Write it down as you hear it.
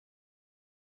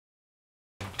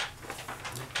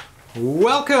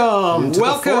Welcome to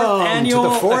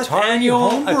the fourth annual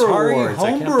Atari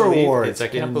Homebrew Awards. I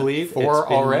can't believe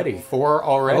four already.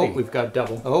 Oh, we've got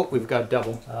double. Oh, we've got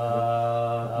double.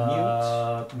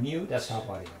 Mute. Desktop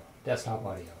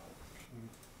audio.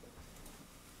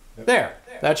 There.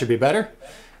 That should be better.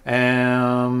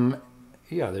 Yeah,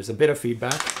 there's a bit of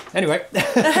feedback. Anyway,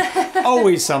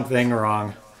 always something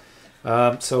wrong.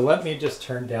 So let me just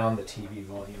turn down the TV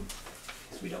volume,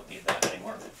 because we don't need that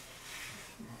anymore.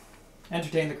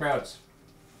 Entertain the crowds.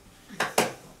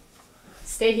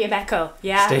 Stadium echo,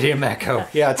 yeah. Stadium echo,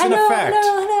 yeah, it's in effect.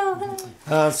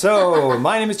 Hello. So,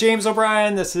 my name is James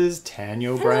O'Brien, this is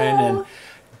Tanya O'Brien, and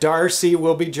Darcy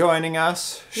will be joining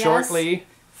us shortly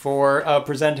for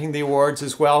presenting the awards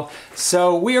as well.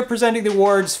 So, we are presenting the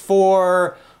awards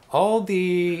for all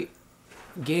the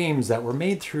games that were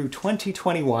made through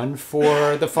 2021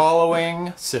 for the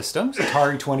following systems: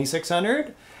 Atari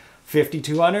 2600,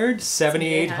 5200,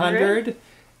 7800,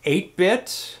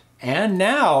 8-bit, and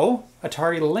now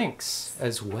Atari Lynx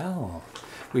as well.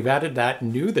 We've added that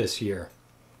new this year.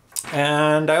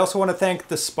 And I also want to thank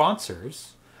the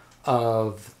sponsors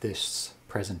of this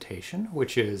presentation,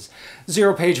 which is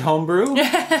Zero Page Homebrew,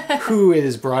 who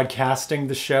is broadcasting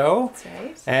the show. That's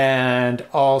right. And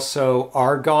also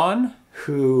Argon,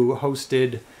 who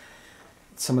hosted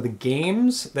some of the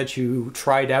games that you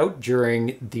tried out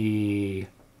during the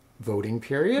voting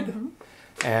period,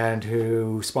 and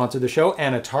who sponsored the show,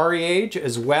 and AtariAge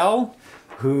as well,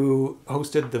 who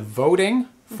hosted the voting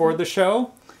for the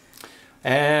show,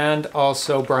 and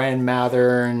also Brian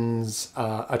Mathern's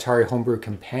Atari Homebrew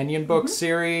Companion Book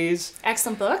series.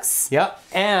 Excellent books. Yeah,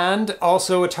 and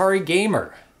also Atari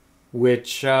Gamer,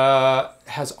 which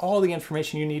has all the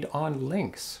information you need on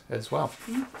Lynx as well.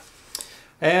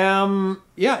 Yeah,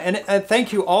 and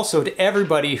thank you also to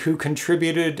everybody who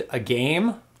contributed a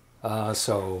game.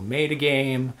 So made a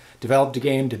game, developed a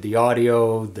game, did the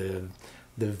audio, the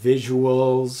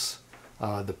visuals,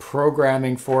 the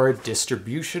programming for it,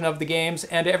 distribution of the games,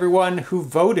 and everyone who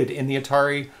voted in the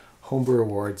Atari Homebrew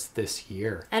Awards this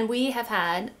year. And we have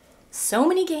had so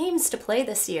many games to play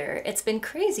this year. It's been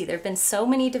crazy. There have been so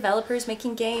many developers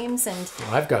making games, and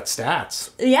well, I've got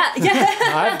stats. Yeah.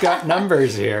 I've got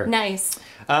numbers here. Nice.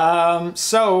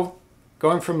 So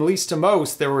going from least to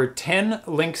most, there were 10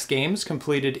 Lynx games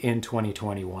completed in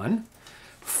 2021,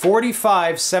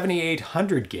 45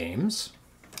 7800 games,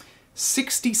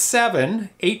 67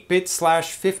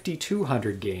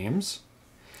 8-bit/5200 games,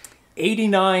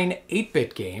 89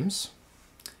 8-bit games,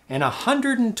 and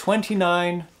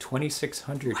 129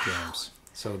 2600 games.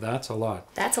 So that's a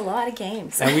lot. That's a lot of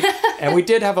games. And we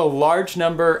did have a large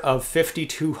number of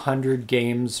 5200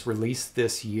 games released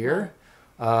this year.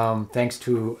 Thanks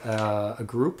to a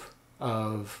group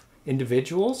of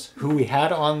individuals who we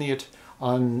had on the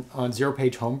on Zero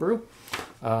Page Homebrew.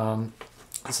 So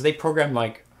they programmed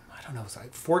like, I don't know, it was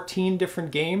like 14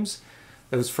 different games.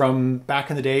 It was from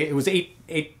back in the day. It was they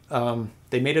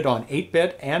made it on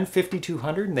 8-bit and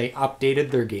 5200, and they updated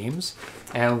their games.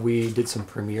 And we did some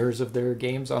premieres of their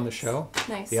games on the show.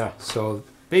 Nice. Yeah, so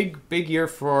big year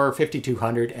for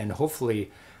 5200, and hopefully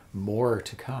more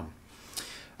to come.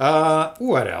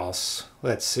 What else?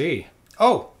 Let's see.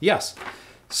 Oh, yes.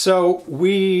 So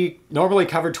we normally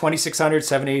covered 2600,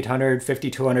 7800,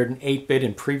 5200, and 8-bit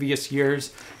in previous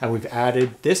years. And we've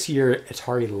added this year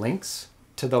Atari Lynx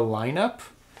to the lineup.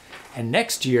 And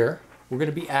next year, we're going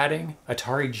to be adding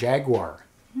Atari Jaguar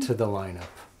to the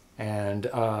lineup. And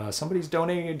somebody's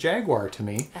donating a Jaguar to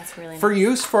me. That's really nice. For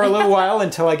use for a little while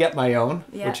until I get my own,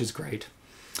 which is great.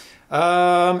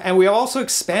 And we also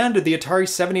expanded the Atari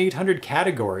 7800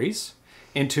 categories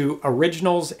into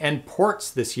originals and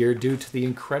ports this year due to the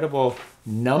incredible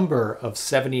number of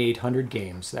 7800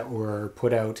 games that were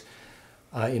put out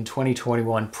in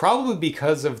 2021, probably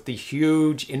because of the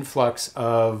huge influx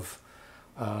of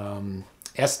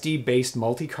SD-based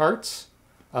multi-carts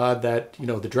that, you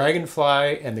know, the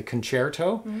Dragonfly and the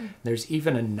Concerto. There's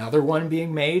even another one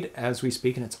being made as we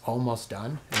speak, and it's almost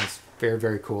done. And it's very,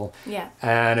 very cool. Yeah.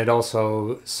 And it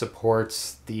also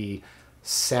supports the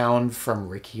sound from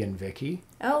Ricky and Vicky.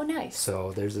 Oh, nice.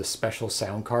 So there's a special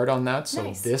sound card on that.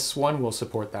 So this one will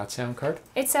support that sound card.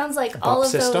 It sounds like all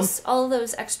of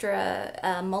those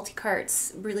extra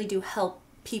multi-carts really do help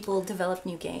people develop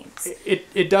new games.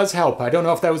 It does help. I don't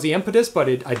know if that was the impetus, but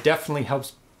it definitely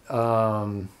helps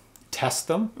test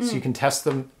them. So you can test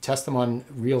them on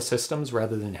real systems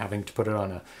rather than having to put it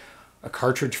on a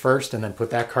cartridge first and then put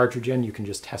that cartridge in. You can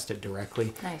just test it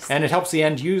directly. Nice. And it helps the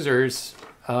end users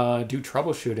do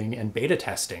troubleshooting and beta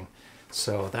testing.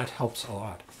 So that helps a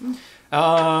lot.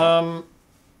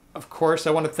 Of course,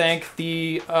 I want to thank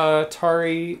the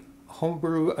Atari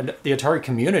Homebrew, the Atari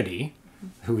community,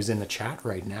 who is in the chat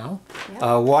right now,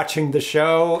 watching the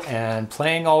show and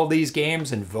playing all these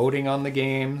games and voting on the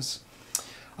games.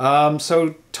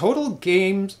 So total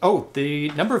games, the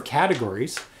number of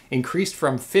categories increased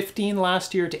from 15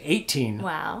 last year to 18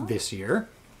 this year.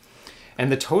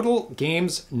 And the total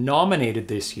games nominated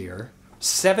this year,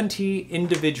 70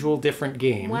 individual different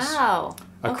games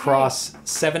across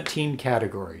 17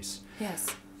 categories.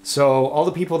 Yes. So all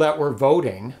the people that were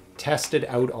voting tested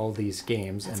out all these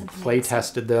games and play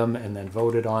tested them and then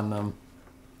voted on them.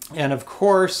 And of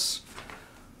course,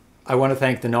 I want to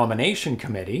thank the nomination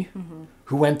committee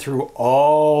who went through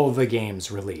all the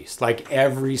games released, like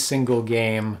every single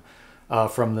game,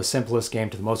 from the simplest game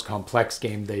to the most complex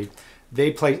game.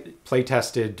 They play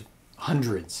tested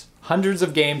hundreds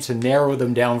of games to narrow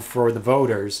them down for the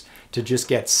voters to just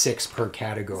get 6 per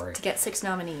category. To get 6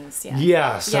 nominees,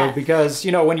 because,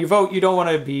 when you vote, you don't want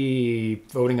to be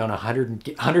voting on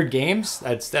 100 games.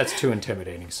 That's too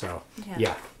intimidating, so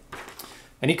yeah.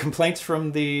 Any complaints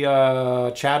from the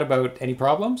chat about any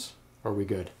problems? Or are we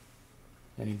good?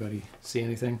 Anybody see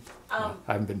anything? I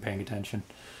haven't been paying attention.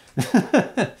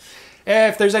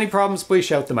 If there's any problems, please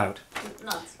shout them out. No,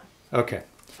 it's fine. Okay.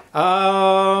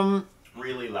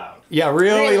 Really loud. Yeah,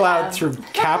 really loud through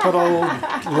capital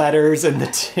letters in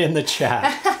the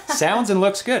chat. Sounds and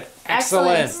looks good.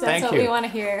 Excellent. Thank you. That's what we want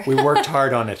to hear. We worked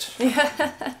hard on it.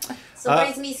 So why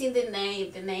is missing the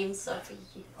names of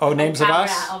you? Oh, names of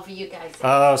us? Of you guys.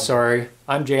 Oh, sorry.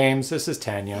 I'm James. This is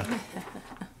Tanya.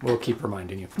 We'll keep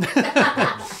reminding you.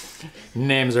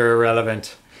 Names are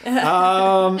irrelevant.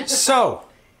 So,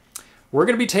 we're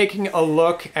going to be taking a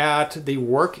look at the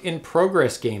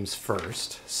work-in-progress games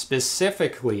first,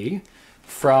 specifically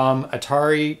from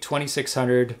Atari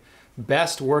 2600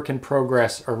 Best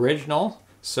Work-in-Progress Original.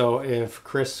 So if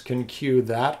Chris can cue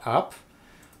that up.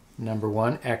 Number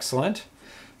 1, excellent.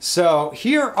 So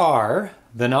here are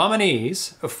the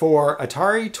nominees for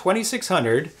Atari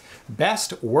 2600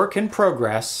 Best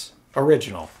Work-in-Progress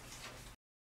Original.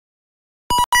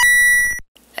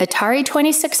 Atari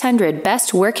 2600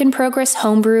 Best Work-in-Progress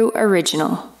Homebrew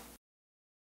Original.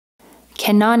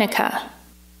 Canonica.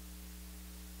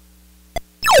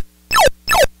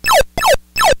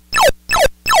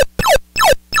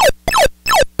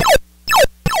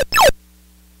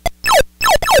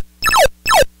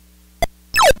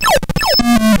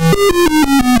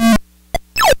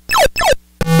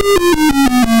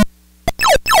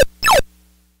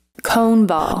 Cone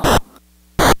Ball.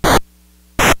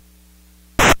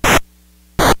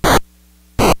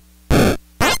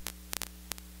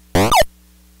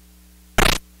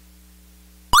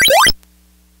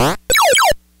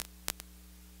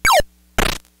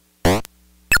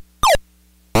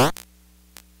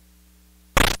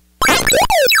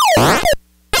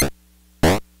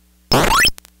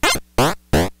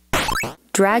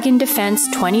 Dragon Defense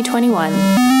 2021.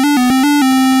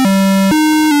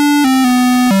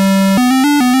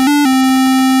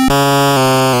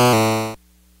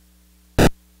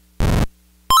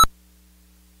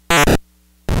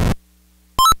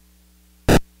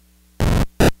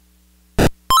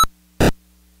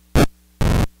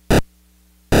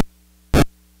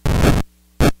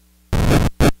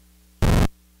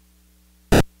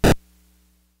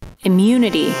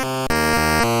 Immunity.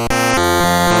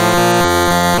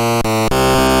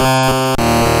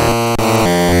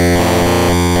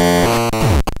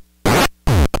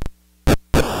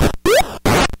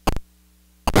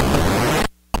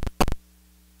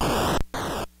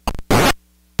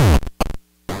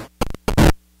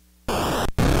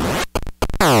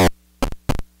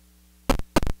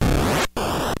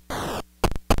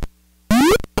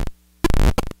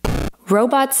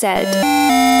 Robot said.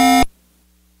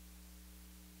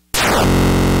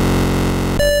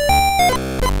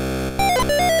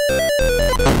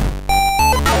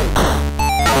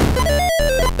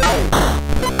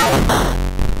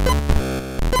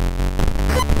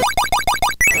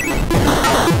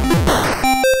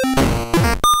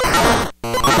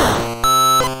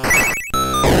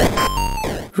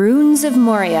 Runes of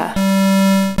Moria.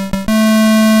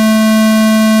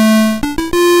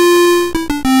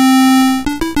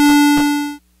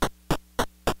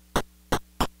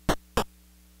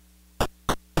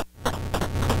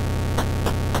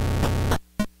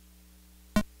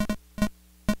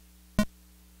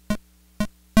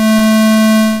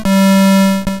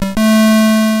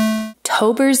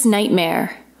 Tober's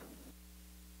Nightmare.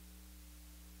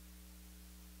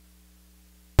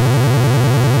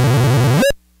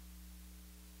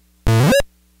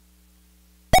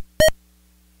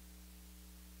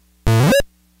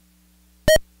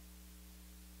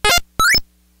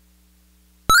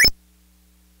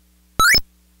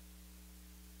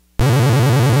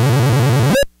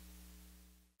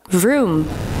 Vroom.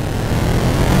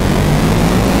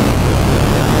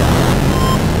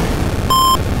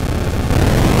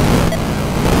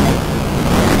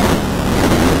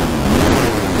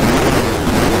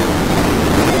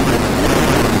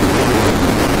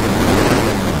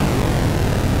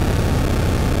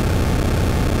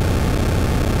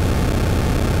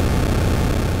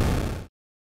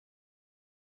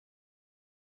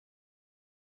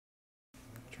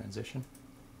 Transition.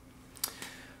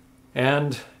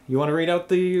 And you want to read out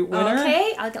the winner?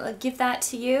 Okay, I'll give that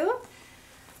to you.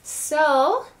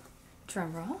 So,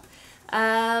 drum roll.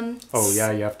 Oh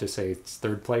yeah, you have to say it's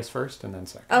third place first and then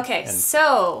second. Okay, and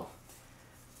so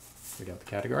read out the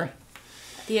category.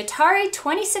 The Atari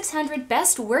 2600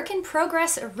 Best Work in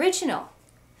Progress Original.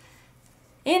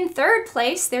 In third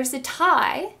place, there's a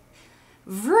tie,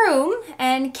 Vroom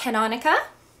and Canonica.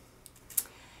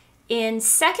 In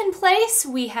second place,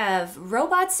 we have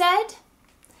Robot Zed.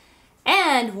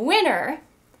 And winner,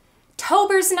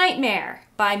 Tober's Nightmare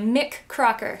by Mick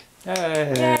Crocker.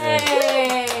 Hey.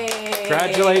 Yay!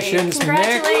 Congratulations,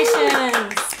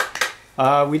 Congratulations!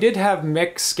 Mick. We did have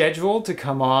Mick scheduled to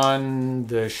come on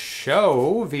the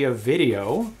show via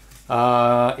video.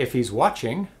 If he's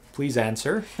watching, please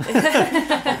answer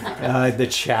the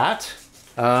chat.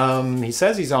 He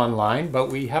says he's online, but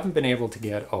we haven't been able to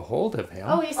get a hold of him.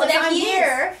 Oh, he says I'm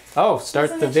here. Oh,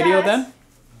 start the video chat. then?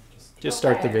 Just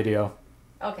start the video.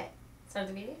 Okay. Start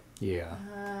the video? Yeah.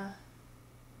 No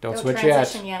Don't switch yet.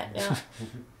 transition yet. No.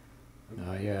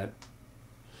 Not yet.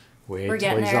 Wait We're till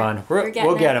getting he's there. on. We're getting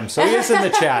We'll get there. him. So he is in the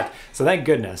chat. So thank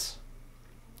goodness.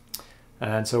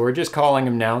 And so we're just calling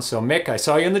him now. So Mick, I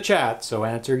saw you in the chat. So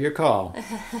answer your call. Am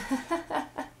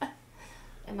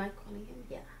I calling him?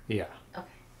 Yeah. Yeah. Okay.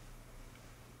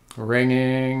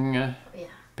 Ringing. Yeah.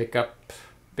 Pick up.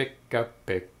 Pick up.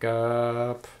 Pick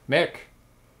up. Mick.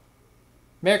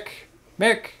 Mick.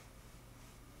 Mick.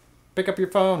 Pick up your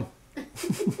phone. Do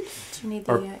you need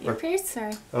the Or- earpiece?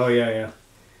 Sorry. Oh, yeah, yeah.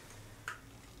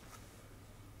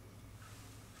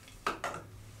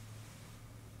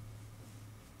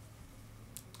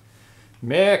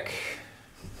 Mick,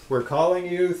 we're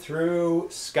calling you through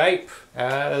Skype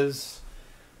as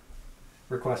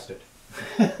requested.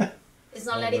 It's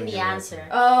not letting me answer.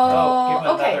 Oh, give him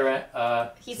okay.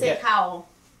 another, He said how?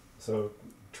 So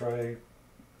try,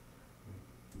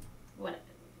 What?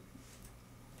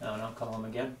 I don't know, call him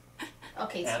again.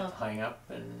 Okay, And so hang up,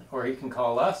 or he can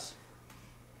call us.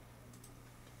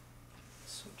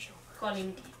 Switch over. calling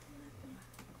again.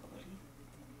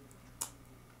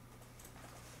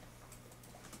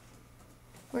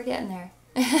 We're getting there.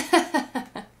 Okay.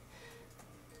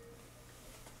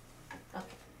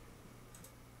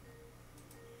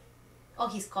 Oh,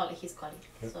 he's calling. He's calling.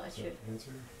 So I should.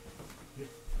 Answer. There you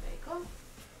go.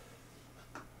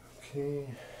 Okay.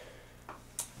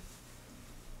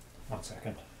 1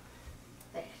 second.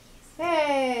 There he is.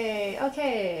 Hey,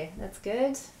 okay, that's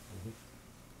good.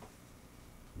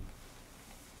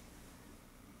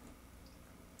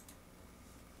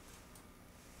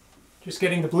 Just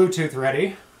getting the Bluetooth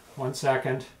ready. 1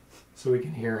 second, so we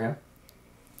can hear him.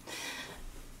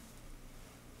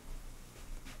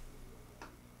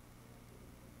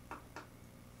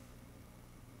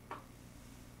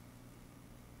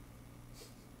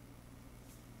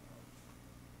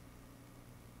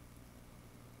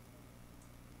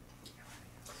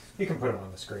 You can put him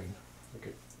on the screen.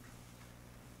 Okay.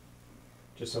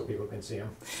 Just so people can see him.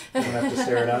 You don't have to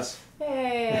stare at us.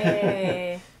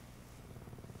 Hey.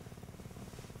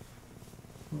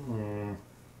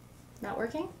 Not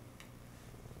working?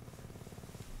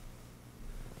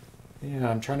 Yeah,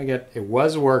 I'm trying to get... It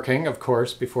was working, of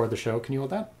course, before the show. Can you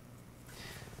hold that?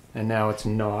 And now it's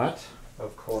not,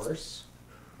 of course.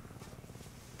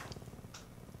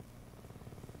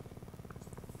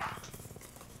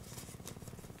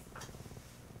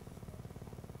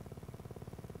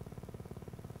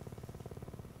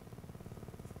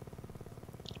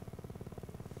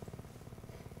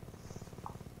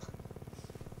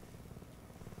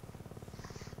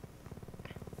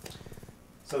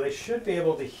 So they should be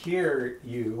able to hear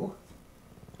you.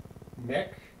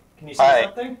 Mick, can you say Hi.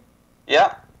 something?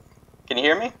 Yeah. Can you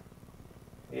hear me?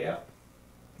 Yeah.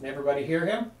 Can everybody hear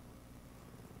him?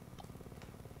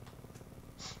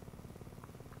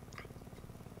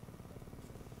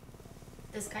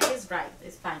 The sky is bright.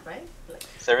 It's fine, right? Like,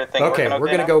 Is everything Okay, working we're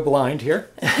going to now? go blind here.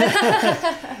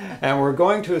 And we're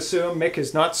going to assume Mick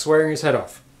is not swearing his head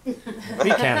off. He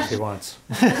can if he wants.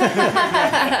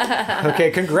 Okay,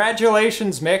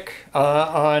 congratulations, Mick,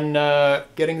 on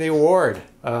getting the award.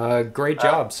 Great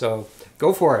job. So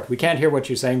go for it. We can't hear what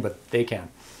you're saying, but they can.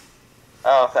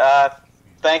 Oh,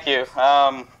 thank you.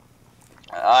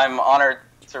 I'm honored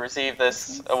to receive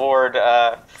this award.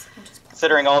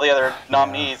 Considering all the other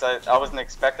nominees, I wasn't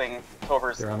expecting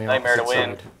October's Nightmare to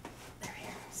win.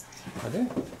 Are they?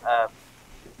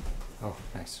 Oh,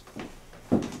 nice.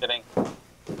 Kidding.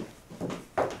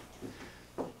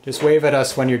 Just wave at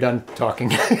us when you're done talking,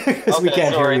 because we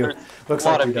can't hear you. Looks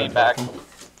like you're done talking.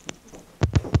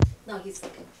 No, he's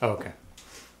looking. Oh, okay.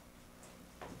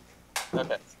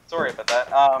 Okay, sorry about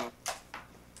that.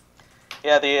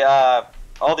 Yeah,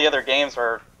 all the other games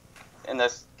were in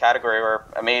this category were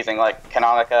amazing. Like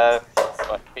Canonica,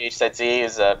 what PH said Z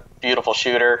is a beautiful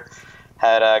shooter,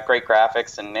 had great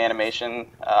graphics and animation.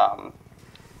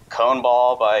 Cone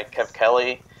Ball by Kev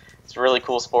Kelly, it's a really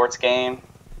cool sports game.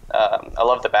 I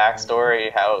love the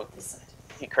backstory, how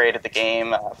he created the game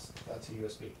That's a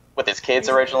USB. with his kids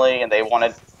originally, and they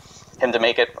wanted him to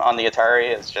make it on the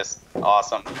Atari. It's just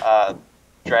awesome.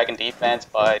 Dragon Defense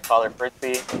by Tyler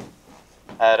Frisbee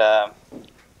had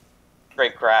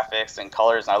great graphics and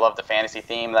colors, and I love the fantasy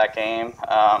theme of that game.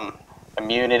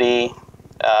 Immunity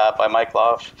by Mike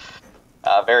Losh,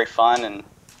 very fun and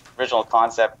original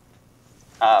concept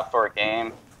for a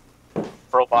game.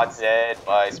 Robot Z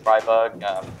by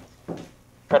Sprybug,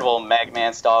 incredible Mega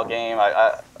Man style game.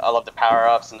 I love the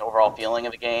power-ups and the overall feeling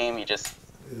of the game. You just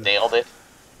nailed it.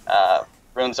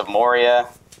 Runes of Moria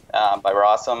by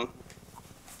Rossum,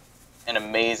 an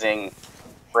amazing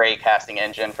ray casting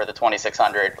engine for the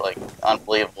 2600, like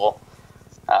unbelievable.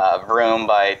 Vroom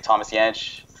by Thomas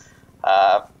Jensch,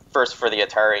 first for the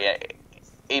Atari,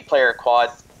 8-player quad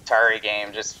Atari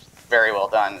game, just very well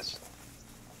done.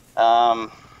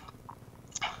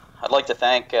 I'd like to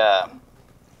thank Albert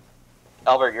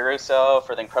Yarusso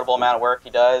for the incredible amount of work he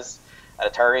does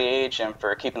at AtariAge and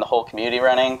for keeping the whole community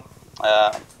running.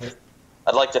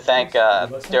 I'd like to thank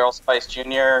Daryl Spice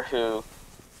Jr., who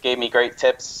gave me great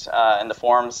tips in the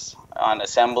forums on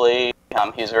assembly.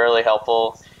 He was really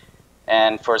helpful,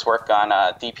 and for his work on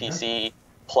DPC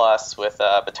Plus with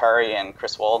Batari and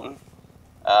Chris Walden.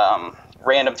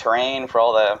 Random Terrain for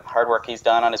all the hard work he's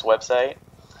done on his website.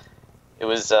 It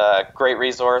was a great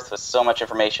resource with so much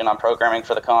information on programming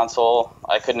for the console.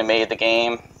 I couldn't have made the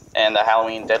game and the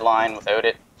Halloween deadline without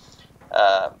it.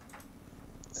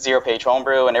 Zero Page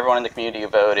Homebrew and everyone in the community who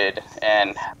voted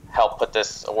and helped put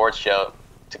this awards show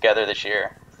together this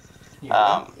year.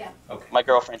 My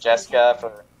girlfriend Jessica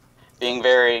for being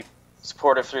very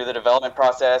supportive through the development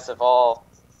process of all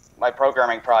my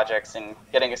programming projects and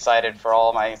getting excited for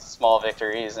all my small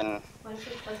victories and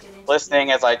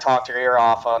listening as I talk to her ear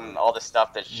off on all the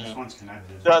stuff that she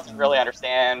doesn't really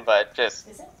understand, but just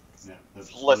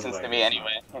listens to me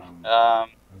anyway.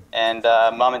 And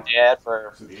Mom and Dad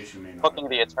for hooking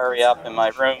the Atari up in my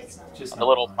room, a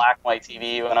little black and white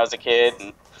TV when I was a kid,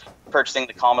 and purchasing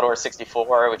the Commodore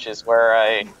 64, which is where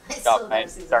I got my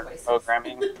start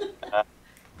programming.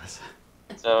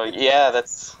 So yeah,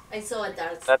 that's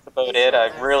about it.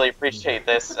 I really appreciate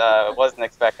this. Wasn't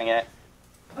expecting it,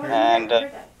 and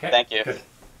thank you.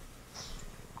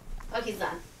 Oh, he's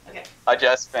done. Okay. I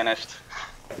just finished.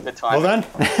 Good time. Well done.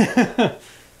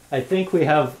 I think we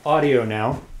have audio now.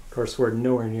 Of course, we're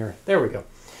nowhere near. There we go.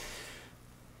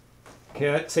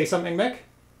 Can I say something, Mick?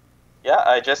 Yeah,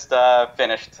 I just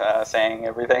finished saying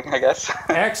everything, I guess.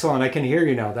 Excellent. I can hear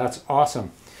you now. That's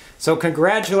awesome. So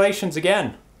congratulations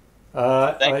again.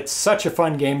 It's such a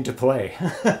fun game to play.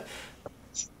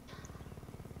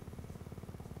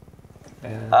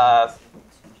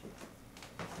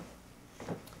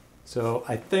 So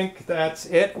I think that's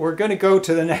it. We're going to go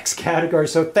to the next category.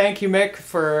 So thank you, Mick,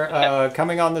 for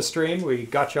coming on the stream. We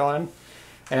got you on.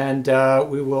 And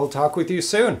we will talk with you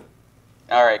soon.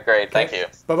 All right, great. Thank you.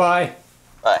 Bye-bye.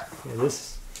 Bye. Yeah,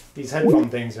 these headphone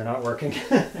things are not working.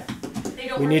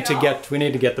 We need to get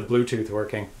the Bluetooth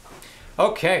working.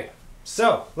 Okay.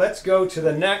 So let's go to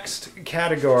the next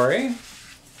category.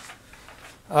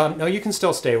 No, you can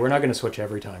still stay. We're not going to switch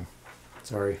every time.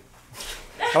 Sorry.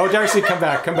 Oh, Darcy, come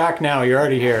back. Come back now. You're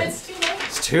already here. It's too late.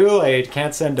 It's too late.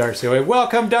 Can't send Darcy away.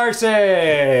 Welcome,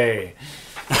 Darcy!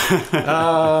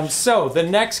 So the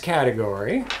next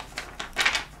category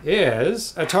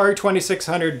is Atari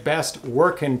 2600 Best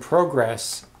Work in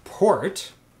Progress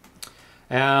Port.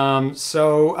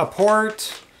 So a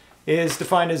port is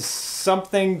defined as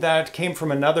something that came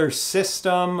from another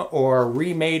system or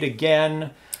remade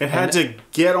again. It had to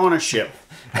get on a ship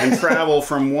and travel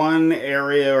from one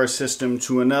area or system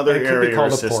to another area or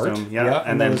system. Port. Yeah,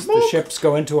 and then the ships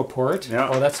go into a port. Yeah.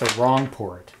 Oh, that's a wrong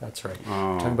port. That's right.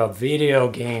 Oh. Talking about video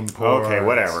game ports. Okay,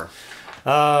 whatever.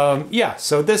 Yeah,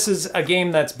 so this is a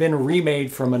game that's been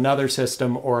remade from another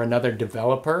system or another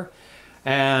developer.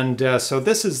 And so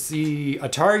this is the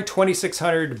Atari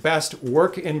 2600 Best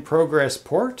Work in Progress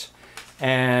port.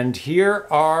 And here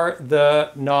are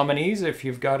the nominees. If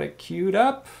you've got it queued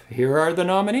up, here are the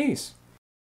nominees.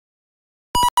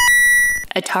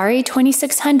 Atari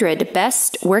 2600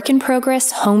 Best Work in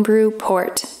Progress Homebrew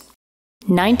Port.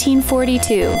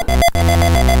 1942.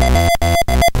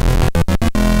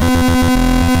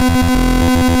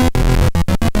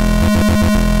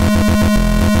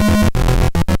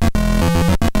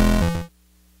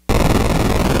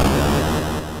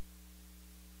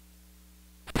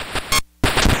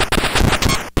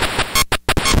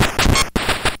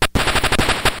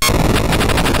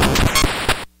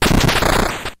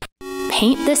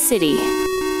 Paint the City.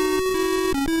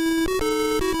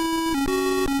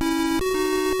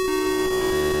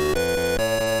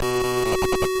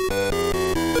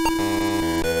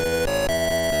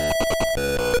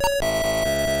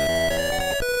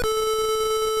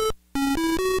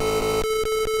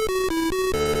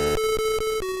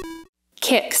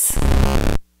 Kicks.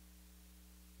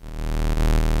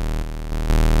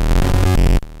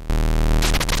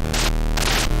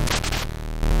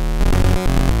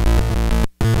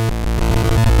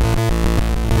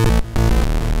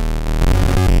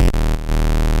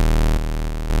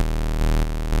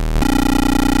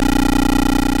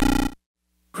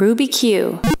 Ruby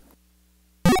Q.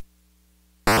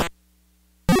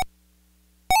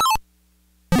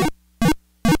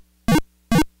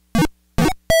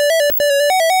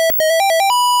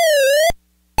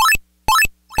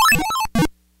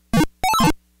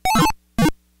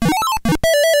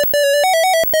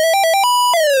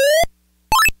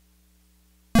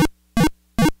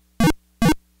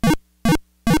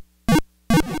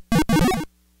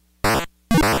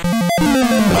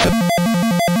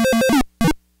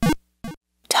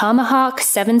 Tomahawk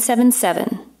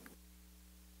 777.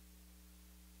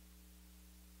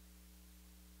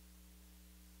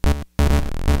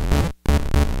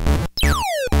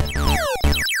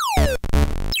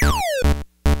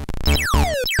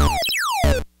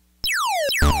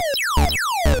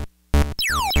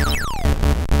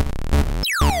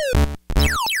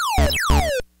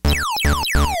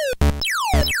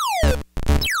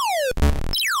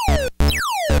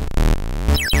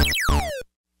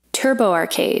 Turbo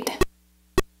Arcade.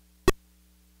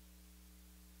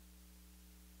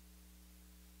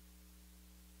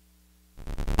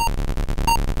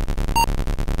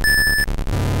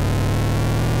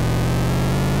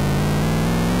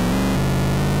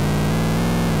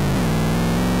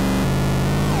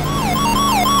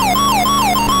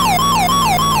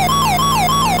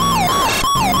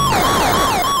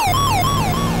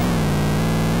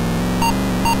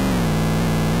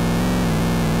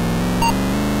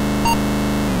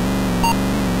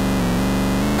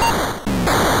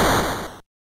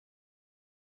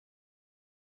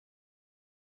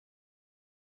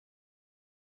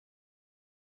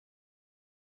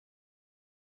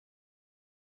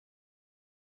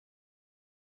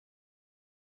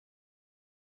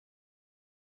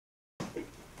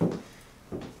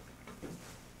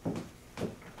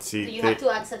 See, you have to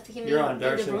accept him in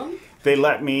the room? They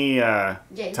let me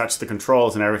touch the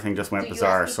controls and everything just went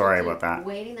bizarre. Sorry about that.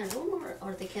 Wait in a room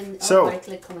or they can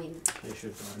automatically come in? They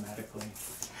should automatically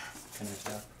connect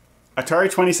up. Atari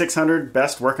 2600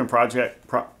 Best Work in Project...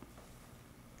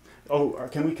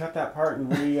 can we cut that part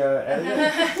and re-edit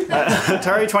it?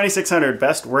 Atari 2600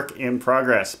 Best Work in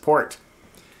Progress port.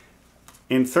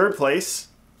 In third place,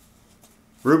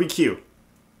 Ruby Q.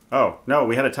 Oh, no,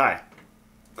 we had a tie.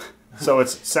 So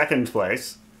it's second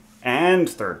place and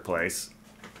third place.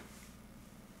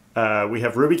 We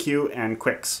have Ruby Q and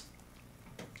Quicks.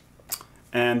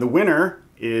 And the winner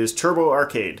is Turbo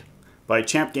Arcade by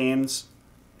Champ Games,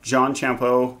 Jean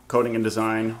Champeau, Coding and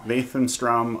Design, Nathan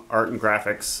Strum, Art and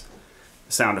Graphics,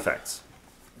 Sound Effects.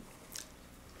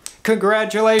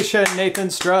 Congratulations, Nathan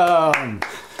Strum!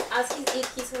 Ask him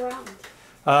if he's around.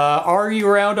 Are you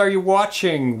around? Are you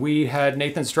watching? We had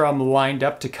Nathan Strum lined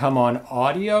up to come on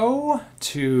audio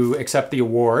to accept the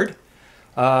award.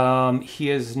 He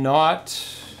is not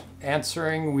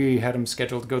answering. We had him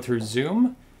scheduled to go through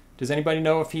Zoom. Does anybody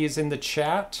know if he is in the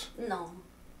chat? No.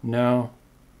 No?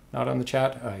 Not on the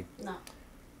chat? No.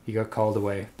 He got called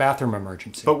away. Bathroom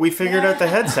emergency. But we figured out the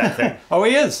headset thing. Oh,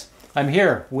 he is. I'm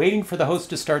here, waiting for the host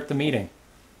to start the meeting.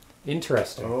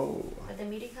 Interesting. Oh. But the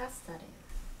meeting has started.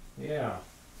 Yeah.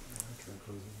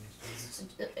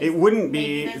 It wouldn't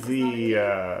be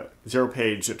the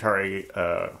zero-page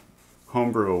Atari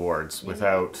Homebrew Awards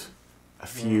without a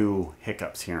few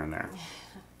hiccups here and there.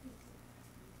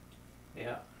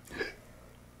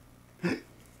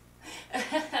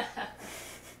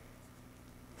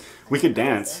 We could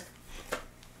dance.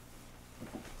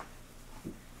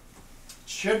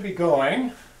 Should be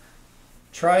going.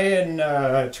 Try and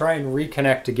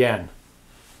reconnect again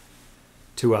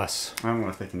to us. I don't know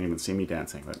if they can even see me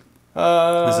dancing, but is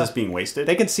Uh, this being wasted?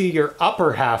 They can see your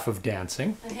upper half of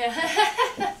dancing.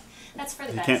 That's for the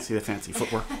You best. can't see the fancy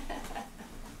footwork.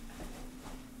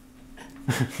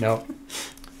 No.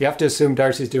 You have to assume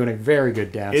Darcy's doing a very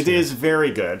good dance. It here. is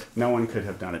very good. No one could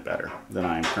have done it better than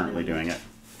I am currently doing it.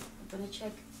 I'm gonna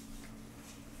check.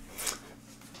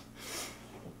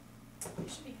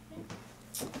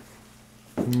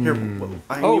 Here,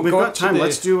 Oh, we've go got up to time. the-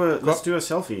 Let's do a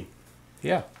selfie.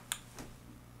 Yeah.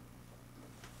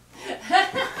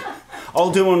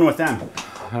 I'll do one with them.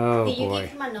 Oh Did you boy. give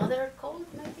him another code,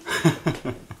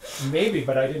 maybe? Maybe,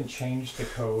 but I didn't change the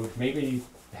code. Maybe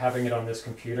having it on this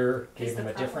computer gave Is him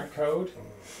the a different code.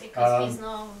 Because he's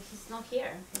not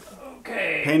here.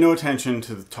 Okay. Pay no attention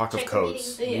to the talk of Check the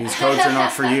codes. meeting. These codes are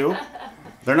not for you.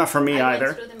 They're not for me I either.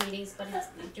 went through the meetings, but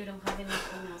you don't have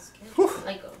anything else. Scheduled.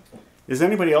 Like, Does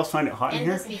anybody else find it hot in end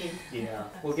here? this meeting Yeah.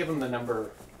 We'll give him the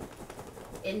number.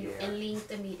 and link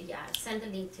the meeting. Yeah, send the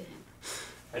link to him.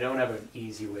 I don't have an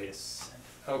easy way to send.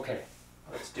 Okay.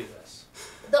 Let's do this.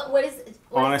 What is the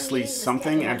Honestly, meeting, the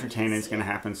something schedule? entertaining is going to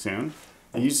happen soon.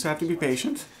 You just have to be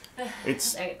patient.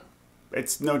 It's There you go.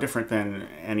 it's no different than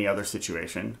any other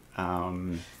situation.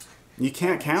 You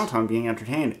can't count on being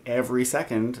entertained every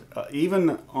second,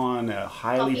 even on a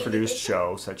highly Copy produced invitation?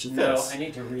 show such as No, this. I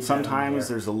need to read that Sometimes on there.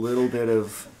 there's a little bit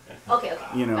of, Okay.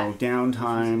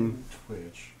 downtime.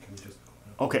 Twitch. Can we just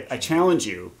Okay, I challenge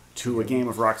you to a game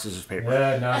of rock, scissors,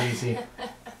 paper. Not easy.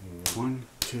 1,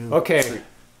 2, Okay. 3.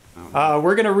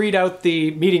 We're going to read out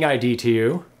the meeting ID to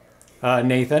you,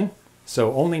 Nathan.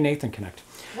 So only Nathan connect.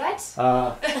 What?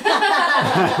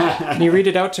 Can you read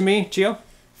it out to me, Gio?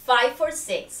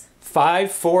 546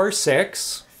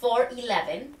 546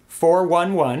 411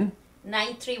 411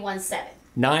 9317.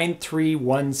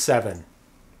 9317.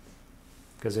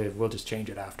 Because we'll just change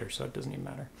it after, so it doesn't even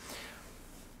matter.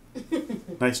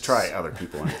 Nice try, other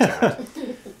people in the chat.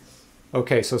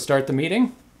 Okay, so start the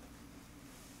meeting.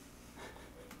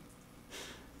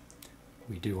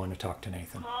 We do want to talk to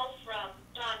Nathan. Call from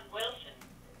Don Wilson.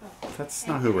 That's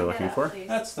not who we're looking for.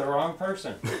 That's the wrong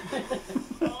person.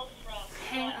 Call from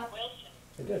Hang Don up. Wilson.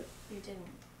 I did. You didn't.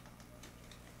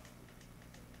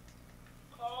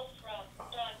 Call from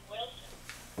Don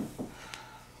Wilson.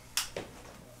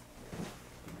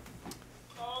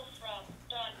 Call from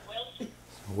Don Wilson.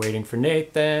 Waiting for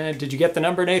Nathan. Did you get the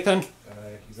number, Nathan?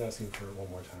 He's asking for it one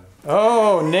more time.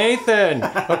 Oh, Nathan.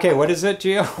 Okay, what is it,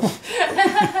 Gio?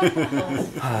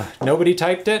 Nobody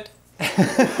typed it?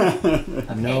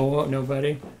 No,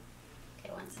 nobody?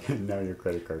 Okay, one second. Now your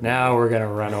credit card. Now we're going to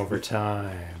run over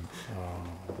time.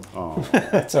 Oh.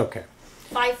 That's okay.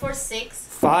 546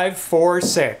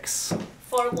 546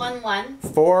 411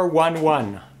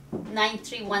 411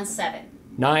 9317.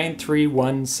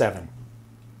 9317.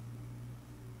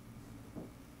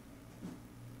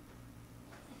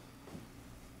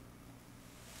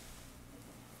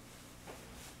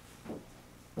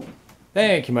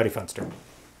 Thank you, Muddy Funster.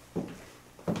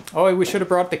 Oh, we should have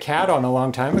brought the cat on a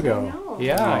long time ago. know.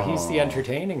 Yeah, he's the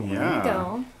entertaining one. Yeah.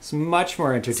 Go. It's much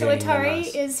more So entertaining than Atari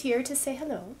us. is here to say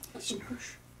hello,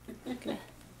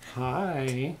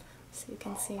 Hi. so you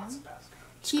can see him.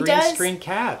 Screen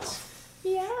cats.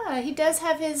 Yeah, he does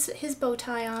have his bow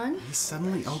tie on. He's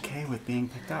suddenly okay with being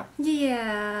picked up.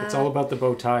 Yeah. It's all about the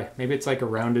bow tie. Maybe it's like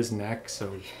around his neck,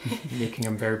 so making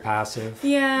him very passive.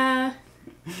 Yeah.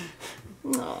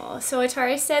 Oh, so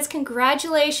Atari says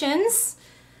congratulations.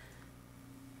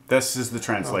 This is the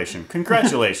translation.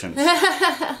 Congratulations.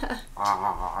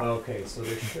 Okay, so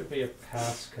there should be a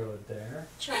passcode there.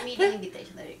 Show meeting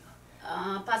invitation. There you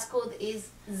go. Passcode is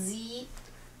Z,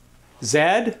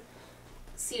 01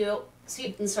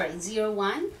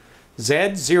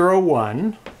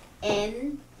 Z01,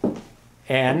 N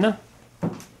N,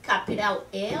 capital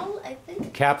L, I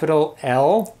think. capital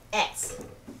L, X.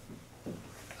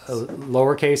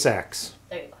 lowercase x.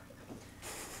 There you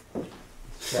go.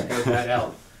 Check out that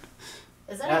L.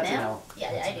 Is that That's an an L? L.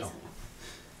 Yeah, That's it an is L. an L.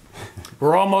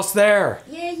 We're almost there.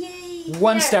 Yay, yay.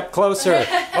 One Here. step closer.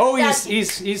 Oh, That's-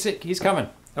 he's coming.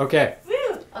 Okay.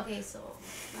 Woo. Okay, so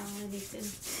now I need to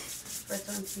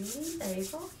return to meeting. There you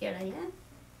go. Here I am.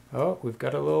 Oh, we've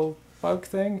got a little bug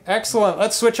thing. Excellent.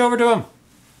 Let's switch over to him.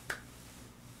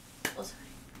 Oh, sorry.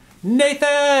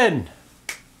 Nathan.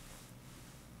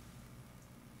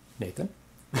 Nathan.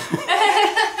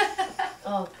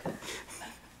 Oh,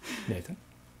 Nathan.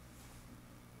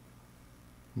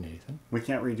 Nathan. We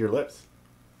can't read your lips.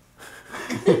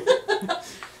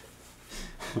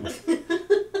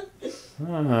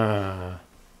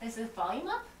 Is the volume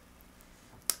up?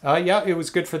 Yeah, it was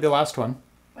good for the last one.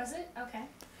 Was it? Okay.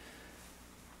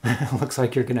 Looks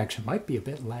like your connection might be a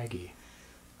bit laggy.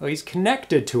 Well, he's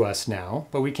connected to us now,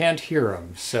 but we can't hear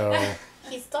him, so...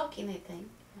 He's talking, I think.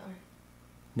 Or...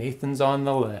 Nathan's on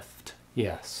the left.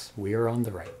 Yes, we are on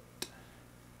the right.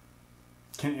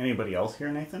 Can anybody else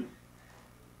hear Nathan?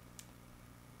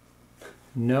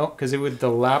 No, because the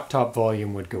laptop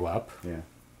volume would go up. Yeah.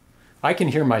 I can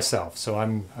hear myself, so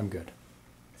I'm good.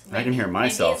 So I can hear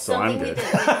myself, so I'm good.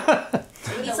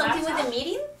 Maybe something with the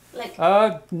meeting?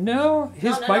 Like... No,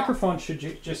 his No. microphone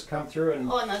should just come through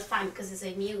and... Oh, no, it's fine because it's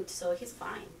a mute, so he's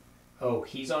fine. Oh,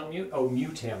 he's on mute? Oh,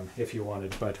 mute him if you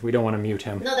wanted, but we don't want to mute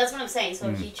him. No, that's what I'm saying,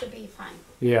 so he should be fine.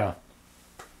 Yeah.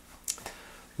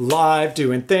 Live,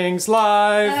 doing things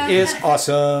live is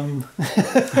awesome.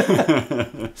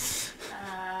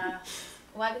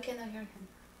 Why we cannot hear him?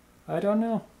 I don't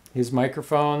know. His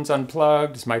microphone's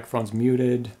unplugged, his microphone's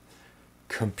muted.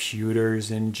 Computers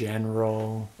in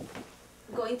general.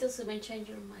 Going to Zoom and change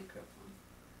your microphone.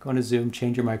 Go to Zoom,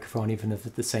 change your microphone even if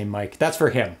it's the same mic. That's for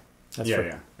him. That's for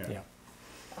Yeah. Okay.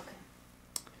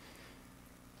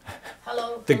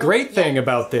 Hello. The great thing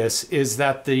about this is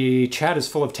that the chat is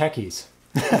full of techies.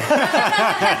 There's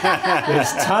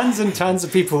tons and tons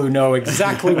of people who know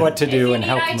exactly what to do and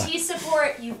help them. If you need IT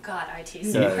support, you've got IT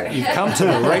support. You've come to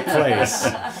the right place.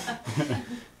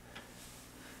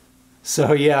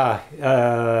 So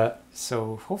yeah,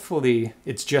 so hopefully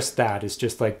it's just that. It's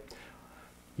just like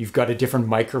you've got a different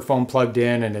microphone plugged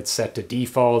in and it's set to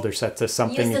default or set to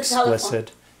something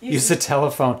explicit. Use the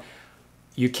telephone.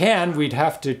 You can. We'd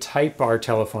have to type our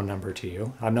telephone number to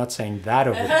you. I'm not saying that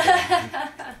over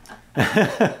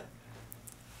the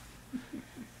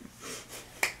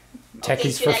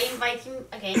Okay, should I invite him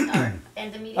again or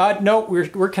end the meeting? No,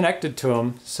 we're connected to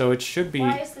him, so it should be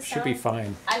Why is the should be sound-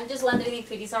 fine. I'm just wondering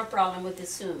if it is our problem with the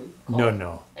Zoom call.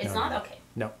 No. It's no, not? no. Okay.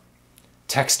 No.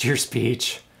 Text your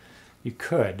speech. You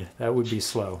could. That would be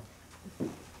slow.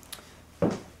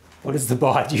 What is the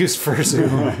baud used for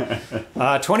Zoom?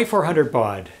 2400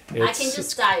 baud. I can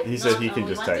just type. He said he can we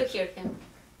just want type. to hear him.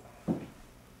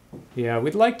 Yeah,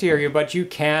 we'd like to hear you, but you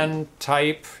can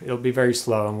type. It'll be very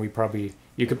slow, and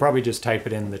you could probably just type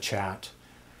it in the chat,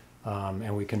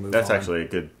 and we can move That's on.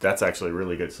 That's actually a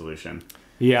really good solution.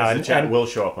 Yeah, The chat will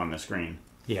show up on the screen.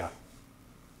 Yeah.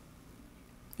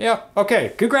 Yeah.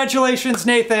 Okay. Congratulations,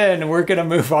 Nathan. We're gonna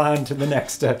move on to the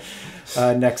next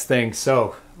thing.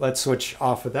 So let's switch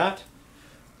off of that.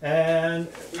 And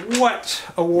what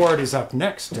award is up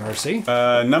next, Darcy?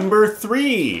 Number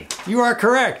 3. You are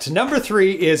correct. Number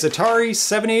 3 is Atari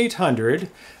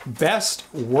 7800 Best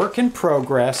Work in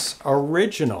Progress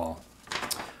Original.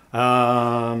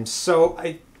 So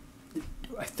I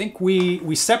think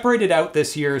we separated out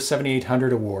this year's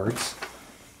 7800 awards,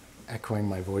 echoing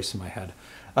my voice in my head,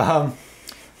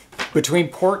 between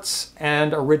ports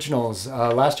and originals.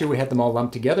 Last year we had them all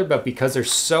lumped together, but because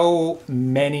there's so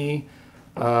many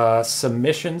so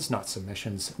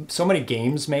many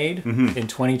games made in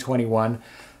 2021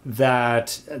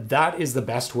 that is the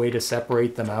best way to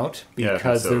separate them out,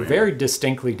 because they're very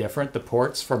distinctly different, the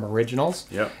ports from originals.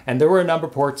 Yep. And there were a number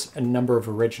of ports and a number of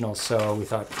originals, so we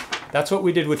thought that's what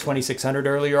we did with 2600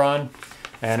 earlier on,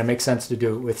 and it makes sense to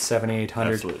do it with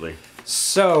 7800. Absolutely.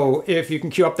 So if you can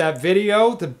cue up that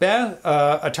video, the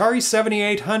Atari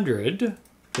 7800,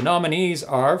 the nominees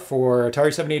are for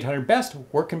Atari 7800 Best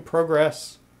Work in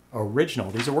Progress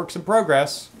Original. These are works in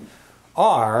progress.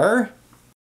 Are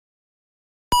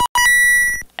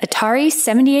Atari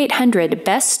 7800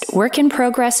 Best Work in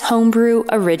Progress Homebrew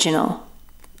Original.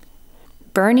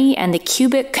 Bernie and the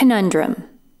Cubic Conundrum.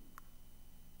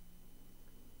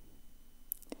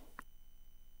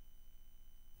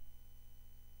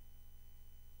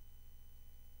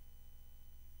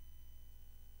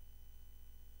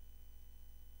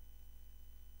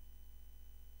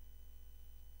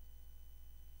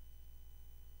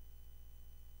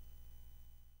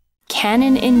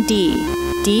 Cannon in D.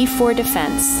 D for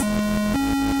defense.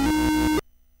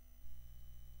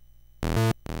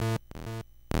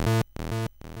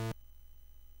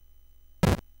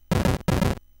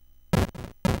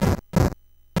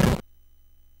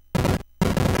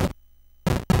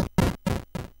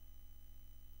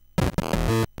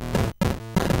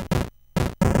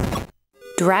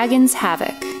 Dragon's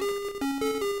Havoc.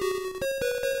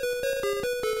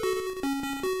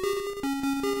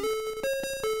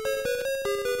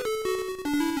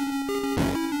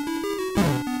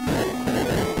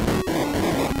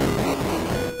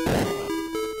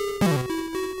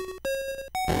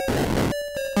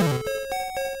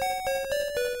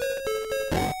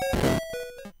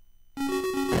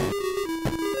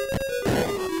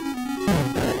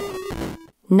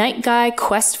 Night Guy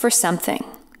Quest for Something.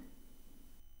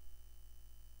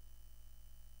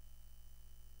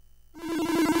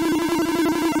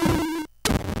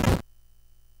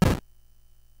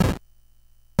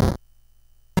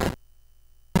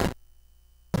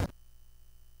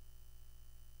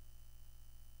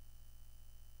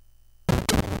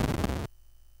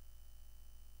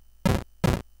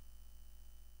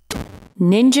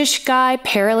 Ninja Sky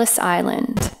Perilous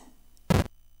Island.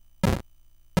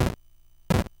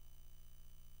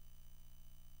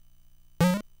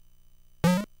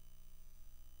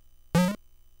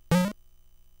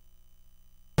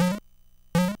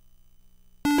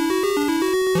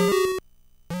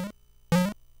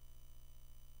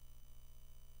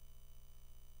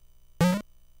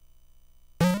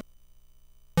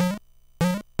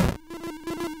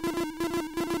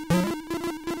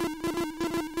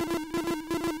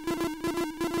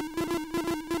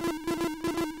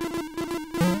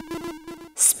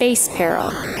 Space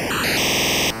Peril.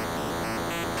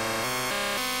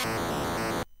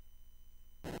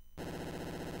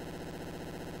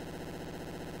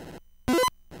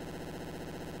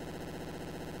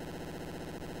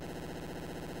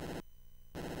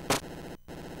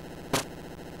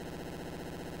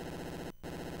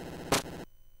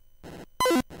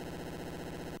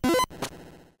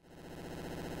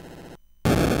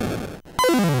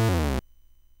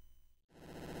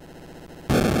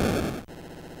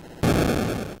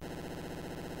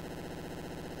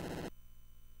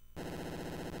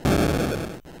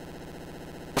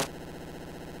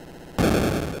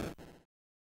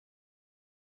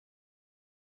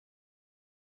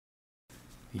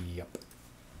 Yep.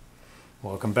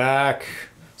 Welcome back.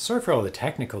 Sorry for all the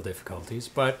technical difficulties,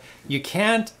 but you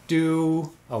can't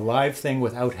do a live thing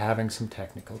without having some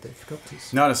technical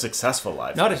difficulties. Not a successful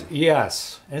live.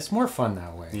 Yes, and it's more fun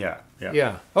that way. Yeah.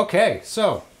 Yeah. Okay,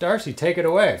 so Darcy, take it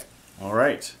away. All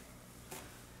right.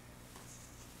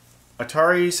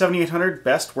 Atari 7800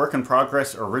 Best Work in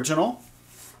Progress Original.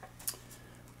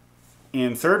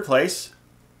 In third place,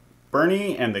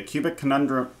 Bernie and the Cubic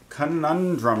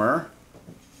Conundrumer.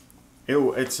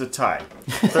 Ew, it's a tie.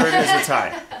 Third is a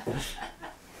tie.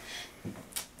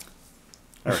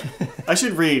 All right. I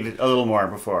should read a little more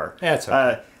before. That's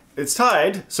okay. It's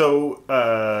tied. So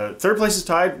third place is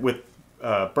tied with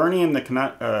Bernie and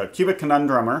the Cubic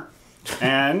Conundrumer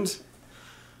and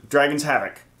Dragon's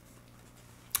Havoc.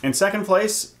 In second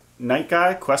place, Night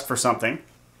Guy Quest for Something.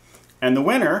 And the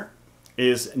winner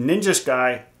is Ninja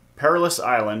Sky Perilous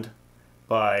Island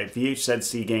by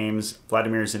VHZC Games,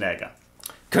 Vladimir Zinega.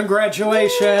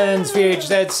 Congratulations,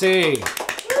 VHZC.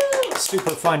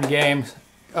 Super fun game.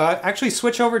 Actually,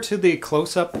 switch over to the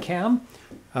close-up cam.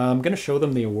 I'm going to show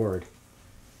them the award.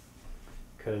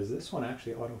 Because this one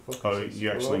actually autofocuses. Oh,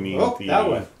 you actually mean that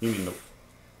one. You mean the...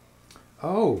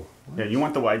 Oh. Yeah, you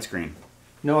want the widescreen.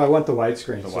 No, I want the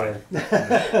widescreen. Sorry.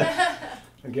 Wide.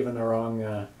 I'm giving the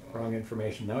wrong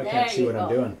information. Now I can't see what I'm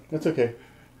doing. That's okay.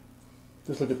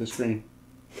 Just look at the screen.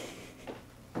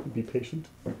 Be patient.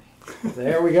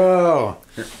 There we go.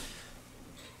 Here.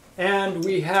 And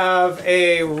we have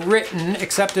a written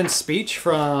acceptance speech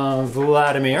from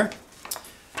Vladimir.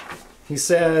 He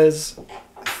says,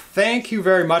 "Thank you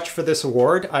very much for this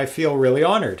award. I feel really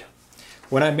honored.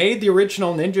 When I made the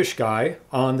original Ninja Sky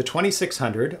on the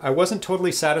 2600, I wasn't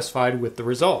totally satisfied with the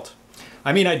result.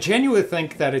 I mean, I genuinely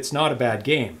think that it's not a bad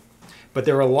game, but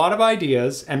there are a lot of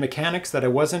ideas and mechanics that I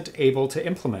wasn't able to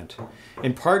implement,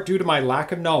 in part due to my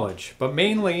lack of knowledge, but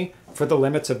mainly for the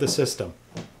limits of the system.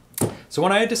 So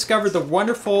when I had discovered the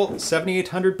wonderful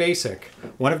 7800 BASIC,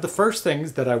 one of the first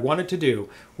things that I wanted to do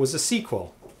was a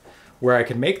sequel, where I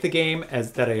could make the game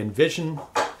as that I envisioned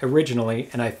originally,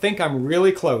 and I think I'm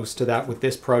really close to that with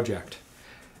this project.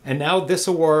 And now this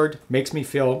award makes me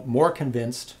feel more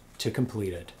convinced to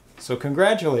complete it. So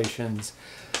congratulations,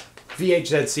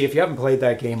 VHZC. If you haven't played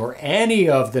that game or any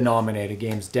of the nominated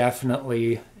games,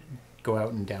 definitely go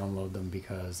out and download them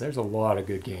because there's a lot of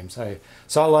good games. I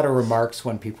saw a lot of remarks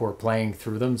when people were playing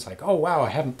through them. It's like, oh wow, I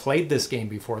haven't played this game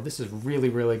before. This is really,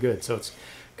 really good. So it's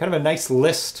kind of a nice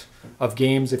list of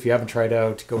games if you haven't tried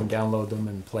out, go and download them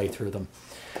and play through them.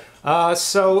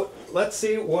 So let's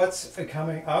see what's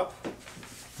coming up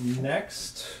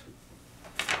next.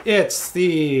 It's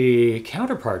the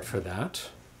counterpart for that,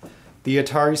 the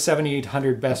Atari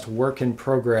 7800 Best Work in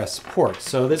Progress port.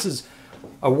 So this is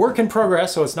a work in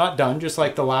progress, so it's not done, just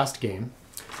like the last game,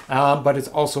 but it's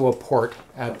also a port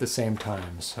at the same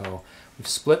time. So we've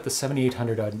split the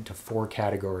 7800 into 4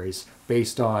 categories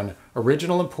based on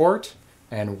original and port,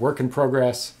 and work in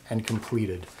progress and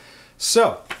completed.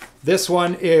 So this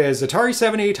one is Atari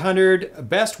 7800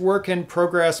 Best Work in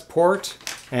Progress port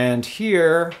And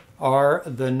here are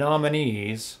the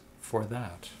nominees for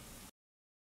that.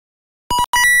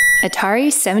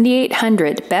 Atari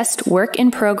 7800 Best Work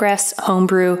in Progress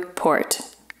Homebrew Port.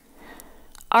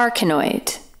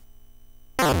 Arkanoid.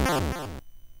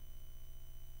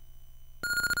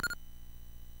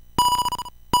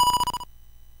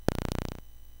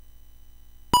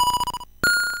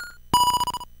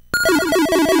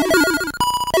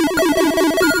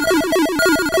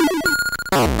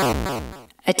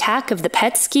 Attack of the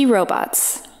Petsky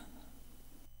Robots.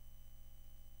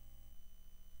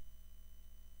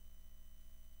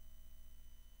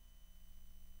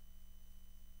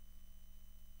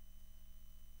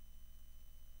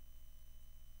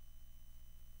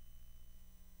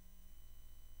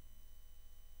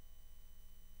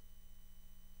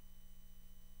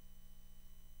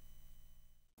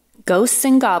 Ghosts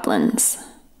and Goblins.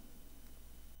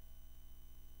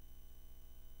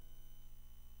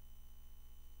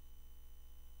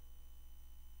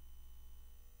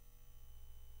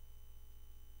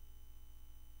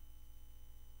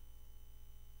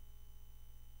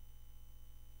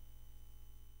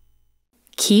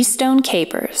 Keystone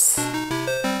Capers.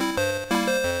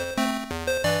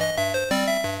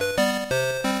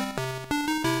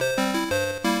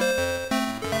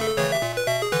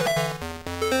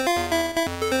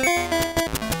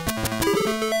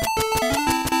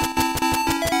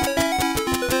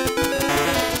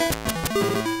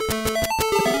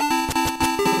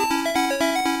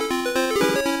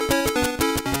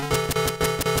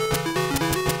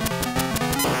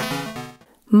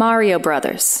 Mario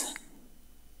Brothers.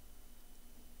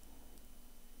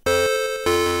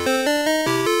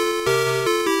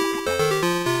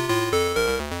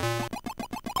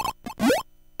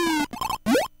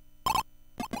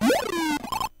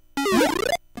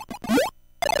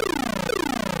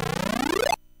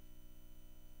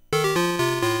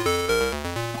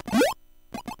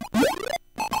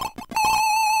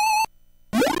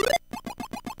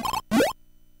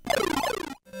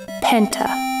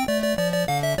 Penta.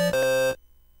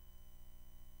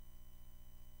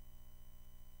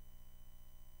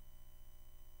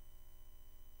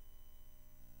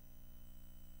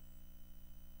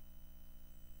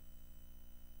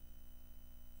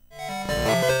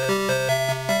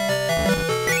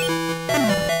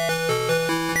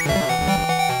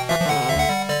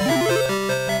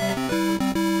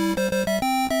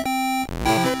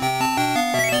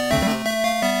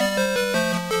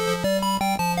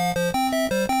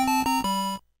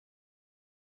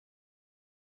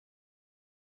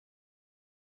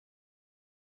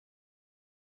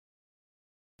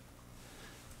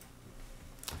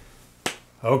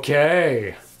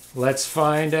 Okay, let's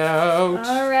find out.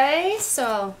 All right,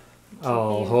 so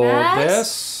I'll hold that.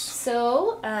 this.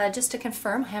 So, just to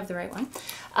confirm, I have the right one.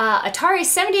 Atari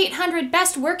 7800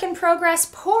 Best Work in Progress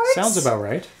Port. Sounds about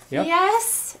right. Yep.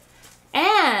 Yes.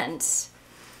 And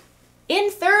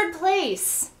in third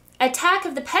place, Attack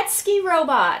of the Petsky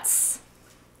Robots.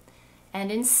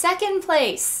 And in second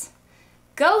place,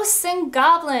 Ghosts and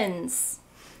Goblins.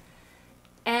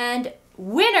 And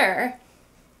winner,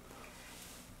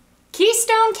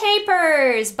 Keystone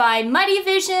Capers by Muddy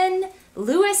Vision,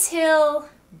 Lewis Hill,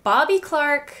 Bobby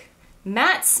Clark,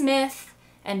 Matt Smith,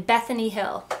 and Bethany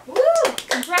Hill. Woo!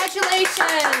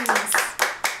 Congratulations!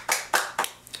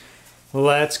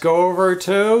 Let's go over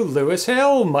to Lewis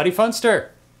Hill, Muddy Funster.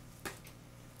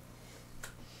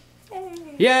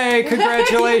 Yay,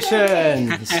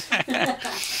 congratulations!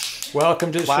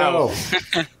 Welcome to the show.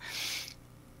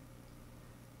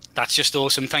 That's just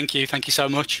awesome. Thank you so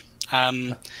much.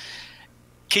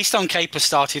 Keystone Caper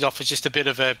started off as just a bit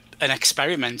of an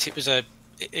experiment. It was a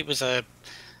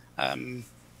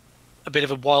bit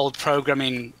of a wild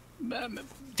programming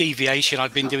deviation.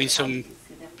 I've been doing some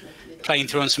playing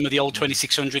through on some of the old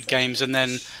 2600 games, and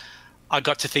then I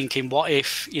got to thinking, what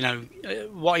if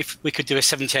we could do a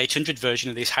 7800 version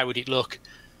of this? How would it look?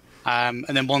 And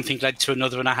then one thing led to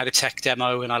another, and I had a tech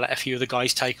demo, and I let a few of the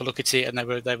guys take a look at it, and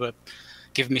they were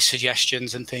giving me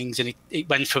suggestions and things, and it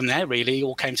went from there. Really, it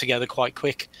all came together quite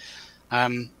quick.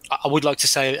 I would like to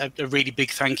say a really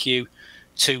big thank you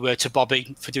to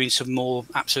Bobby for doing some more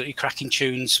absolutely cracking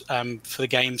tunes for the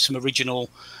game, some original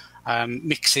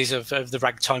mixes of the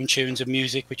ragtime tunes and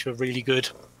music, which were really good.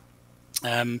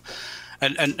 And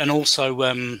also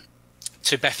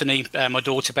to Bethany, my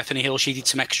daughter Bethany Hill, she did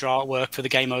some extra artwork for the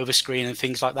game over screen and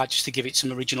things like that, just to give it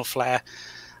some original flair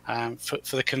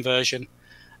for the conversion.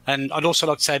 And I'd also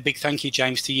like to say a big thank you,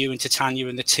 James, to you and to Tanya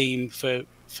and the team for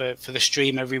for the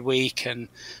stream every week and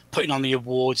putting on the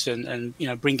awards and you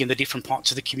know, bringing the different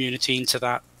parts of the community into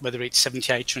that, whether it's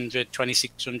 7800,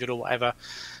 2600 or whatever,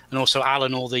 and also Al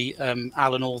and all the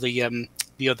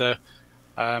other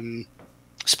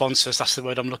sponsors. That's the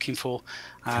word I'm looking for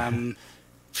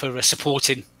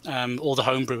supporting all the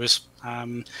homebrewers.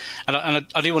 And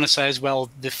I do want to say as well,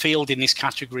 the field in this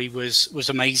category was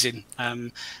amazing.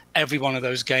 Every one of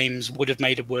those games would have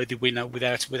made a worthy winner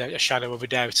without a shadow of a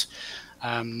doubt.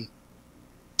 And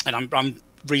I'm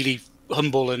really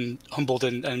humbled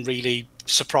and really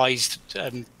surprised.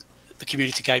 The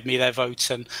community gave me their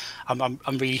votes, and I'm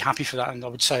really happy for that. And I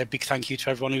would say a big thank you to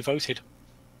everyone who voted.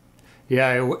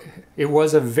 Yeah, it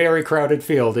was a very crowded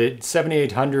field.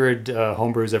 7,800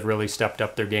 homebrews have really stepped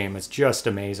up their game. It's just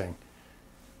amazing.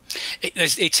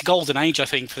 It's a golden age, I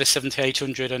think, for the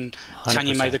 7,800. And 100%.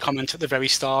 Tanya made the comment at the very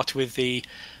start with the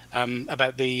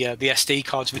about the SD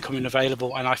cards becoming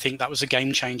available, and I think that was a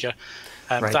game changer.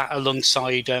 Right. That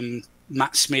alongside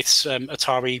Matt Smith's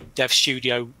Atari Dev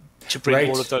Studio to bring right.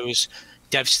 all of those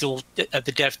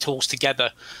the dev tools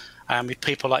together. With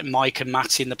people like Mike and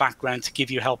Matt in the background to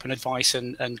give you help and advice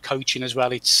and coaching as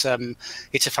well. It's a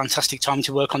fantastic time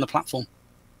to work on the platform.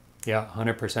 Yeah,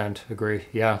 100% agree.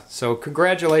 Yeah, so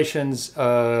congratulations.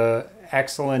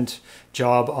 Excellent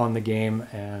job on the game.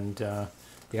 And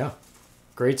yeah,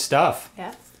 great stuff.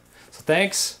 Yeah. So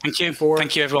thanks. Thank you. For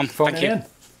Thank you, everyone. Thank you. In.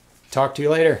 Talk to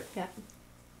you later. Yeah.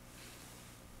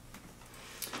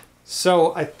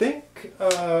 So I think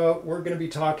we're going to be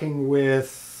talking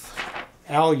with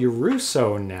Al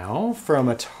Yarusso now from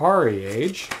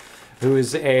AtariAge, who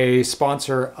is a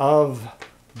sponsor of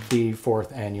the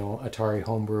 4th annual Atari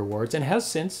Homebrew Awards and has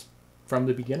since from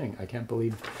the beginning. I can't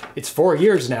believe it's 4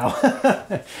 years now.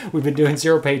 We've been doing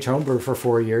Zero Page Homebrew for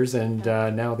 4 years, and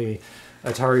now the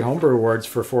Atari Homebrew Awards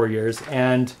for 4 years.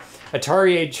 And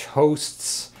AtariAge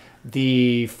hosts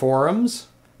the forums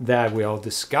that we'll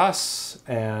discuss,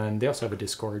 and they also have a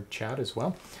Discord chat as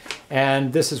well.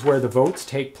 And this is where the votes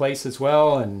take place as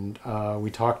well, and we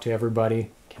talk to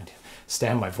everybody. Can't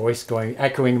stand my voice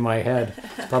echoing in my head.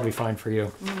 It's probably fine for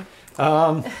you.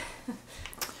 And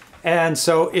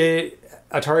so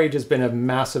AtariAge has been a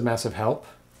massive, massive help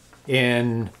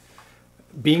in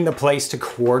being the place to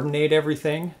coordinate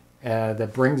everything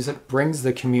that brings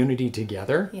the community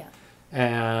together. Yeah.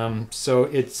 So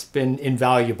it's been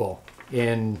invaluable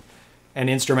and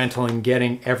instrumental in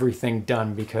getting everything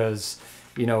done, because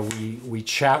you know we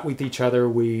chat with each other,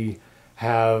 we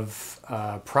have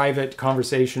private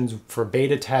conversations for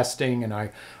beta testing, and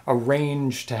I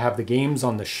arrange to have the games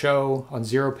on the show on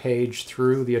Zero Page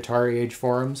through the AtariAge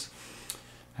forums.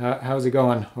 How's it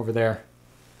going over there?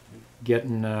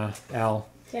 Getting Al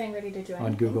getting ready to join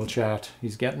on Google Chat.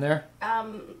 He's getting there. I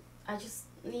just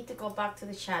need to go back to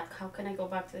the chat. How can I go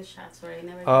back to the chat? Sorry, I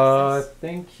never. I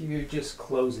think you just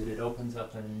close it. It opens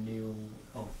up a new.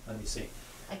 Oh, let me see.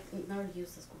 I never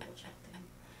use this Google Chat thing.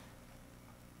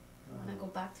 I want to go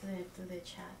back to the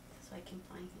chat so I can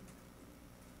find him.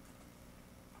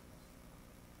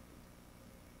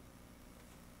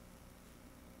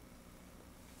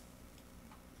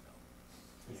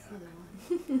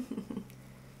 Yeah.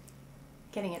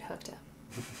 Getting it hooked up.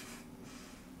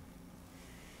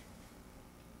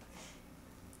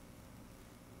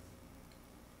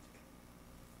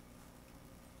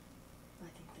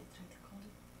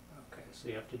 So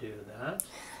you have to do that.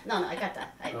 No, I got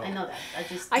that. I know that.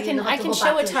 I can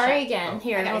show Atari again. Oh,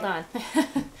 Here, hold on.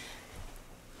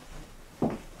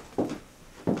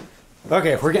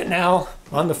 Okay, we're getting Al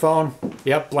on the phone.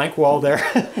 Yep, blank wall there.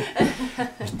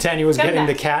 Tanya was getting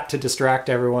the cat to distract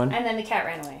everyone. And then the cat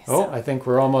ran away. Oh, I think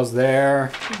we're almost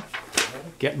there.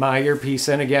 Get my earpiece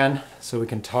in again so we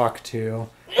can talk to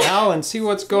Al and see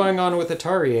what's going on with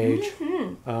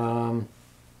AtariAge.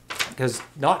 Because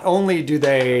not only do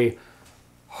they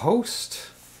host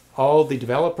all the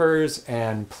developers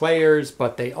and players,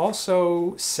 but they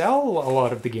also sell a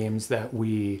lot of the games that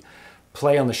we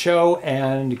play on the show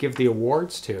and give the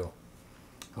awards to.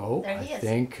 Oh, I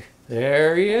think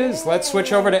there he is. Let's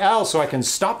switch over to Al so I can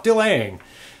stop delaying.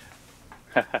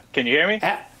 Can you hear me?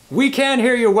 We can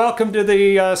hear you. Welcome to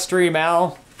the stream,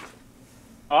 Al.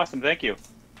 Awesome, thank you.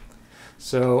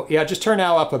 So yeah, just turn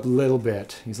Al up a little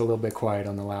bit. He's a little bit quiet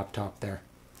on the laptop there.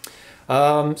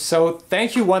 So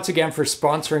thank you once again for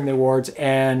sponsoring the awards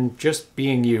and just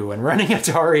being you and running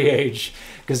AtariAge,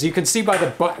 because you can see by the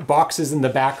boxes in the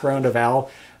background of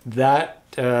Al that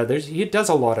he does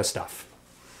a lot of stuff.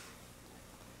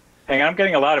 Hang on, I'm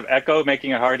getting a lot of echo,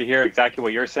 making it hard to hear exactly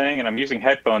what you're saying, and I'm using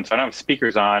headphones, so I don't have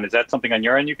speakers on. Is that something on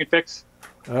your end you can fix?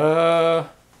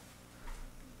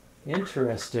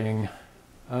 Interesting.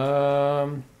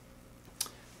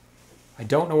 I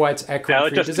don't know why it's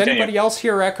echoing. Now, Does anybody else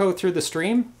hear echo through the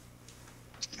stream?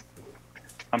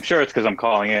 I'm sure it's because I'm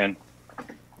calling in.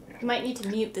 You might need to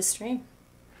mute the stream.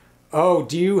 Oh,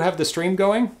 do you have the stream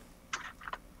going?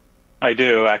 I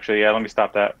do, actually. Yeah, let me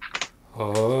stop that.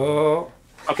 Oh.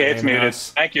 Okay, it's muted.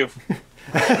 Thank you.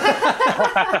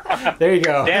 There you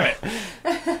go. Damn it.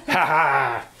 Ha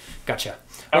ha. Gotcha.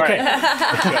 All okay.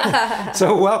 Right.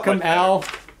 So welcome, Al.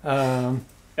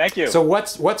 Thank you. So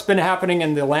what's been happening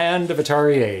in the land of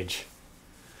AtariAge?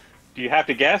 Do you have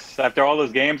to guess after all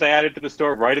those games I added to the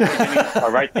store right at the beginning,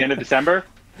 or right at the end of December?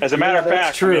 As a matter of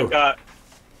fact, true. I've got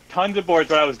tons of boards.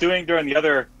 What I was doing during the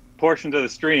other portions of the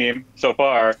stream so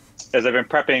far is I've been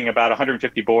prepping about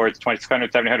 150 boards,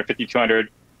 2,600, 750, 200,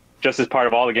 just as part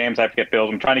of all the games I have to get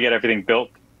built. I'm trying to get everything built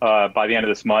by the end of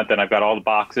this month, and I've got all the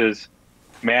boxes,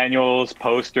 manuals,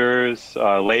 posters,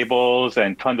 labels,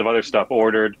 and tons of other stuff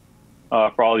ordered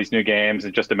for all these new games.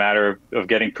 It's just a matter of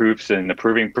getting proofs and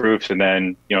approving proofs, and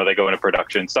then they go into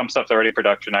production. Some stuff's already in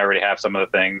production. I already have some of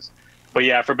the things. But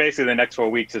yeah, for basically the next 4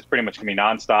 weeks, it's pretty much going to be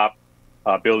nonstop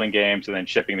building games and then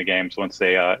shipping the games once I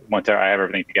have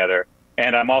everything together.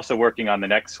 And I'm also working on the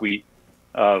next suite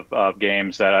of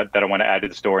games that I want to add to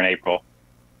the store in April.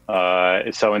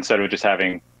 So instead of just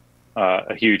having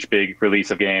a huge, big release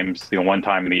of games, one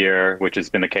time in the year, which has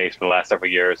been the case for the last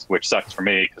several years, which sucks for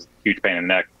me because it's a huge pain in the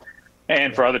neck,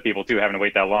 and for other people too, having to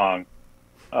wait that long,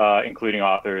 including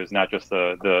authors, not just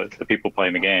the people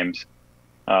playing the games.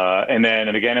 And then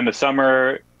again in the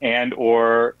summer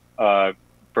or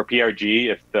for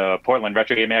PRG, if the Portland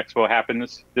Retro Gaming Expo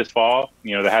happens this fall,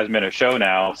 there hasn't been a show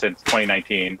now since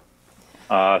 2019.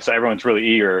 So everyone's really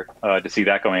eager to see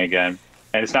that going again.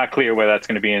 And it's not clear whether that's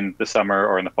going to be in the summer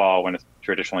or in the fall when it's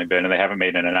traditionally been, and they haven't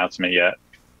made an announcement yet.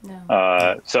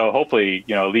 No. So hopefully,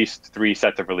 at least 3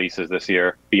 sets of releases this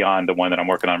year beyond the one that I'm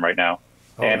working on right now.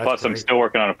 Oh, and plus, great. I'm still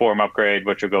working on a forum upgrade,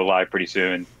 which will go live pretty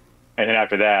soon. And then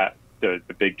after that, the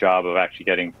big job of actually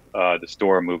getting the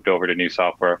store moved over to new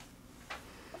software.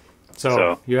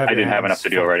 So I didn't have enough to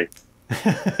do already.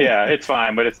 Yeah, it's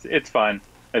fine, but it's fun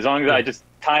as long as I just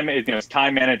it's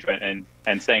time management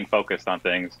and staying focused on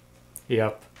things.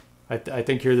 Yep. I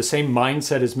think you're the same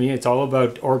mindset as me. It's all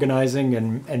about organizing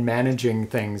and managing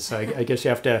things. I guess you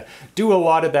have to do a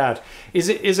lot of that. Is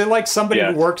it like somebody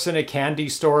who works in a candy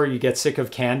store, you get sick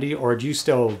of candy, or do you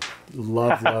still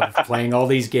love playing all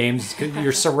these games? 'Cause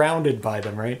you're surrounded by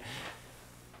them, right?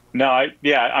 No,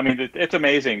 I mean, it's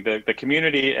amazing. The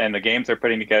community and the games they're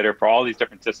putting together for all these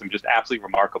different systems, just absolutely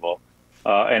remarkable.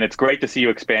 And it's great to see you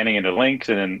expanding into Lynx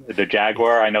and then the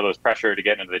Jaguar. I know there's pressure to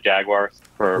get into the Jaguar.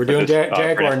 We're doing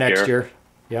Jaguar next year.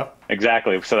 Yep.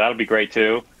 Exactly. So that'll be great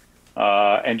too.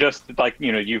 And just like,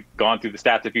 you've gone through the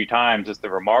stats a few times, just the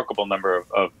remarkable number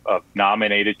of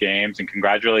nominated games, and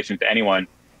congratulations to anyone.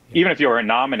 Even if you weren't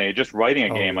nominated, just writing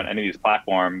a game on any of these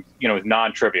platforms, is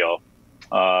non-trivial.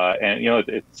 And,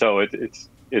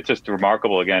 it's just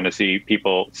remarkable again to see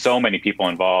so many people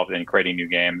involved in creating new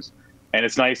games. And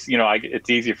it's nice, it's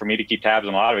easy for me to keep tabs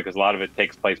on a lot of it because a lot of it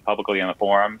takes place publicly on the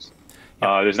forums.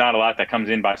 There's not a lot that comes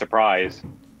in by surprise.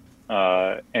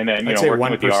 And then, I'd say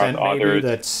working with the 1% maybe authors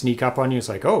that sneak up on you. It's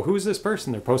like, oh, who's this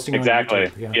person? They're posting on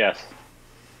YouTube. Yeah. Yes.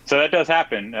 So that does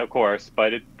happen, of course,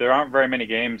 but there aren't very many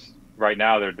games right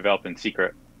now that are developed in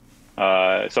secret.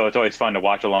 So it's always fun to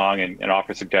watch along and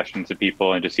offer suggestions to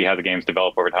people and just see how the games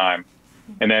develop over time.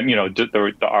 And then,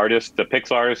 the artists, the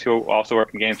pixel artists who also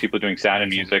work in games, people doing sound and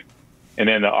music, and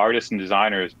then the artists and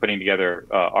designers putting together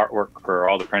artwork for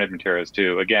all the printed materials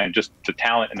too. Again, just the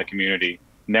talent in the community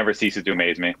never ceases to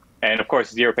amaze me. And of course,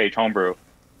 Zero Page Homebrew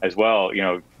as well,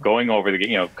 going over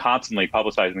constantly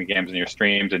publicizing the games in your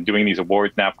streams and doing these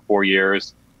awards now for 4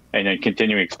 years and then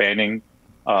continuing expanding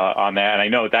on that. And I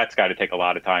know that's got to take a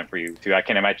lot of time for you too. I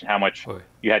can't imagine how much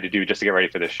you had to do just to get ready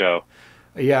for this show.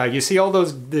 Yeah, you see all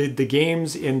those the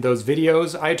games in those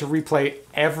videos. I had to replay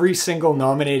every single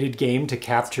nominated game to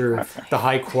capture the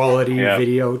high quality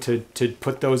video to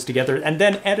put those together and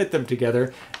then edit them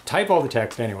together, type all the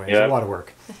text anyway. It's a lot of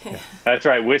work. Yeah. That's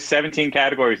right. With 17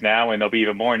 categories now, and there'll be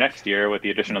even more next year with the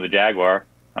addition of the Jaguar,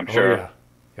 I'm sure.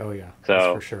 Oh yeah. So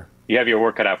that's for sure. You have your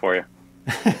work cut out for you.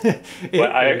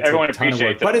 But everyone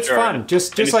appreciates it. But it's fun.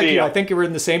 Just like you, I think you were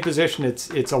in the same position.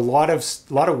 It's a lot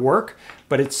of work,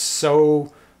 but it's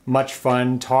so much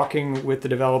fun talking with the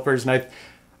developers, and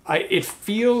it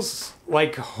feels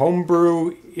like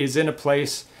Homebrew is in a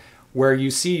place where you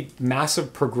see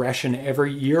massive progression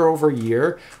every year over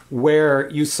year, where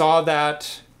you saw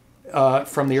that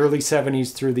from the early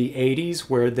 70s through the 80s,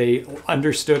 where they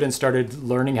understood and started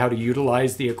learning how to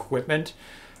utilize the equipment.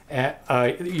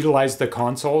 utilized the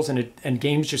consoles, and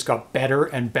games just got better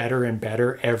and better and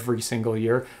better every single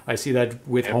year. I see that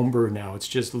with Homebrew now. It's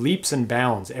just leaps and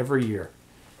bounds every year.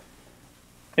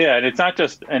 Yeah, and it's not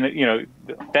just, and you know,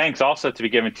 thanks also to be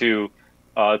given to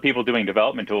people doing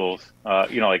development tools,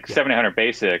 you know, like 700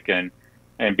 Basic and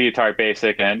Atari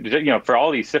Basic, and you know, for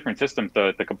all these different systems,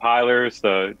 the compilers,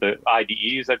 the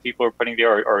IDEs that people are putting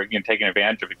there, or you know, taking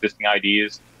advantage of existing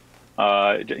IDEs.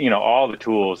 You know, all the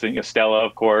tools, and, you know, Stella,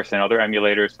 of course, and other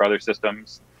emulators for other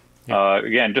systems.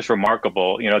 Again, just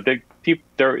remarkable. You know,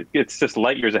 it's just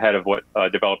light years ahead of what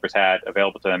developers had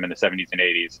available to them in the 70s and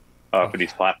 80s for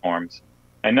these platforms.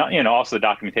 And you know, also the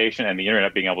documentation and the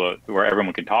internet being able to, where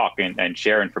everyone can talk and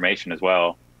share information as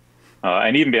well.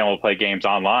 And even being able to play games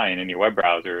online in your web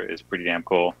browser is pretty damn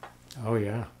cool. Oh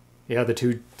yeah. Yeah, the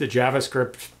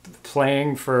JavaScript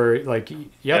playing for, like,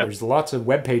 there's lots of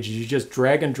web pages. You just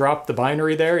drag and drop the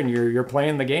binary there, and you're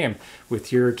playing the game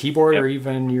with your keyboard or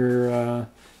even your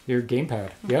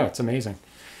gamepad. Yeah, it's amazing.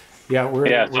 Yeah, we're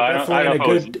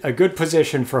definitely in a good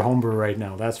position for Homebrew right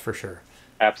now. That's for sure.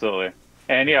 Absolutely,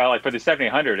 and yeah, like for the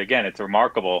 7800, again, it's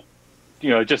remarkable.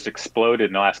 You know, it just exploded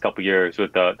in the last couple of years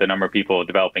with the number of people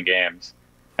developing games.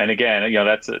 And again, you know,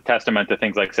 that's a testament to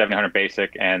things like 700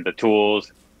 Basic and the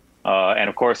tools. And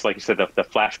of course, like you said, the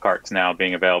flash carts now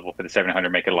being available for the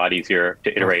 700 make it a lot easier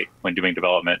to iterate when doing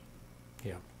development.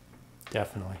 Yeah,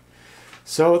 definitely.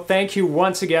 So thank you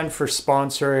once again for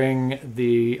sponsoring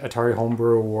the Atari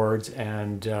Homebrew Awards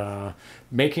and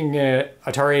making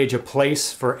AtariAge a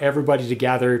place for everybody to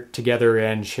gather together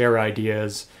and share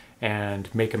ideas and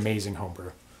make amazing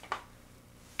homebrew.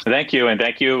 Thank you, and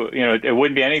thank you. You know, it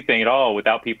wouldn't be anything at all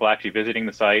without people actually visiting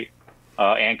the site.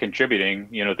 And contributing,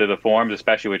 you know, to the forums,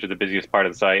 especially, which is the busiest part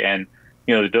of the site. And,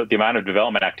 you know, the amount of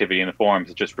development activity in the forums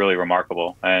is just really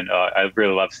remarkable. And I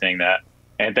really love seeing that.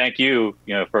 And thank you,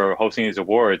 you know, for hosting these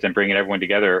awards and bringing everyone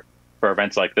together for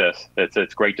events like this.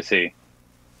 It's great to see.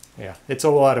 Yeah, it's a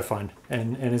lot of fun.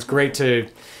 And it's great to,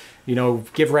 you know,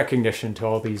 give recognition to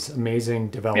all these amazing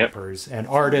developers and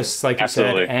artists, like you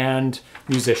said, and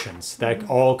musicians that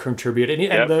all contribute. And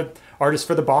the artists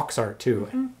for the box art,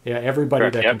 too. Yeah,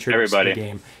 everybody that contributes to the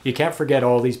game. You can't forget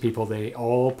all these people. They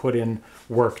all put in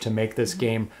work to make this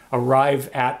game arrive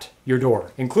at your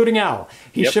door, including Al.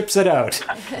 He ships it out.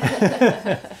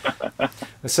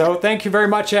 So thank you very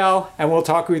much, Al, and we'll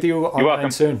talk with you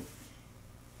online soon.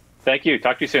 Thank you.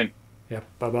 Talk to you soon. Yep,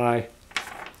 bye-bye.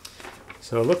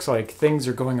 So it looks like things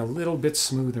are going a little bit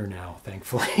smoother now,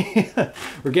 thankfully.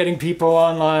 We're getting people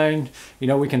online. You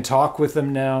know, we can talk with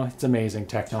them now. It's amazing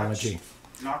technology.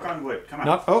 Knock on wood. Come on.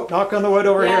 Knock on the wood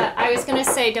over here. Yeah, I was going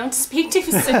to say, don't speak too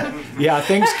soon. Yeah,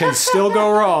 things can still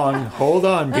go wrong. Hold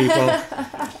on,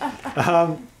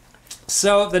 people.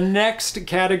 So the next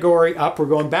category up, we're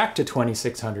going back to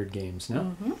 2600 games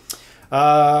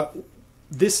now.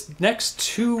 This next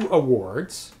two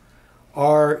awards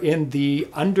are in the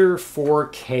under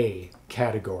 4K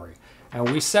category. And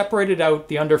we separated out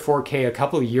the under 4K a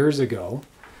couple of years ago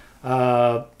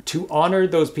to honor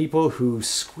those people who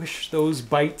squish those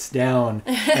bytes down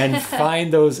and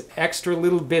find those extra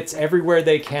little bits everywhere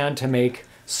they can to make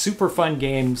super fun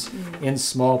games in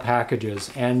small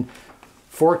packages. And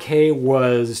 4K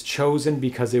was chosen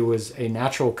because it was a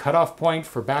natural cutoff point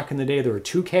for back in the day. There were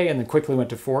 2K and then quickly went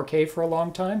to 4K for a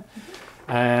long time.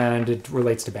 And it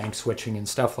relates to bank switching and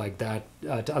stuff like that,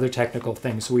 to other technical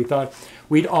things. So we thought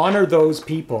we'd honor those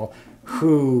people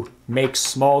who make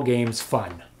small games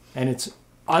fun. And it's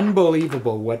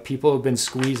unbelievable what people have been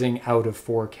squeezing out of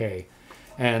 4K.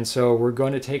 And so we're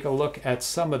going to take a look at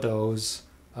some of those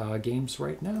games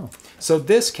right now. So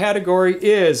this category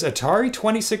is Atari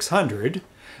 2600,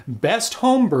 Best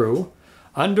Homebrew,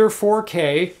 under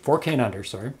 4K, 4K and under,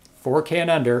 sorry, 4K and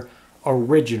under,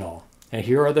 Original. And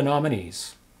here are the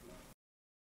nominees.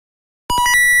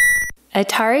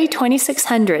 Atari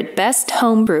 2600 Best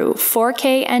Homebrew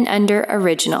 4K and Under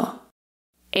Original.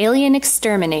 Alien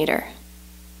Exterminator.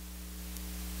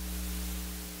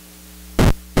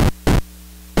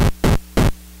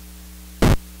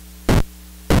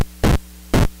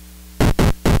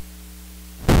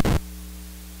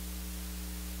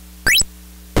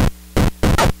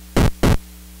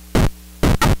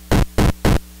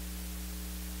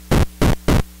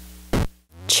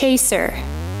 Chaser.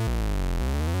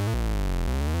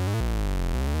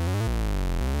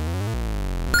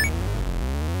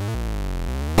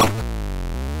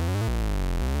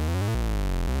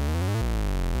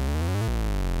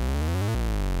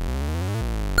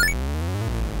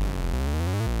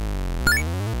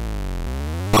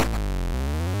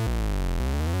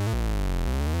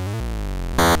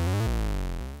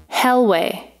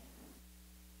 Hellway.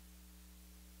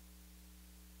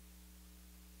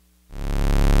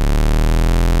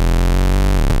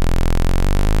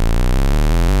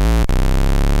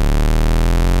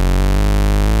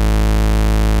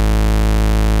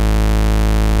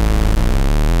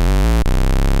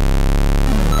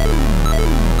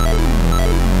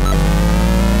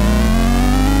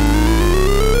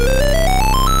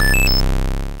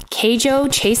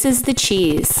 Keijo Chases the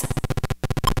Cheese.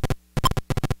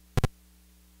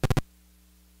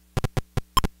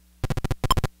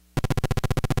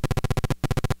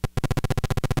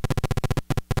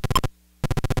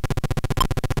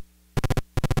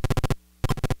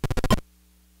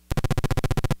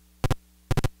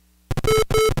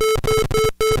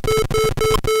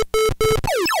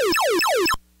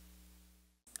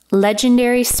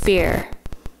 Legendary Spear.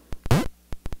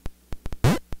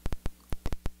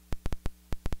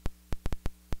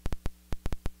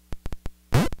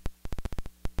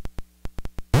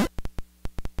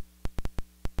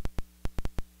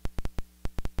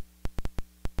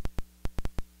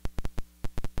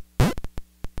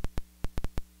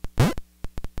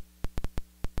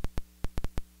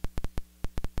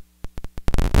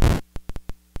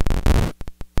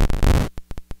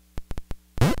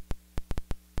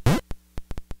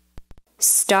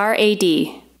 Star AD.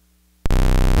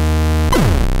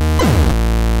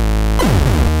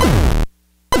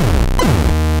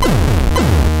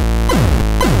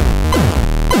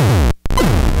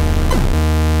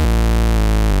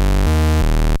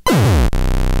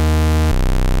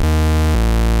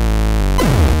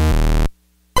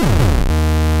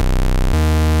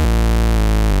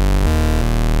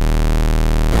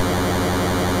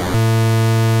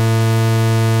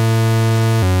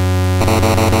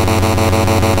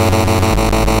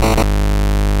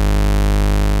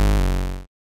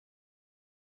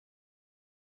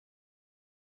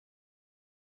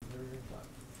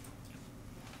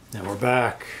 Now we're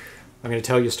back. I'm going to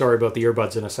tell you a story about the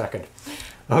earbuds in a second.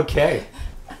 Okay.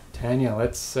 Tanya,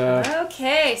 let's...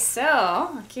 Okay, so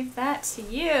I'll give that to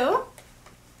you.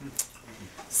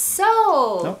 So...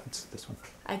 No, it's this one.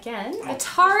 Again,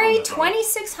 Atari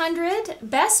 2600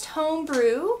 Best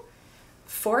Homebrew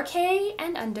 4K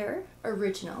and under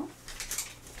original.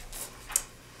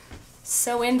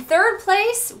 So in third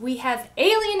place, we have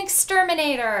Alien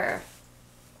Exterminator.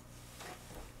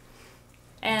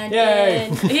 And Yay!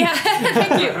 yeah,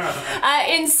 thank you.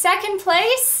 In second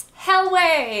place,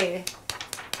 Hellway.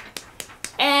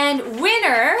 And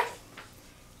winner,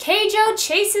 Keijo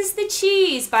Chases the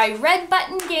Cheese by Red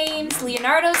Button Games,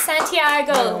 Leonardo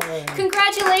Santiago.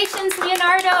 Congratulations,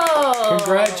 Leonardo!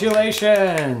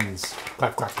 Congratulations!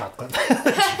 Clap, clap, clap, clap.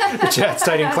 The chat's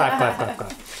typing clap, clap,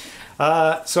 clap,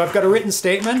 clap. So I've got a written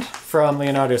statement from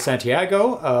Leonardo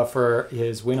Santiago for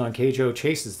his win on Keijo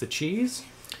Chases the Cheese.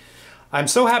 I'm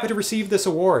so happy to receive this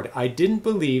award. I didn't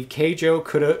believe Keijo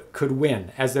could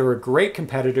win, as there were great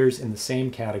competitors in the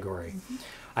same category.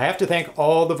 I have to thank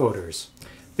all the voters.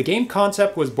 The game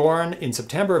concept was born in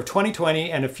September of 2020,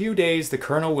 and in a few days the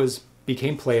kernel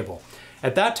became playable.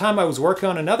 At that time I was working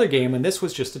on another game, and this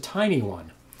was just a tiny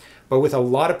one, but with a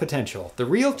lot of potential. The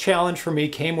real challenge for me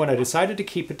came when I decided to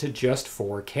keep it to just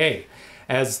 4K,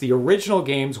 as the original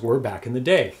games were back in the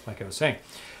day, like I was saying.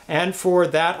 And for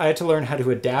that, I had to learn how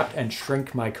to adapt and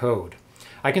shrink my code.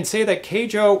 I can say that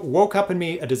Keijo woke up in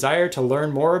me a desire to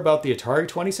learn more about the Atari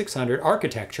 2600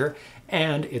 architecture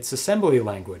and its assembly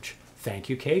language. Thank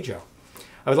you, Keijo.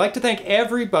 I would like to thank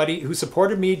everybody who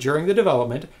supported me during the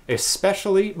development,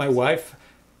 especially my wife,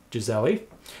 Gisele,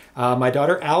 my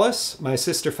daughter Alice, my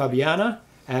sister Fabiana,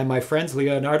 and my friends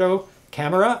Leonardo,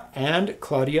 Camera, and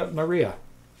Claudia Maria.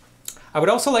 I would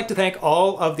also like to thank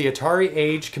all of the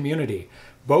AtariAge community,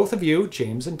 both of you,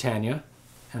 James and Tanya,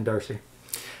 and Darcy,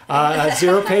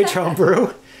 Zero Page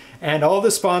Homebrew, and all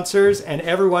the sponsors and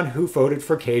everyone who voted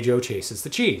for Keijo Chases the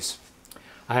Cheese.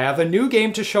 I have a new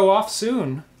game to show off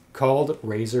soon called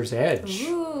Razor's Edge.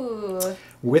 Ooh.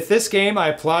 With this game, I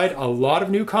applied a lot of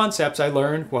new concepts I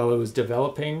learned while I was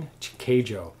developing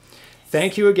Keijo.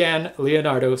 Thank you again,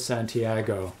 Leonardo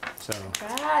Santiago. So,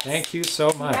 Congrats. thank you so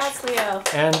much. Congrats, Leo.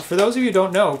 And for those of you who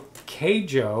don't know,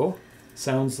 Keijo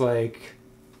sounds like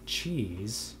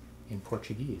cheese in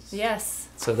Portuguese. Yes.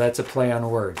 So that's a play on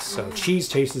words. So cheese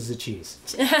chases the cheese.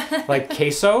 Like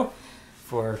queso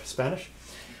for Spanish.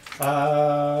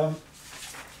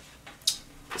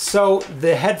 So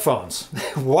the headphones,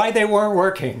 why they weren't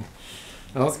working.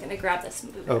 I'm just gonna grab this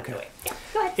and move it out of the way. Yeah,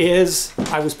 go ahead. Is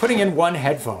I was putting in one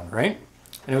headphone, right?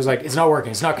 And it was like, it's not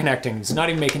working, it's not connecting, it's not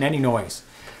even making any noise.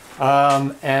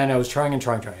 And I was trying,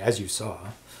 as you saw.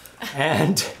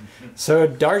 And so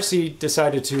Darcy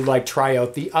decided to like try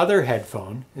out the other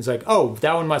headphone. It's like, oh,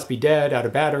 that one must be dead, out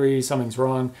of battery, something's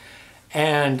wrong.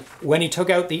 And when he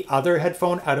took out the other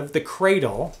headphone out of the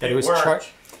cradle that he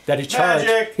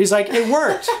charged, he's like, it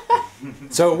worked.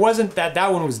 So it wasn't that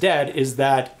that one was dead, is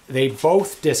that they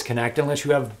both disconnect unless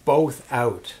you have both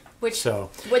out. Which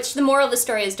the moral of the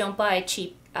story is don't buy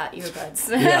cheap earbuds.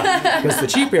 Yeah, because the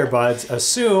cheap earbuds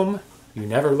assume you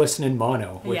never listen in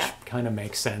mono, which Yeah. kind of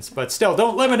makes sense, but still,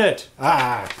 don't limit it.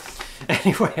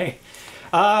 Anyway,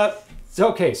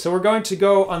 okay, so we're going to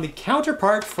go on the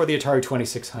counterpart for the Atari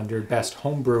 2600 Best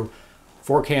Homebrew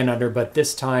 4K and under, but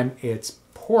this time it's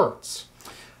ports.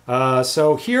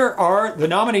 So here are the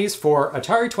nominees for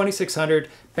Atari 2600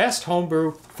 Best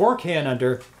Homebrew 4K and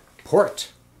under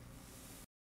port.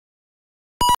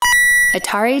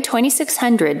 Atari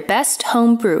 2600 Best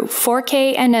Homebrew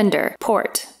 4K and under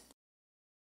port.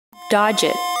 Dodge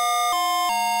It.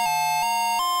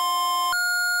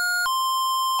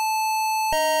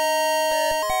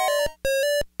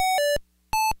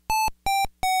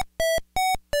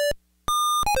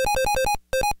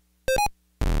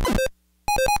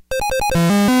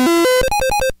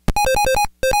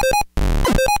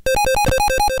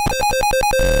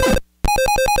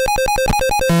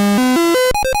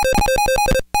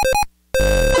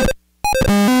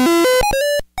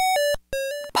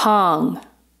 Pong.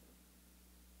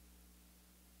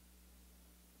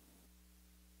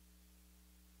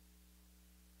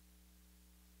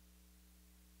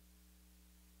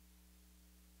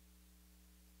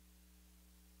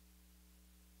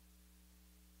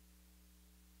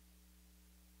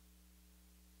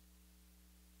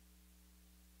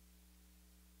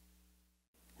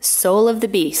 Soul of the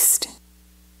Beast.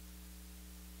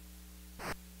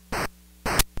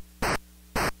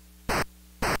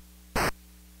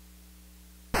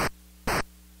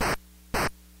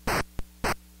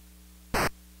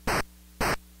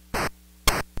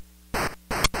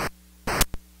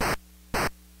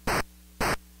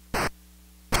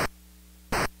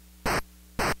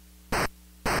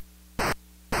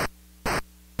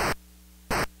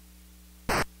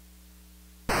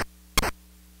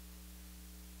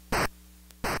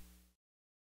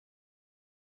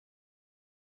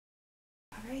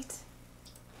 Right.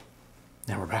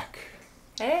 Now we're back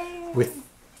Hey. with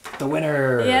the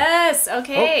winner. Yes,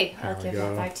 okay. Oh, there I'll we give go.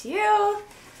 that back to you.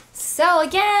 So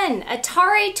again,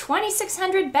 Atari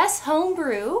 2600 Best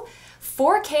Homebrew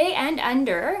 4K and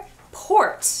under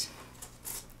port.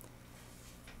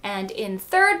 And in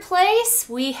third place,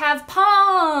 we have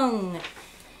Pong.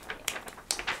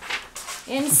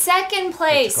 In second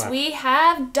place, clap. we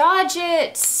have Dodge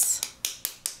It.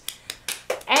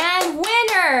 And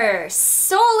winner,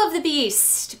 Soul of the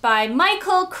Beast by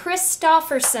Michael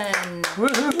Christofferson.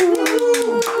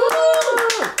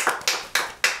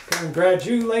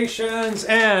 Congratulations!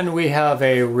 And we have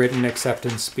a written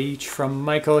acceptance speech from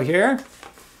Michael here.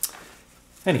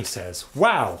 And he says,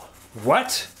 wow,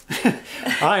 what?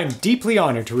 I'm deeply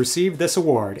honored to receive this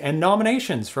award and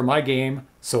nominations for my game,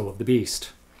 Soul of the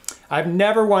Beast. I've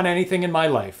never won anything in my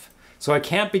life, so I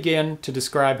can't begin to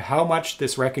describe how much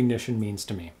this recognition means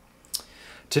to me.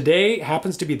 Today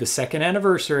happens to be the second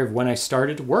anniversary of when I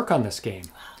started to work on this game.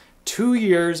 2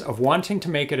 years of wanting to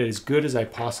make it as good as I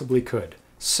possibly could.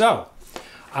 So,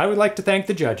 I would like to thank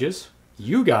the judges,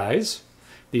 you guys,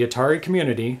 the Atari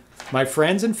community, my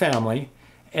friends and family,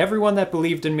 everyone that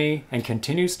believed in me and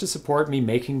continues to support me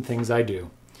making things I do,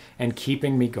 and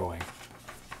keeping me going.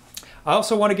 I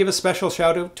also want to give a special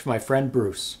shout out to my friend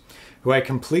Bruce, who I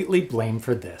completely blame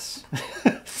for this,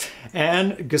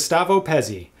 and Gustavo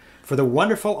Pezzi for the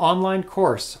wonderful online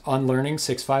course on learning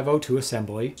 6502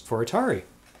 assembly for Atari.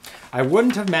 I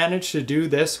wouldn't have managed to do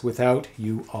this without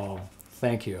you all.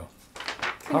 Thank you.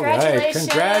 Congratulations.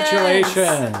 All right,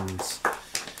 congratulations.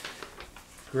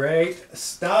 Great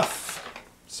stuff.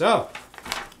 So,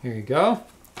 here you go.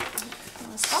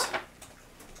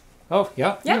 Oh,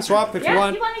 yeah, you can swap if you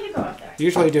want. You wanted to go up there.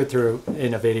 Usually do it through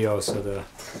in a video, so the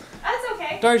That's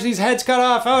okay. Darcy's head's cut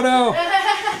off. Oh no! You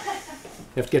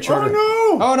have to get shorter.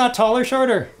 Oh no! Oh, not taller,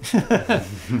 shorter.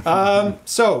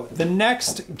 So the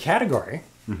next category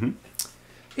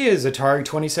is Atari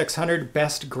 2600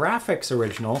 Best Graphics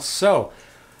Original. So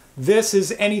this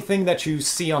is anything that you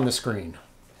see on the screen.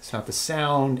 It's not the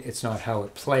sound. It's not how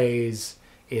it plays.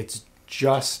 It's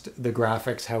just the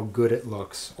graphics, how good it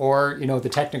looks, or you know, the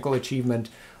technical achievement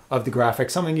of the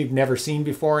graphics, something you've never seen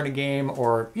before in a game,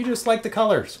 or you just like the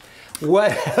colors.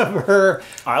 Whatever.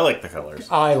 I like the colors.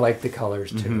 I like the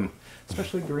colors too,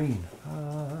 especially green.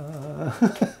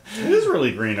 It is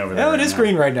really green over there. No, it right is now.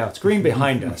 green right now. It's green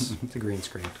behind us. It's a green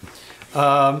screen.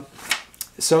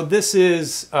 So this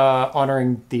is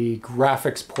honoring the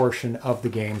graphics portion of the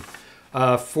game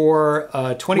for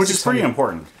 2600. Which is pretty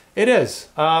important. It is.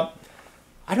 I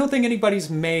don't think anybody's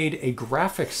made a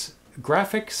graphicsless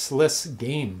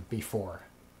game before.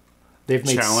 They've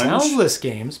made Challenge? soundless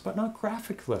games, but not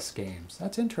graphicless games.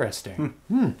 That's interesting.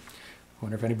 Wonder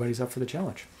if anybody's up for the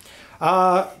challenge.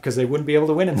 Because they wouldn't be able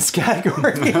to win in this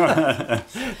category.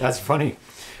 That's funny.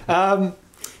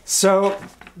 So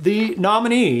the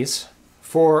nominees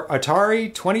for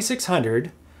Atari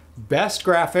 2600 Best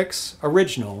Graphics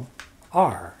Original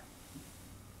are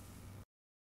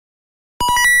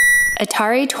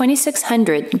Atari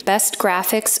 2600 Best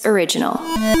Graphics Original,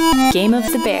 Game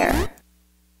of the Bear.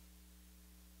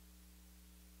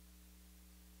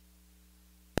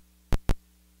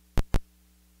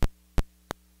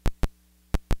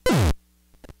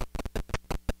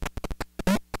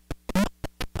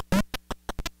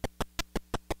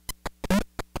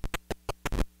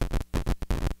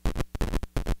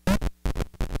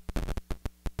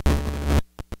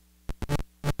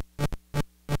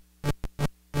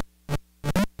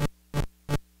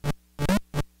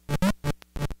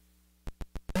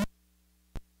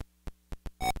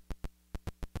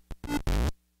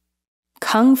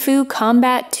 Kung Fu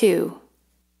Combat 2.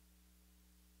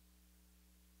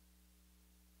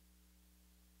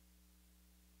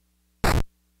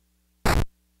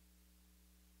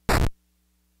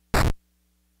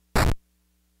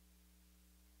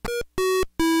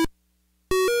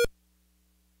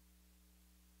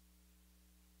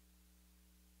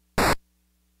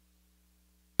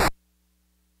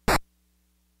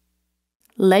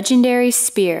 Legendary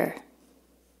Spear.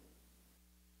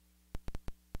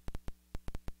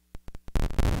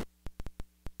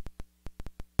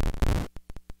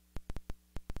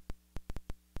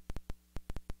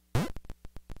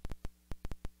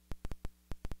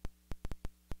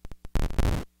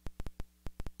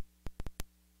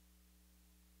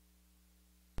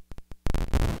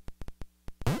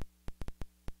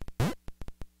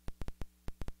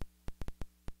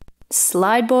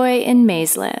 Slide Boy in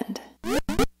Mazeland.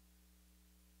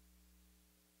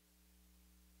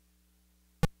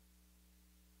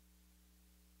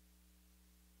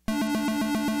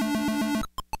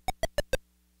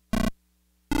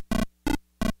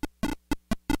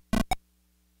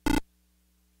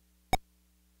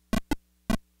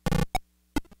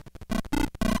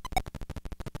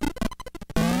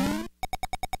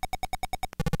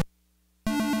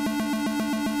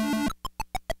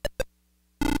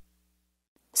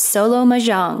 Solo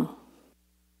Mahjong.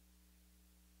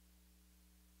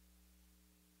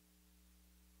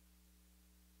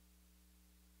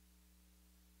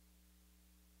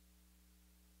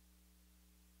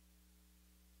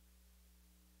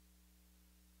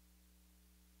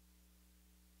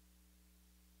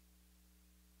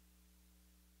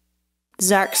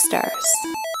 Zark Stars.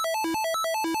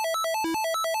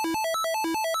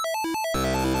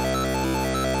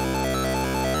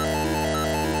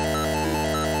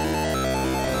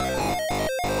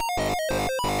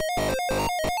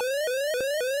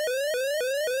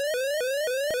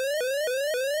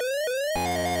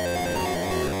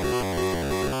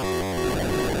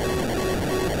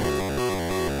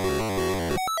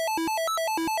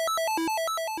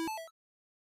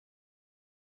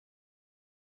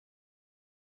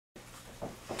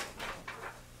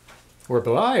 We're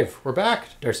live. We're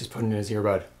back. Darcy's putting in his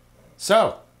earbud.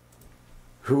 So,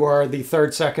 who are the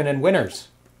third, second, and winners?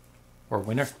 Or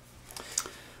winner?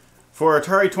 For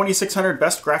Atari 2600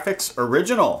 Best Graphics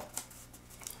Original.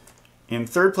 In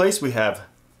third place, we have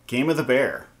Game of the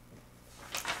Bear.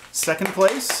 Second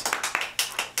place,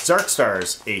 Zark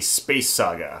Stars, A Space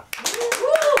Saga.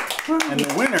 And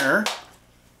the winner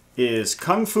is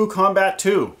Kung Fu Combat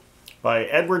 2 by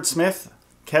Edward Smith,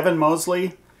 Kevin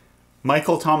Mosley,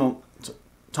 Michael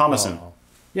Thomason. Oh.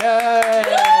 Yay!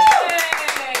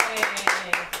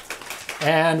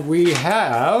 And we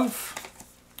have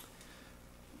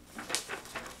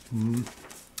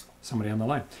somebody on the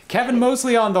line. Kevin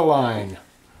Mosley on the line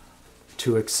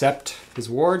to accept his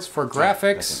awards for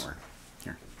graphics.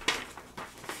 Here.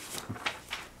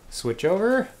 Switch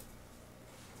over.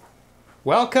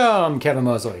 Welcome, Kevin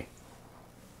Mosley.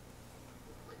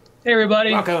 Hey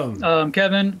everybody. Welcome.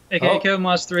 Kevin, aka Kevin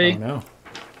Moss 3. Oh no.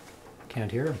 Can't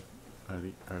hear him.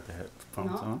 Are the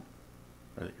headphones on?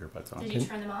 Are the earbuds on? Did you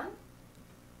turn them on?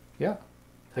 Yeah,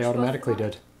 they automatically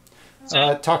did.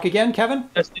 Talk again, Kevin?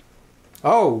 Testing.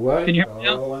 Oh, what? Can you hear me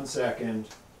now? 1 second.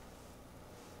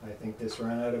 I think this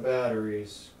ran out of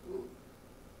batteries.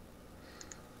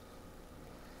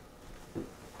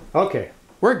 Okay,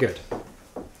 we're good.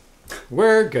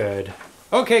 We're good.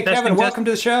 Okay, Testing, Kevin, welcome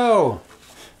to the show.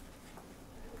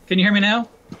 Can you hear me now?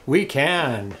 We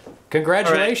can.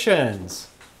 Congratulations.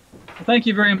 Well, thank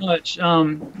you very much.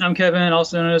 I'm Kevin,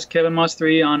 also known as Kevin Moss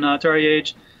 3 on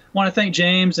AtariAge. I want to thank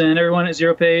James and everyone at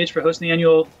Zero Page for hosting the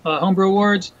annual Homebrew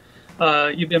Awards.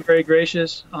 You've been very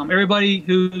gracious. Everybody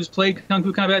who's played Kung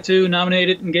Fu Combat 2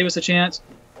 nominated and gave us a chance.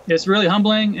 It's really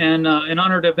humbling and an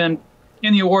honor to have been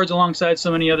in the awards alongside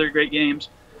so many other great games.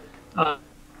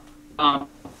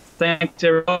 thank to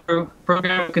everyone who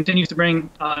program continues to bring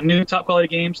new top quality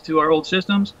games to our old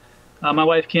systems. My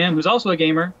wife Kim, who's also a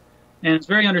gamer, and is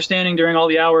very understanding during all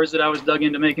the hours that I was dug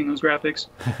into making those graphics.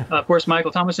 Of course,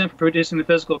 Michael Thomason for producing the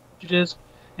physical cartridges,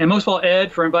 and most of all,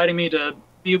 Ed for inviting me to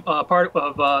be part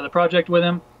of the project with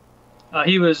him.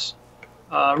 He was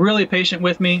really patient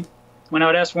with me when I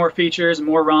would ask for more features and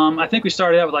more ROM. I think we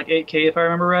started out with like 8K, if I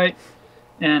remember right,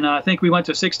 and I think we went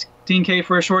to 16K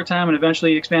for a short time and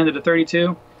eventually expanded to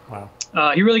 32. Wow.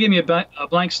 He really gave me a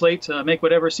blank slate to make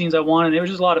whatever scenes I wanted. It was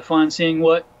just a lot of fun seeing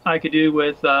what I could do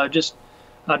with just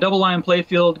double-line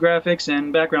playfield graphics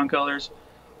and background colors.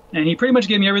 And he pretty much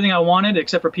gave me everything I wanted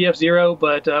except for PF0,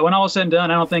 but when all was said and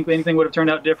done, I don't think anything would have turned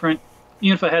out different,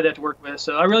 even if I had that to work with.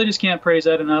 So I really just can't praise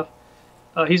that enough.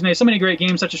 He's made so many great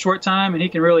games in such a short time, and he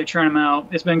can really churn them out.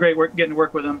 It's been great getting to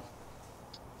work with him.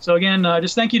 So again,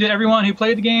 just thank you to everyone who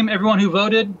played the game, everyone who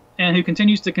voted, and who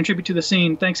continues to contribute to the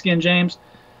scene. Thanks again, James,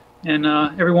 and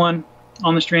everyone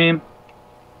on the stream.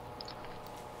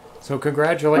 So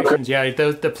congratulations. Yeah,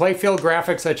 the playfield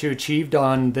graphics that you achieved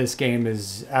on this game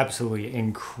is absolutely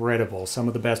incredible. Some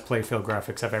of the best playfield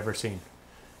graphics I've ever seen.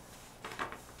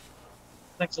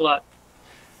 Thanks a lot.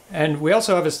 And we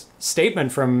also have a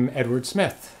statement from Edward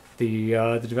Smith,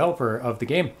 the developer of the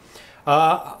game.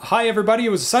 Hi everybody, it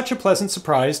was such a pleasant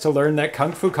surprise to learn that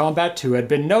Kung Fu Combat 2 had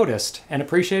been noticed and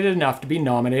appreciated enough to be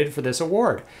nominated for this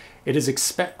award. It is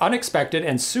unexpected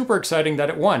and super exciting that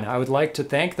it won. I would like to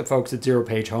thank the folks at Zero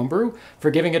Page Homebrew for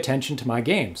giving attention to my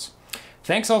games.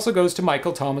 Thanks also goes to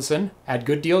Michael Thomason at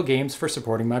Good Deal Games for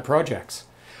supporting my projects.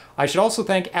 I should also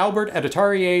thank Albert at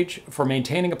AtariAge for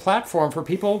maintaining a platform for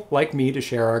people like me to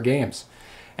share our games.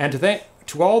 And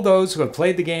to all those who have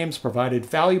played the games, provided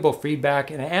valuable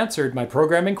feedback, and answered my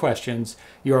programming questions,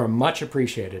 you are much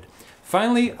appreciated.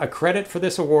 Finally, credit for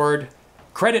this award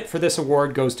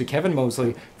goes to Kevin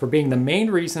Mosley for being the main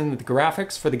reason that the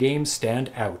graphics for the game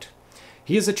stand out.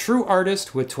 He is a true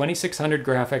artist with 2600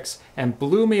 graphics and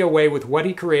blew me away with what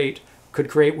he could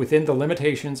create within the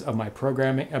limitations of my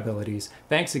programming abilities.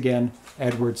 Thanks again,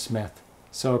 Edward Smith.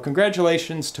 So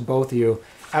congratulations to both of you.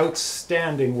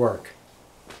 Outstanding work.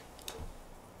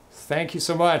 Thank you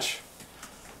so much.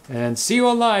 And see you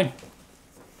online.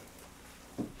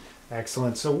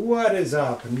 Excellent. So what is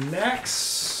up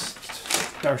next,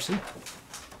 Darcy?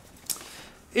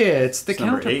 It's the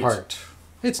counterpart.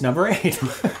 It's number 8.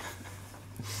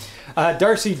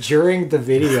 Darcy, during the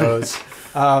videos,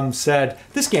 said,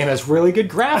 this game has really good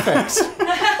graphics.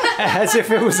 As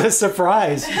if it was a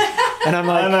surprise. And I'm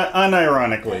like...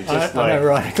 unironically. Just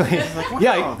unironically. Like, wow,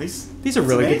 yeah, these are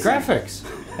really good graphics.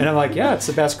 And I'm like, yeah, it's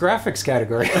the best graphics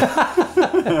category.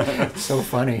 So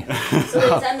funny.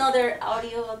 So it's another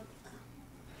audio,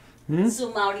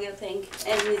 Zoom audio thing.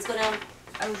 And are we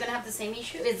gonna have the same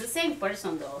issue? It's the same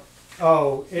person though.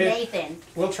 Oh, Nathan.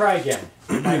 We'll try again.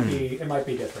 It might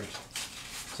be different.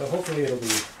 So hopefully it'll be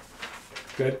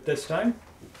good this time.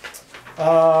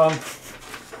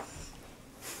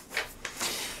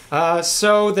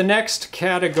 So the next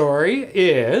category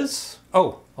is...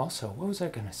 Oh, also, what was I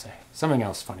going to say? Something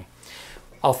else funny.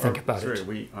 I'll think about it. Are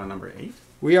we on number 8?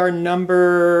 We are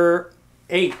number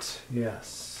 8.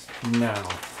 Yes. Now.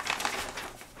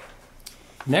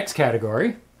 Next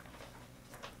category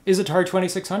is Atari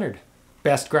 2600.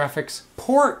 Best graphics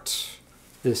port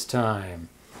this time.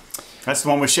 That's the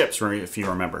one with ships, if you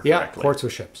remember correctly. Yeah, ports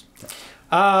with ships.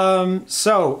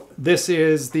 So this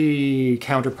is the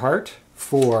counterpart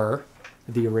for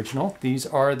the original. These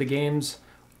are the games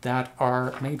that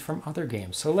are made from other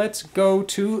games. So let's go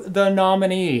to the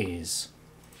nominees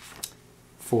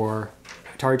for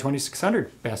Atari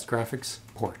 2600 Best Graphics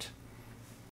Port.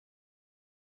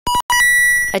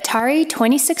 Atari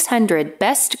 2600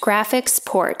 Best Graphics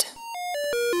Port.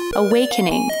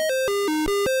 Awakening.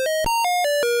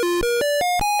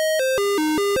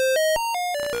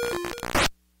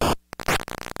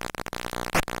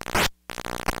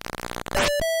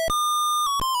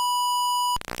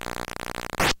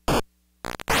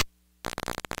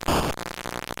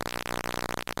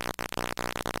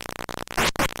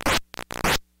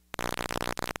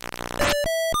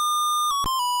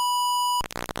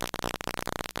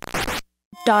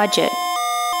 Dodge it.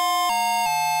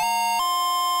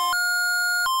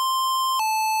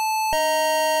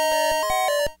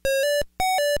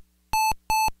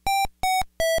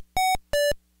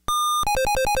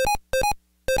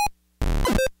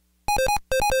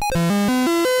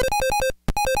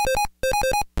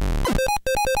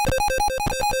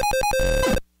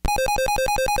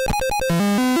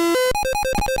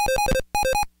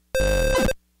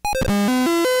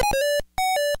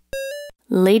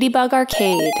 Ladybug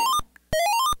Arcade.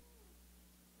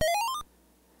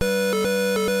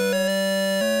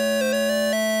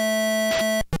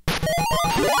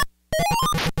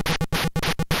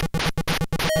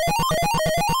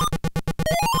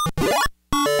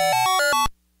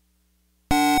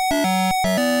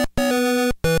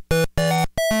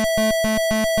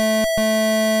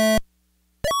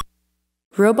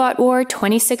 Robot War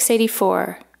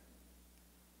 2684.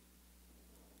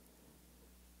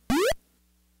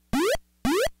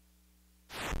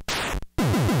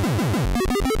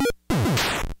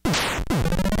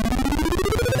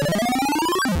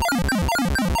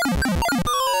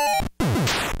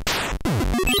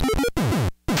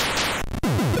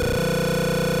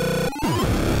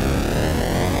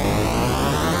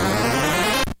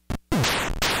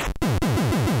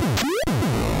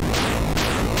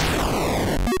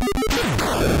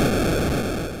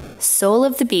 Soul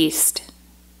of the Beast.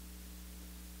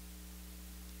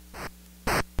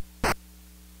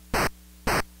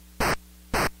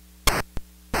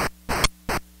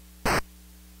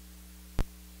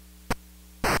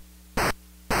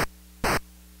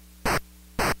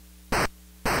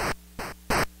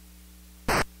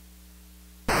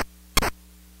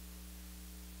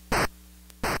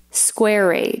 Square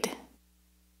Raid.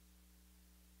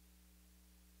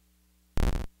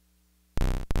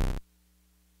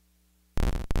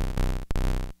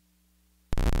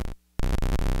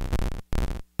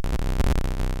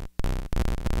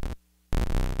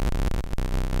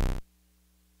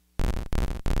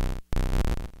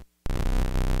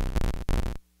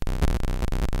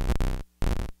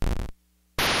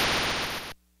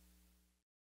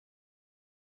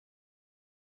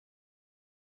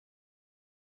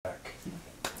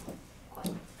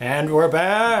 And we're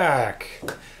back.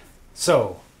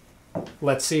 So,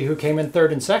 let's see who came in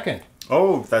third and second.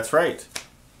 Oh, that's right.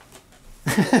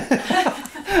 And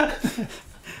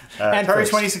Atari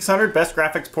first. 2600 Best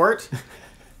Graphics Port.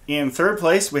 In third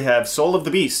place, we have Soul of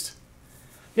the Beast.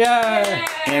 Yay!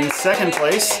 In second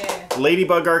place,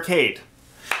 Ladybug Arcade.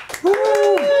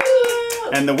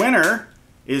 And the winner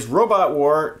is Robot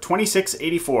War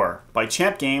 2684 by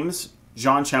Champ Games,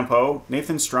 Jean Champeau,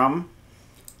 Nathan Strum,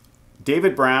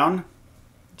 David Brown,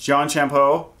 John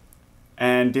Champeau,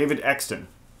 and David Exton.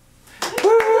 Congrats!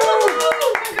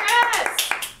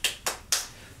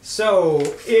 So,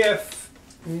 if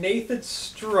Nathan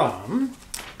Strum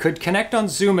could connect on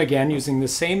Zoom again using the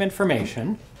same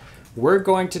information, we're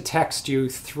going to text you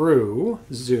through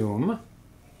Zoom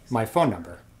my phone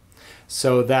number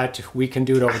so that we can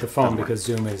do it over the phone because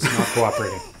Zoom is not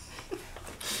cooperating.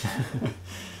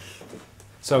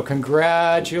 So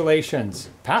congratulations.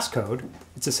 Passcode,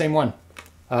 it's the same one.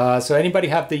 So anybody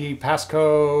have the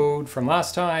passcode from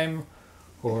last time?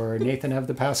 Or Nathan have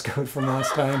the passcode from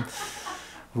last time?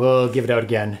 We'll give it out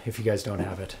again if you guys don't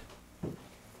have it.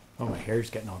 Oh, my hair's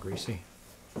getting all greasy.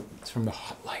 It's from the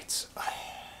hot lights.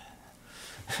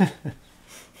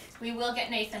 We will get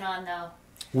Nathan on, though.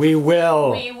 We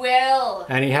will. We will.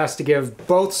 And he has to give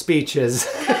both speeches.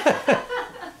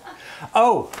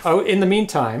 Oh, in the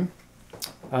meantime,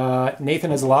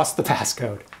 Nathan has lost the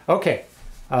passcode. Okay.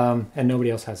 And nobody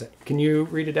else has it. Can you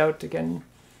read it out again?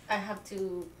 I have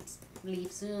to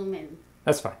leave Zoom and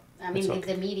That's fine. leave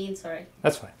the meeting, sorry.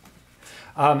 That's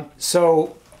fine.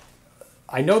 So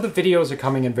I know the videos are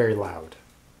coming in very loud.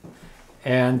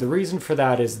 And the reason for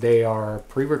that is they are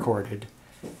pre-recorded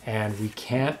and we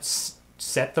can't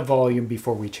set the volume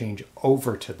before we change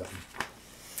over to them.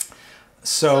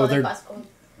 So the they're... passcode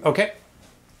Okay.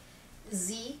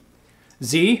 Z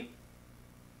Z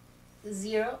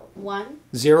 01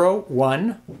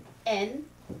 01 N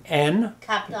N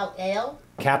capital L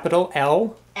capital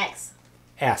L X.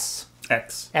 S.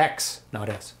 X. X, not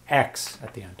S. X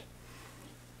at the end.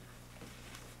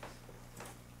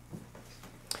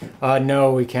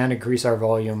 No, we can't increase our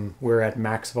volume. We're at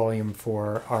max volume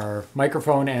for our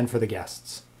microphone and for the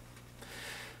guests.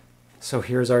 So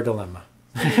here's our dilemma.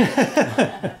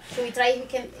 Should we try if we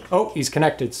can? Oh, he's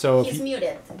connected. So He's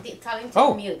muted. Tell him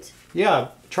to mute. Yeah,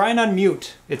 try and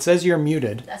unmute. It says you're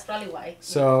muted. That's probably why.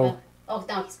 So Oh,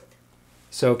 now he's good.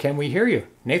 So can we hear you,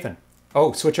 Nathan?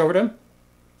 Oh, switch over to him.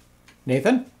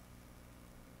 Nathan?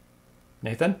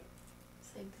 Nathan?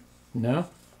 No?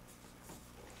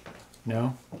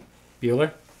 No?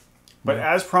 Bueller? But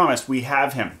as promised, we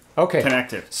have him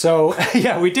connected. So,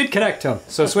 yeah, we did connect him.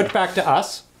 So switch back to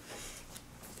us.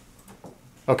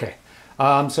 Okay.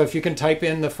 So if you can type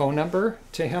in the phone number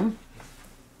to him.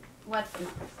 What?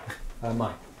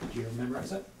 Mine. Do you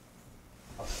memorize it?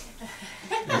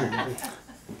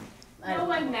 No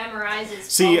one memorizes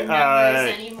See, phone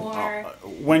numbers anymore.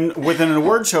 when within an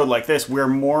award show like this, we're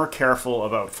more careful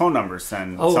about phone numbers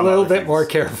than A some little other bit things. more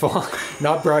careful.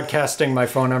 Not broadcasting my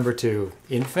phone number to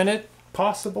infinite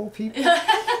possible people.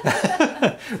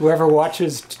 Whoever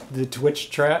watches the Twitch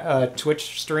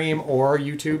stream or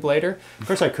YouTube later. Of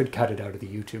course, I could cut it out of the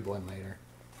YouTube one later.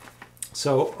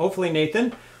 So hopefully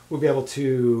Nathan will be able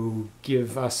to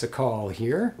give us a call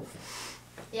here.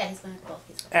 Yeah, he's going to call.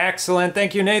 Excellent.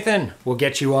 Thank you, Nathan. We'll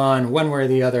get you on one way or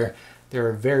the other. There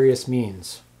are various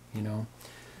means, you know.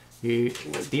 The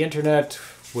internet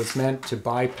was meant to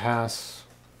bypass...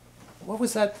 What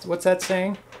was that? What's that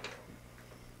saying?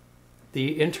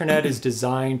 The internet is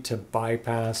designed to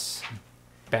bypass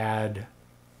bad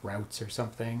routes or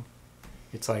something.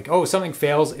 It's like, oh, something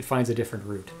fails, it finds a different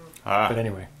route. But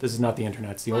anyway, this is not the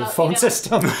internet, it's the old phone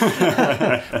system.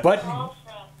 But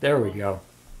there we go.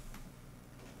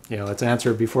 Yeah, let's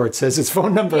answer it before it says its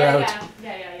phone number out.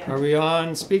 Yeah. Are we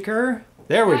on speaker?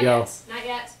 There we go. Not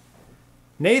yet.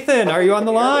 Nathan, are you on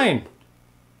the line?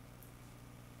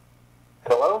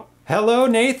 Hello? Hello,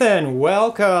 Nathan.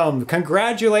 Welcome.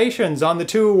 Congratulations on the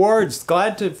 2 awards.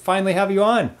 Glad to finally have you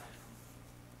on.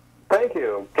 Thank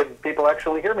you. Can people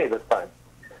actually hear me this time?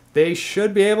 They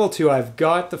should be able to. I've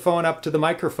got the phone up to the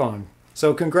microphone.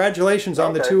 So congratulations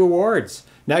on the 2 awards.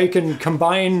 Now you can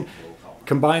combine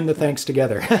the thanks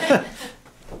together.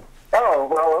 Oh,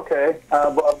 well, okay.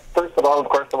 Well, first of all, of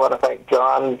course, I want to thank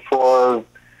John for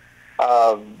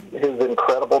his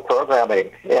incredible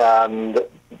programming and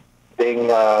being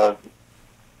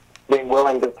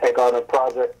willing to take on a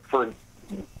project for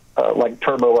like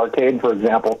Turbo Arcade, for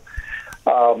example,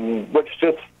 which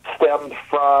just stemmed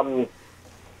from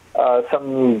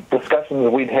some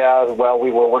discussions we'd had while we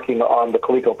were working on the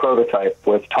Coleco prototype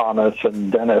with Thomas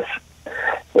and Dennis.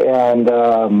 And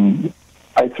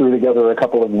I threw together a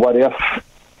couple of what-if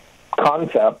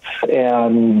concepts,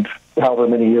 and however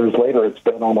many years later, it's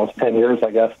been almost 10 years,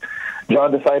 I guess,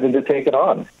 John decided to take it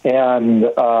on. And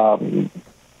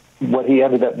what he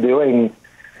ended up doing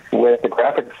with the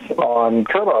graphics on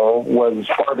Turbo was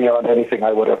far beyond anything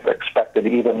I would have expected,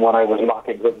 even when I was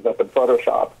mocking grids up in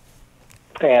Photoshop.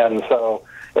 And so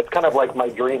it's kind of like my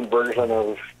dream version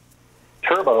of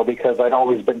Turbo, because I'd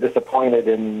always been disappointed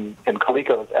in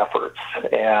Coleco's efforts.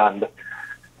 And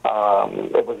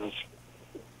it was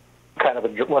kind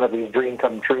of one of these dream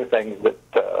come true things that,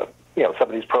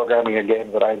 somebody's programming a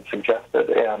game that I'd suggested.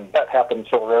 And that happened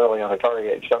so rarely on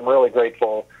AtariAge. So I'm really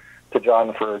grateful to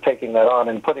John for taking that on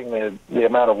and putting the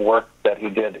amount of work that he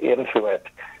did into it.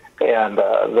 And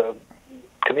the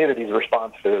community's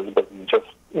response to it has been just,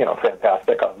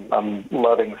 fantastic. I'm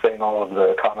loving seeing all of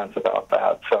the comments about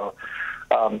that. So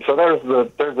there's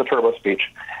the Turbo speech.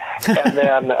 And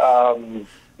then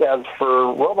as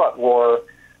for Robot War,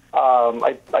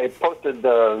 I posted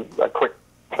a quick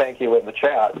thank you in the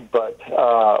chat, but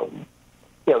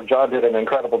John did an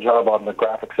incredible job on the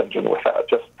graphics engine with that,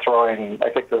 just throwing, I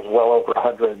think there's well over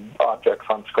 100 objects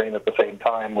on screen at the same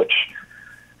time, which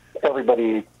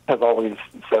everybody has always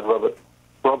said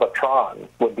Robotron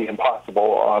would be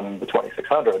impossible on the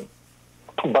 2600,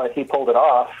 but he pulled it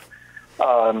off,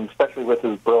 especially with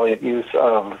his brilliant use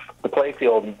of the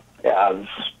playfield as,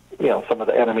 some of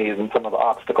the enemies and some of the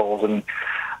obstacles, and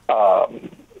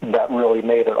that really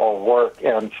made it all work.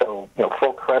 And so,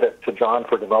 full credit to John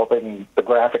for developing the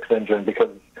graphics engine, because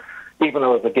even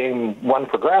though the game won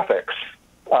for graphics,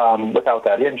 without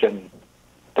that engine,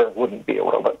 there wouldn't be a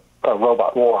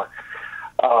Robot War.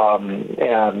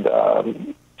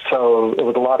 So it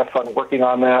was a lot of fun working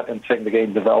on that and seeing the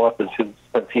game develop as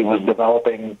he was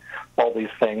developing all these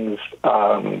things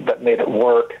that made it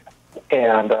work.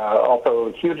 And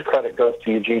also, huge credit goes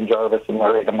to Eugene Jarvis and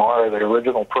Larry DeMar, the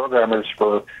original programmers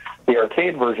for the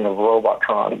arcade version of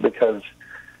Robotron, because,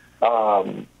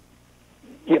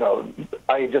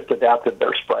 I just adapted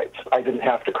their sprites. I didn't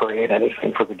have to create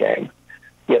anything for the game,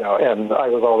 and I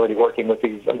was already working with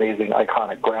these amazing,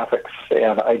 iconic graphics,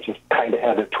 and I just kind of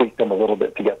had to tweak them a little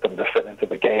bit to get them to fit into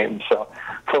the game. So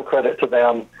full credit to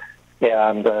them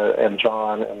and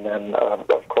John, and then,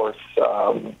 of course,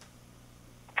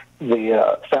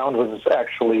 the sound was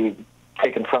actually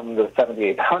taken from the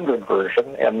 7800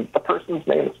 version, and the person's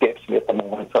name escapes me at the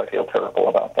moment, so I feel terrible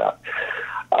about that.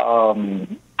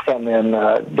 And then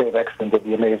Dave Exton did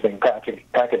the amazing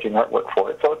packaging artwork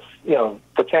for it. So it's,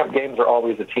 the Champ games are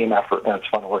always a team effort, and it's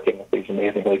fun working with these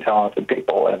amazingly talented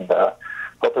people, and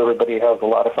hope everybody has a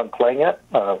lot of fun playing it.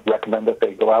 Recommend that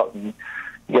they go out and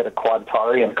get a quad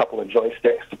Atari and a couple of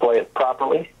joysticks to play it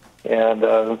properly. And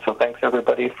so thanks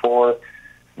everybody for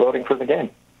voting for the game.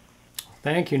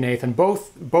 Thank you, Nathan.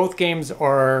 Both games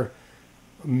are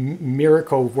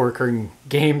miracle working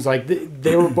games. Like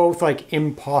they were both like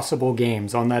impossible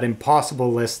games on that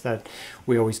impossible list that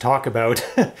we always talk about.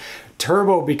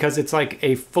 Turbo, because it's like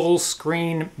a full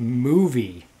screen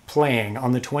movie playing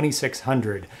on the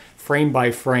 2600, frame by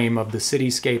frame of the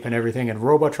cityscape and everything. And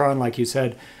Robotron, like you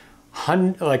said,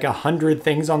 like 100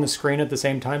 things on the screen at the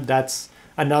same time. That's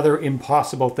another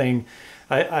impossible thing.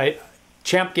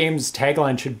 Champ Games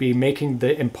tagline should be making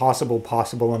the impossible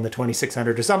possible on the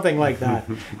 2600 or something like that,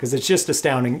 because it's just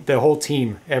astounding, the whole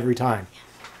team every time.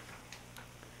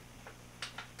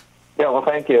 Yeah, well,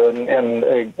 thank you.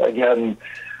 And again,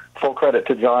 full credit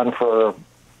to John for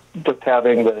just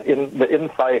having the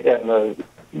insight and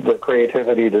the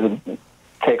creativity to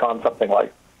take on something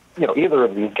like, either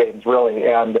of these games, really,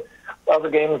 and other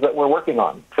games that we're working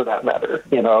on, for that matter,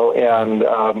 and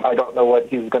I don't know what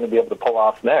he's going to be able to pull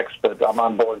off next, but I'm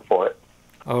on board for it.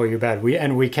 Oh, you bet.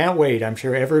 We can't wait. I'm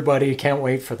sure everybody can't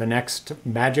wait for the next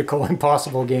magical,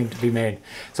 impossible game to be made.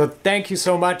 So thank you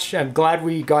so much. I'm glad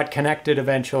we got connected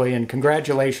eventually, and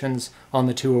congratulations on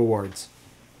the 2 awards.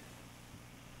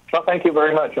 Well, thank you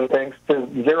very much, and thanks to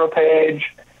Zero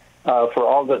Page for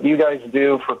all that you guys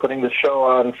do, for putting the show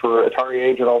on, for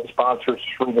AtariAge and all the sponsors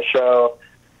for the show,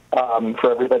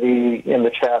 for everybody in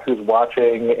the chat who's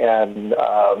watching and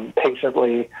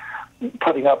patiently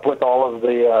putting up with all of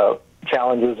the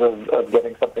challenges of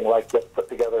getting something like this put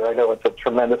together. I know it's a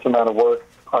tremendous amount of work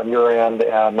on your end,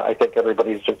 and I think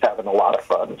everybody's just having a lot of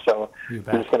fun. So I'm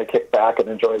just going to kick back and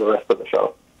enjoy the rest of the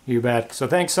show. You bet. So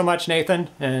thanks so much, Nathan,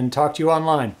 and talk to you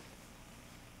online.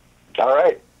 All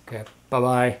right. Okay.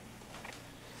 Bye-bye.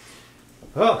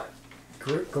 Oh,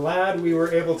 glad we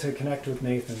were able to connect with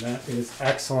Nathan. That is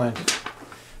excellent.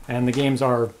 And the games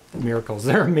are miracles.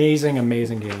 They're amazing,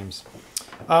 amazing games.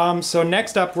 So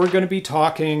next up, we're going to be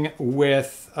talking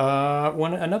with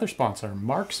another sponsor,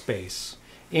 Markspace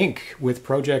Inc. with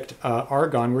Project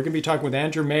Argon. We're going to be talking with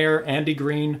Andrew Mayer, Andy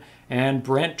Green, and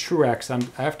Brent Truex.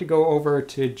 I have to go over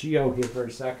to Geo here for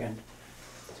a second.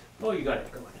 Oh, you got it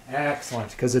going.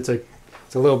 Excellent, because it's a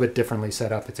little bit differently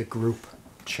set up. It's a group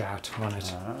chat on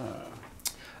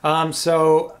it.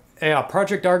 So yeah,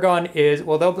 Project Argon is,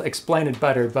 well, they'll explain it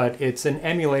better, but it's an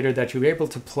emulator that you're able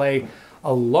to play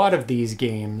a lot of these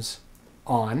games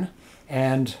on,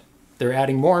 and they're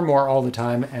adding more and more all the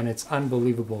time, and it's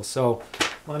unbelievable. So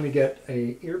let me get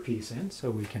a earpiece in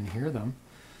so we can hear them.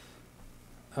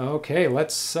 Okay,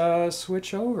 let's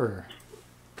switch over.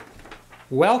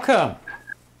 Welcome.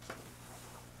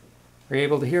 Are you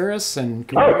able to hear us? And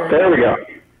can oh, there we go.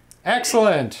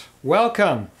 Excellent.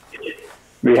 Welcome.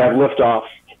 We have liftoff.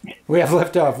 We have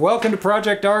liftoff. Welcome to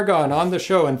Project Argon on the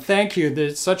show, and thank you.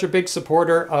 There's such a big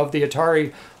supporter of the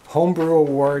Atari Homebrew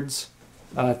Awards.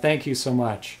 Thank you so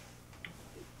much.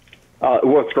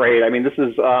 Well, it's great. I mean, this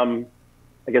is, I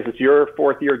guess it's your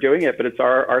 4th year doing it, but it's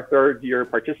our 3rd year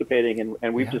participating,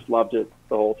 and we've just loved it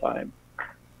the whole time.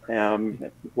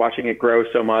 Watching it grow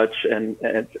so much, and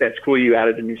it's cool you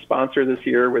added a new sponsor this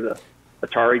year with a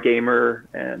Atari Gamer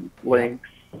and Lynx,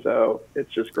 so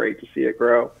it's just great to see it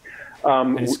grow.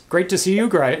 And it's great to see you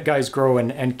guys grow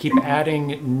and keep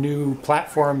adding new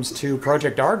platforms to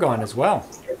Project Argon as well.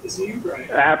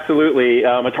 Absolutely.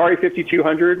 Atari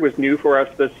 5200 was new for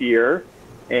us this year,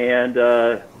 and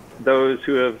those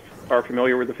who are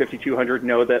familiar with the 5200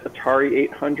 know that Atari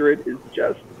 800 is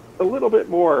just a little bit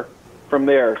more from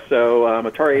there. So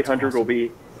Atari 800 awesome. Will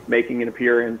be making an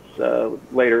appearance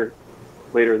later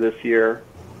this year.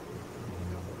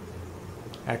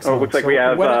 Excellent. Oh, it looks like we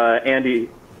have Andy.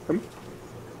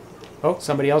 Oh,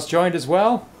 somebody else joined as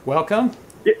well. Welcome.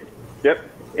 Yep.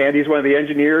 Andy's one of the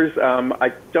engineers.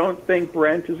 I don't think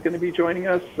Brent is going to be joining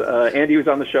us. Andy was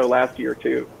on the show last year,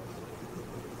 too.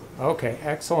 Okay,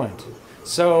 excellent.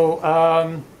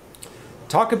 So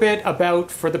talk a bit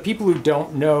about, for the people who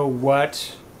don't know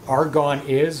what Argon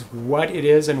is, what it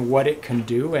is and what it can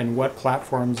do, and what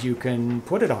platforms you can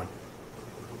put it on.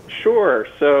 Sure.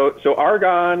 So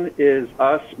Argon is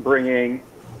us bringing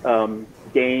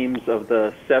games of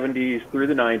the 70s through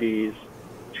the 90s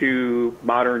to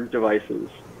modern devices.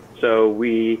 So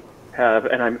we have,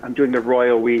 and I'm doing the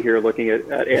royal we here looking at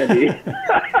Andy.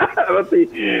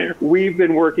 We've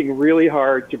been working really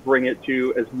hard to bring it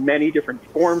to as many different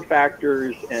form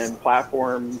factors and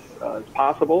platforms as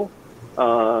possible.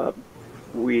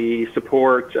 We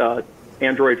support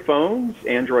Android phones,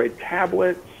 Android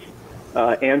tablets,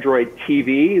 Android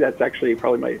TV. That's actually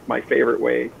probably my favorite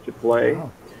way to play.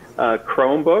 Wow.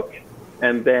 Chromebook,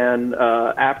 and then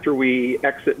after we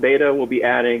exit beta, we'll be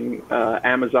adding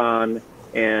Amazon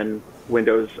and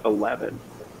Windows 11.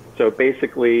 So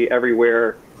basically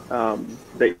everywhere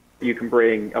that you can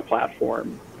bring a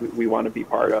platform, we want to be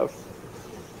part of.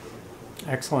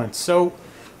 Excellent. So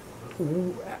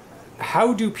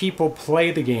how do people play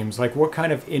the games? Like, what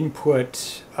kind of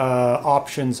input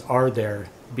options are there?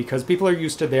 Because people are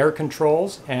used to their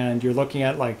controls, and you're looking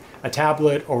at like a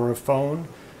tablet or a phone.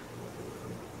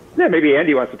 Yeah, maybe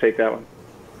Andy wants to take that one.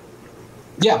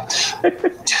 Yeah.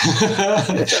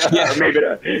 Yeah. Maybe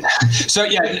not. So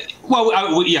yeah,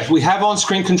 well, yes, we have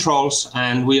on-screen controls,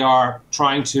 and we are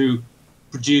trying to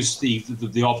produce the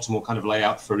optimal kind of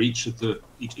layout for each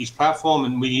platform,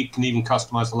 and we can even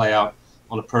customize the layout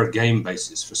on a per game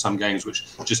basis for some games which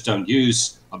just don't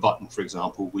use a button. For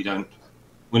example, we're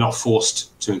not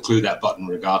forced to include that button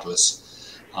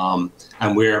regardless,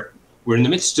 and we're in the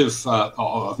midst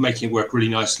of making it work really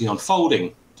nicely on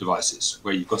folding devices,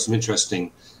 where you've got some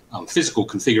interesting physical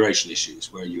configuration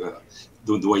issues, where you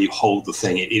the way you hold the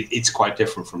thing, it's quite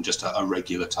different from just a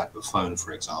regular type of phone,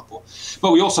 for example.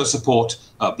 But we also support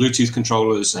Bluetooth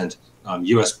controllers and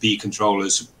USB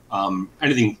controllers,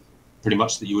 anything pretty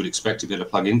much that you would expect to be able to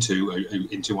plug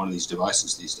into one of these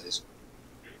devices these days.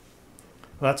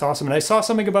 Well, that's awesome. And I saw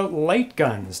something about light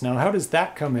guns. Now, how does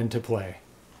that come into play?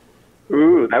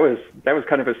 Ooh, that was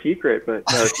kind of a secret, but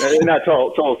no, not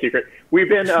all secret. We've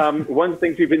been one of the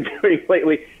things we've been doing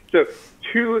lately. So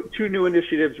two new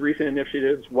initiatives, recent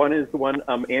initiatives. One is the one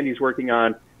Andy's working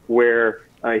on, where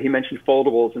he mentioned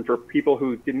foldables, and for people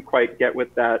who didn't quite get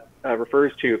what that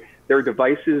refers to, there are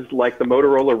devices like the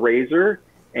Motorola Razr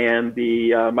and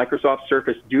the Microsoft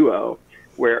Surface Duo,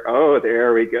 where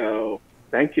there we go,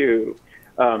 thank you.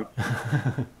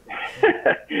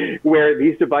 Where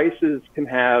these devices can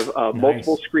have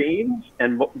multiple screens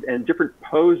and different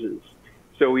poses.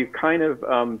 So we've kind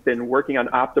of been working on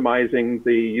optimizing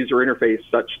the user interface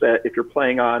such that if you're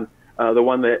playing on the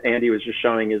one that Andy was just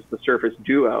showing is the Surface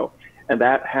Duo, and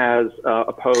that has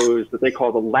a pose that they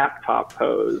call the laptop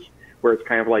pose, where it's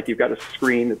kind of like you've got a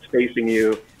screen that's facing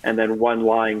you and then one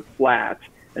lying flat.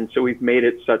 And so we've made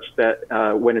it such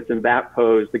that when it's in that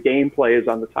pose, the gameplay is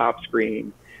on the top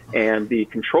screen and the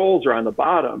controls are on the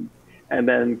bottom. And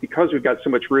then because we've got so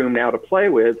much room now to play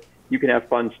with, you can have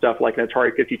fun stuff like an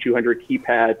Atari 5200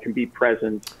 keypad can be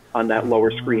present on that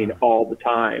lower screen all the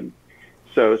time.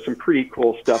 So some pretty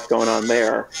cool stuff going on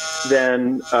there.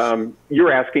 Then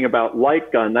you're asking about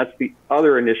Light Gun. That's the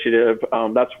other initiative.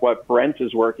 That's what Brent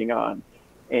is working on.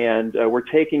 And we're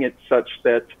taking it such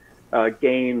that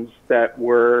games that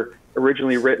were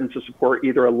originally written to support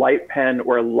either a light pen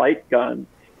or a light gun,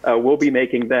 we'll be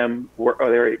making them work. Oh,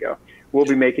 there you go. We'll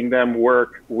be making them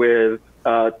work with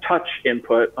touch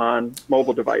input on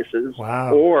mobile devices.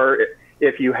 Wow. Or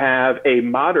if you have a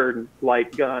modern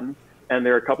light gun, and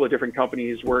there are a couple of different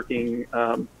companies working,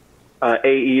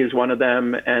 AE is one of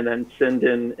them, and then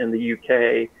Sinden in the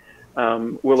UK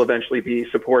will eventually be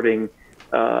supporting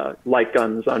light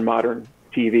guns on modern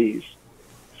TVs.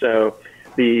 So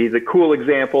the cool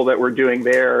example that we're doing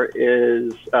there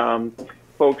is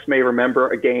folks may remember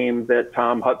a game that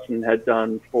Tom Hudson had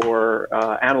done for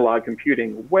analog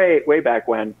computing way back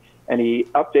when, and he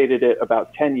updated it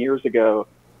about 10 years ago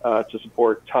to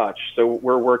support touch. So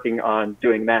we're working on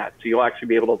doing that. So you'll actually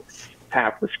be able to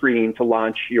tap the screen to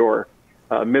launch your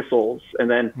missiles. And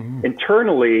then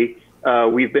internally,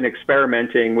 we've been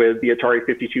experimenting with the Atari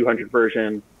 5200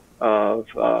 version of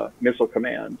Missile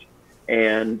Command.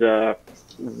 And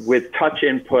with touch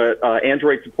input,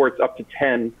 Android supports up to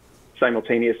 10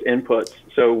 simultaneous inputs.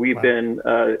 So we've been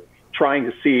trying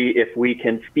to see if we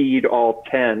can feed all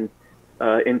 10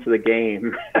 into the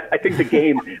game. I think the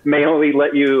game may only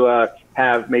let you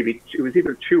have maybe it was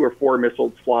either 2 or 4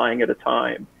 missiles flying at a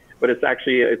time, but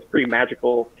it's pretty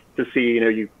magical to see.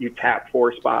 You tap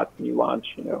 4 spots and you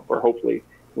launch, or hopefully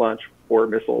launch 4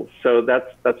 missiles. So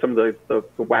that's some of the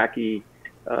wacky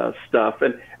stuff.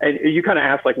 And you kind of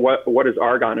asked like what is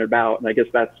Argon about, and I guess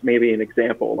that's maybe an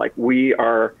example. Like we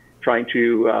are trying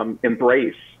to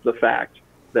embrace the fact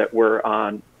that we're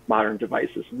on modern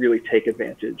devices, really take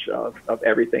advantage of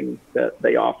everything that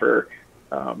they offer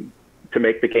to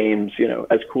make the games,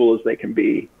 as cool as they can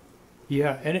be.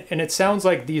 Yeah, and it sounds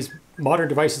like these modern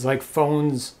devices like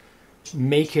phones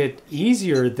make it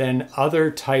easier than other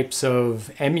types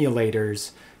of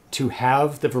emulators to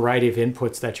have the variety of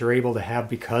inputs that you're able to have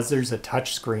because there's a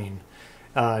touch screen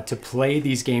to play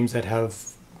these games that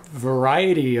have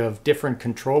variety of different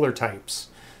controller types.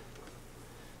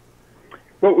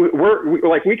 Well,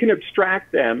 we can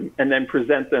abstract them and then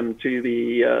present them to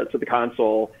the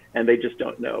console, and they just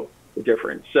don't know the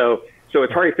difference. So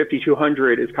Atari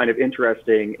 5200 is kind of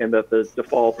interesting in that the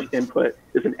default input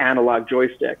is an analog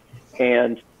joystick,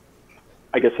 and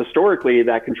I guess historically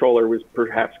that controller was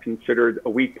perhaps considered a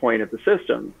weak point of the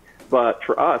system, but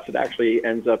for us it actually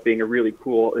ends up being a really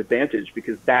cool advantage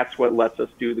because that's what lets us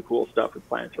do the cool stuff with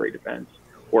Planetary Defense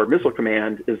or Missile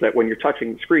Command, is that when you're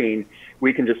touching the screen,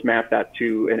 we can just map that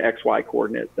to an XY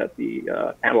coordinate that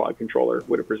the analog controller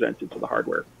would have presented to the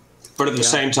hardware. But at the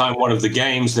same time, one of the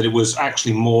games that it was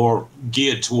actually more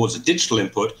geared towards a digital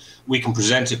input, we can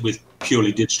present it with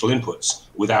purely digital inputs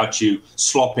without you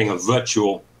slopping a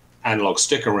virtual analog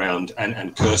stick around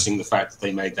and cursing the fact that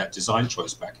they made that design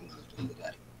choice back in the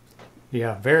day.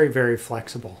 Yeah, very, very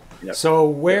flexible. Yep. So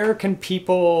where can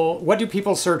people, what do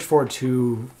people search for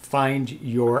to find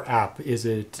your app? Is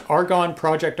it Argon,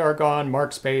 Project Argon,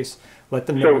 Markspace? Let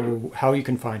them know how you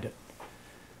can find it.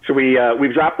 So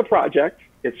we've dropped the project.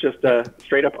 It's just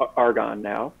straight up Argon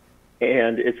now.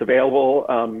 And it's available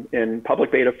in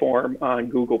public beta form on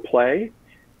Google Play.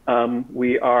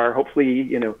 We are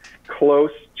hopefully,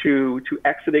 close to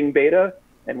exiting beta.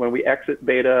 And when we exit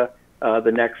beta,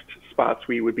 the next spots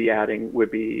we would be adding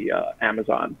would be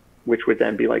Amazon, which would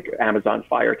then be like Amazon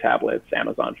Fire tablets,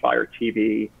 Amazon Fire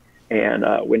TV, and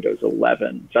Windows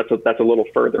 11. So that's a little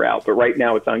further out. But right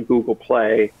now it's on Google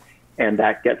Play, and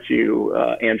that gets you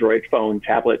Android phone,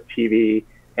 tablet, TV,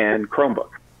 and Chromebook.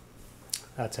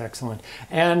 That's excellent.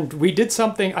 And we did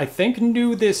something, I think,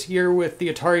 new this year with the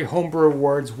Atari Homebrew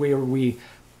Awards, where we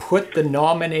put the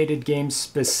nominated games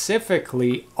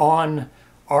specifically on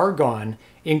Argon,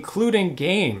 including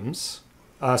games,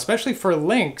 especially for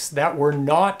Lynx, that were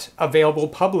not available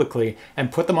publicly,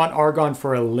 and put them on Argon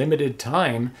for a limited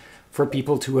time for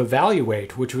people to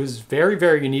evaluate, which was very,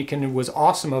 very unique, and it was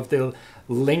awesome of the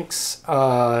Lynx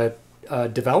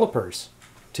developers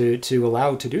to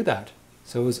allow to do that.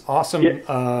 So it was awesome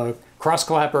cross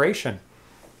collaboration.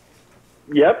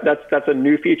 Yep, that's a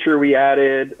new feature we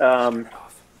added.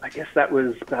 I guess that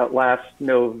was about last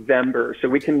November. So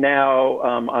we can now,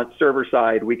 on server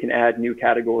side, we can add new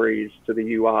categories to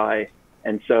the UI.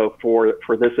 And so for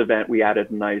this event, we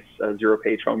added a nice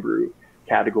zero-page homebrew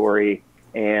category.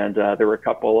 And there were a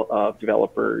couple of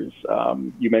developers.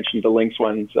 You mentioned the Lynx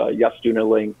ones. Yastuna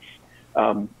Lynx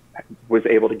was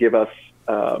able to give us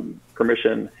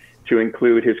permission to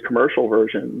include his commercial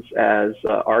versions as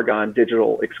Argon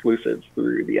digital exclusives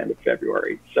through the end of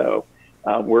February. So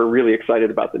we're really excited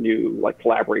about the new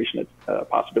collaboration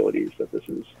possibilities that this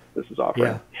is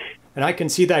offering. Yeah, and I can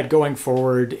see that going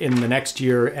forward in the next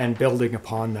year and building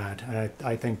upon that.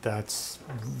 I think that's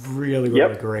really,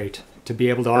 really great to be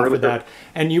able to offer that.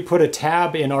 And you put a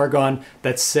tab in Argon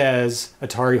that says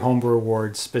Atari Homebrew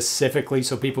Awards specifically,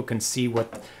 so people can see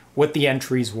what the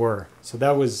entries were. So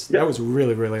that was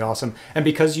really, really awesome. And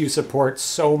because you support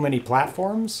so many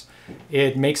platforms,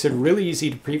 it makes it really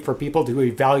easy for people to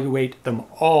evaluate them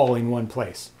all in one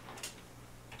place.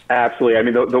 Absolutely. I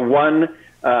mean, the one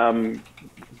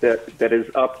that is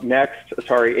up next,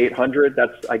 Atari 800,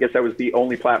 I guess that was the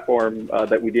only platform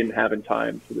that we didn't have in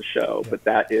time for the show, but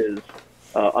that is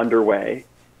underway.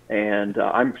 And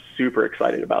I'm super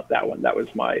excited about that one. That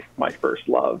was my first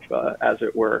love, as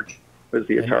it were, was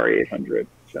the Atari 800.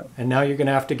 So. And now you're going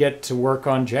to have to get to work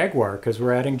on Jaguar, because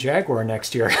we're adding Jaguar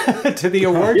next year to the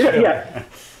award show. Yeah.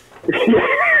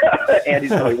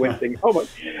 Andy's probably wincing. Oh my,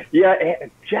 yeah.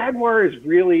 Jaguar is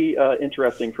really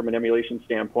interesting from an emulation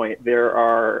standpoint. There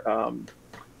are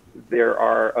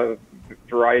a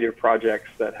variety of projects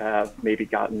that have maybe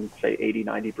gotten, say,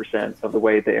 80–90% of the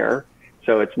way there.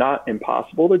 So it's not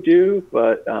impossible to do,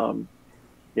 but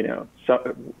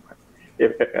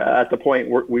if at the point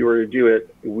we were to do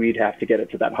it, we'd have to get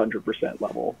it to that 100%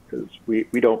 level, because we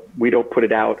don't put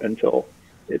it out until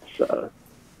it's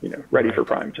ready for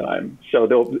prime time. So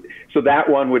that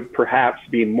one would perhaps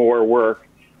be more work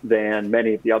than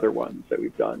many of the other ones that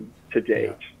we've done to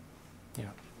date. Yeah.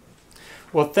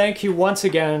 Well, thank you once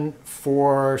again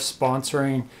for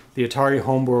sponsoring the Atari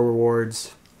Homebrew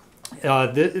Awards.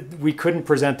 We couldn't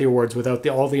present the awards without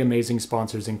all the amazing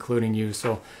sponsors, including you.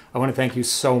 So I want to thank you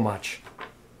so much.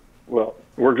 Well,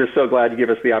 we're just so glad you give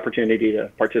us the opportunity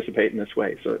to participate in this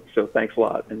way. So thanks a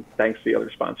lot, and thanks to the other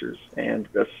sponsors, and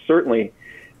certainly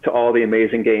to all the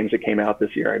amazing games that came out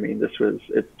this year. I mean,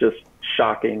 it's just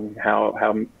shocking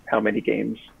how many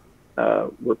games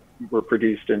were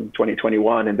produced in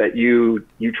 2021, and that you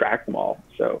track them all.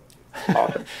 So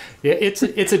awesome. Yeah, it's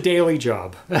a daily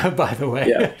job, by the way.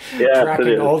 Yeah,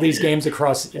 tracking all these games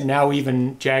across now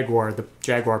even Jaguar, the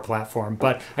Jaguar platform.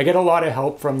 But I get a lot of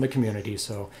help from the community,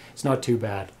 so it's not too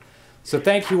bad. So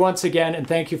thank you once again, and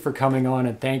thank you for coming on,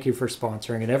 and thank you for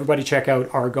sponsoring. And everybody check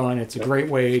out Argon. It's a great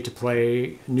way to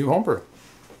play new homebrew.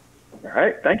 All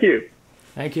right, thank you.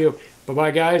 Thank you.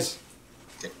 Bye-bye, guys.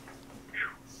 Okay.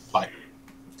 Bye.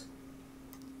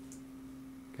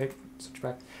 Okay, switch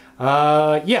back.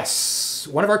 Yes,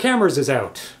 one of our cameras is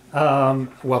out.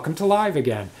 Welcome to live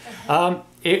again.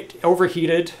 It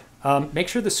overheated Make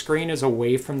sure the screen is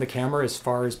away from the camera as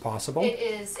far as possible. It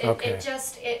is. Okay.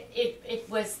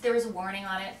 There was a warning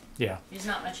on it. Yeah. There's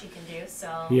not much you can do,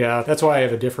 so. Yeah, that's why I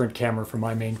have a different camera for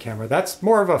my main camera. That's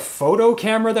more of a photo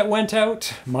camera that went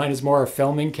out. Mine is more a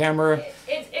filming camera.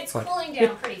 It's cooling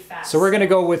down pretty fast. So we're going to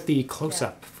go with the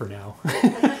close-up for now.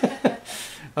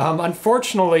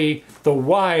 Unfortunately, the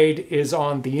wide is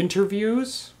on the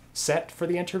interviews, set for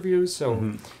the interviews.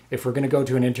 So if we're going to go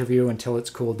to an interview until it's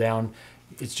cooled down,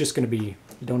 it's just going to be,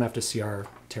 you don't have to see our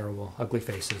terrible, ugly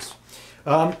faces.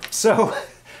 So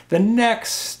the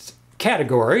next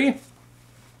category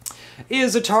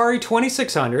is Atari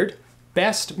 2600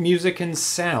 Best Music and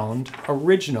Sound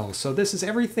Original. So this is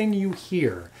everything you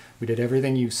hear. We did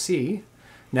everything you see.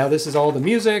 Now this is all the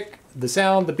music, the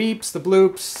sound, the beeps, the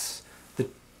bloops,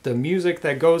 the music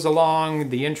that goes along,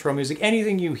 the intro music,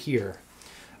 anything you hear.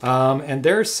 And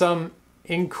there's some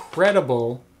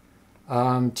incredible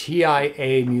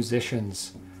TIA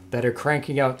musicians that are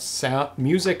cranking out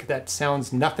music that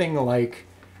sounds nothing like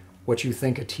what you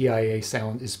think a TIA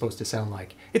sound is supposed to sound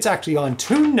like. It's actually on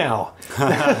tune now.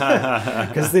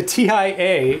 Because the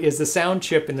TIA is the sound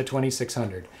chip in the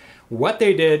 2600. What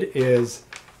they did is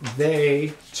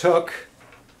they took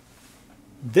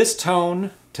this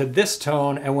tone to this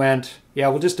tone and went, yeah,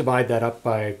 we'll just divide that up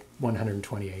by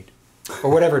 128.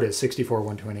 Or whatever it is, 64,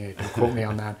 128. Don't quote me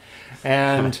on that.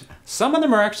 And some of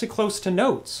them are actually close to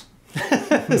notes.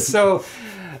 So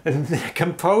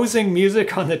composing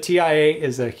music on the TIA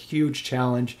is a huge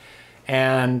challenge.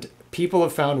 And people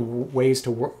have found ways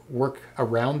to work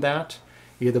around that,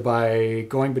 either by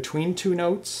going between two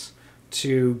notes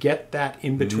to get that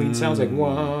in-between sounds, like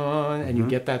one, and you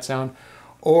get that sound,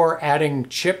 or adding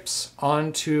chips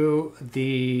onto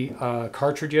the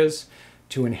cartridges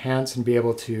to enhance and be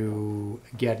able to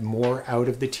get more out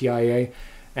of the TIA.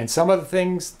 And some of the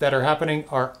things that are happening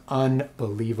are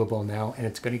unbelievable now, and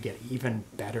it's going to get even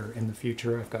better in the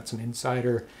future. I've got some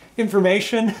insider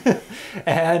information,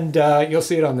 and you'll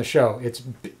see it on the show. It's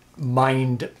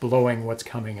mind-blowing what's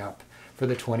coming up for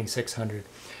the 2600.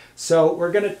 So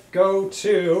we're going to go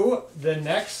to the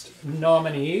next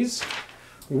nominees,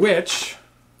 which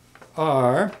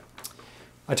are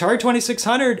Atari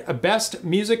 2600, Best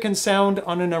Music and Sound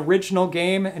on an Original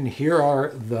Game, and here are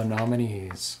the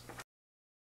nominees.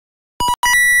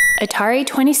 Atari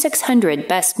 2600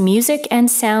 Best Music and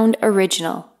Sound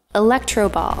Original, Electro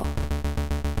Ball.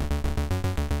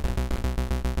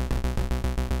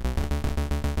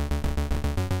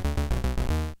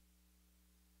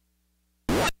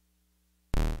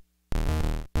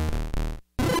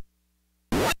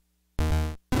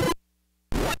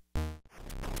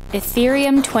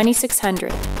 Ethereum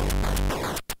 2600.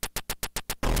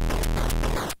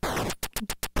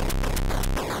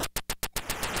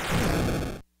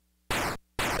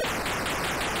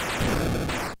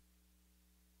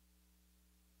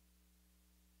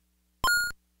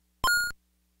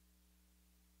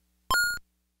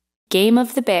 Game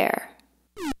of the Bear.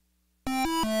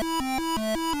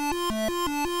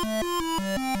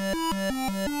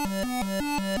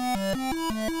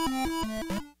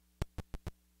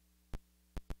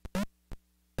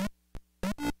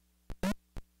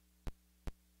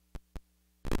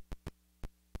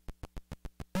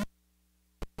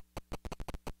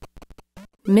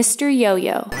 Mr.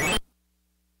 Yo-Yo.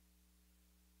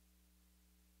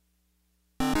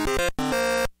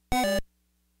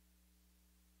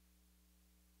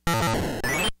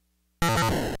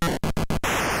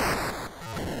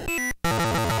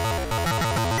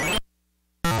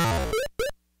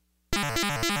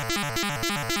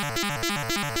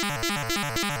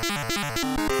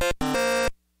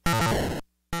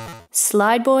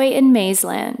 Slide Boy in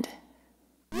Mazeland.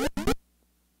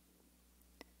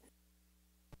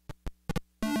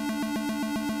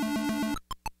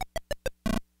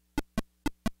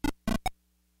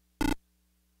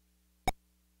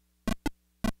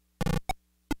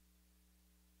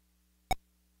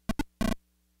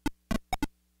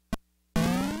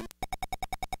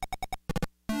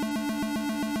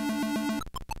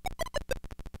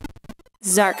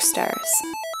 Zark Stars.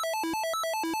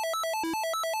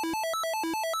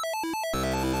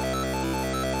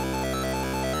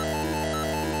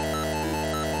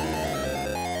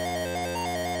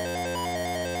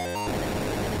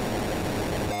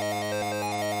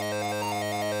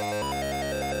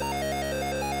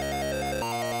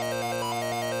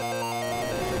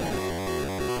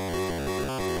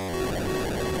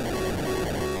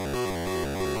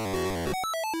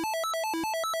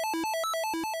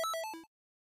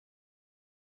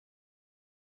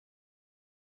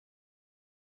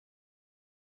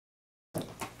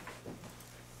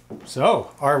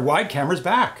 So, our wide camera's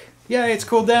back. Yeah, it's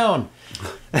cooled down.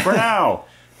 For now.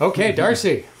 Okay,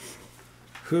 Darcy.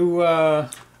 Who,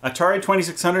 Atari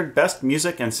 2600 Best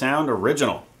Music and Sound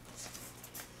Original.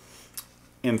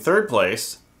 In third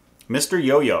place, Mr.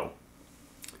 Yo-Yo.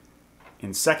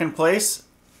 In second place,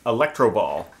 Electro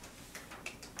Ball.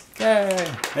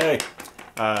 Yay. Hey.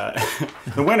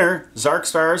 The winner, Zark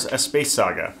Stars, A Space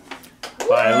Saga.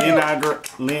 By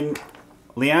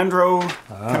Leandro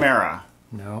Camara.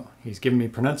 No, he's giving me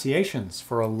pronunciations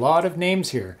for a lot of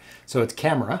names here. So it's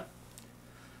Camera.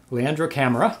 Leandro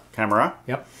Camera. Camera.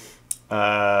 Yep.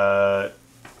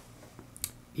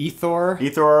 Ethor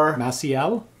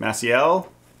Maciel.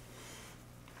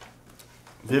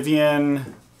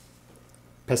 Vivian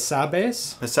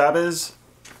Pesabes.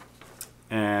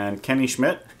 And Kenny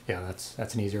Schmidt. Yeah,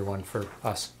 that's an easier one for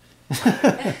us.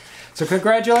 So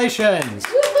congratulations.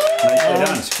 Nicely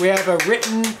done. We have a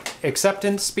written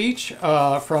acceptance speech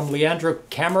from Leandro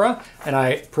Camera, and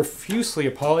I profusely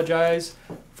apologize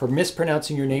for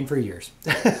mispronouncing your name for years.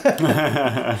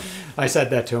 I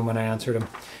said that to him when I answered him.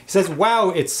 He says,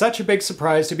 wow, it's such a big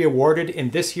surprise to be awarded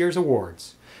in this year's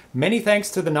awards. Many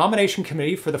thanks to the nomination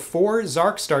committee for the 4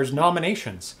 Zark Stars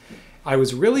nominations. I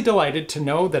was really delighted to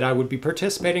know that I would be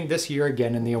participating this year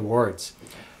again in the awards.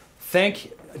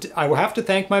 I will have to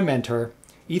thank my mentor,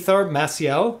 Ethor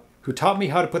Maciel, who taught me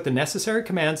how to put the necessary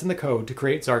commands in the code to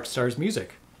create Zark Stars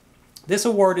music. This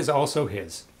award is also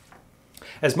his.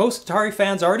 As most Atari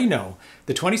fans already know,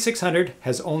 the 2600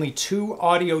 has only 2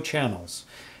 audio channels,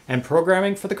 and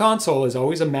programming for the console is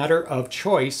always a matter of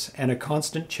choice and a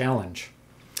constant challenge.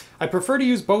 I prefer to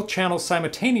use both channels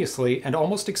simultaneously and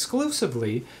almost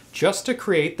exclusively just to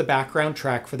create the background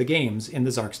track for the games in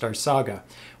the Zark Stars saga,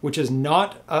 which was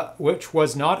not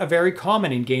a very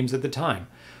common in games at the time.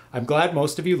 I'm glad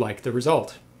most of you liked the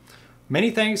result. Many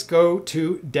thanks go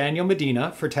to Daniel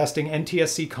Medina for testing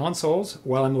NTSC consoles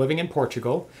while I'm living in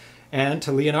Portugal, and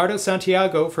to Leonardo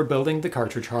Santiago for building the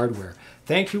cartridge hardware.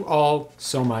 Thank you all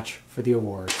so much for the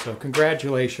award. So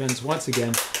congratulations once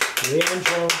again,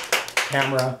 Leandro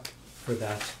Camera, for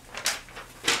that.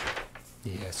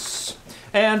 Yes.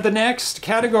 And the next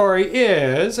category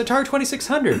is Atari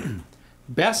 2600,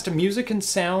 Best Music and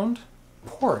Sound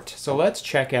Port. So let's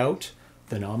check out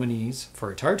the nominees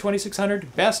for Atari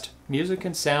 2600 Best Music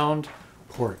and Sound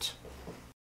Port.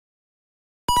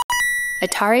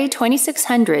 Atari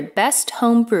 2600 Best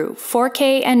Homebrew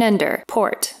 4K and Under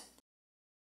Port.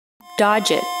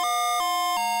 Dodge It.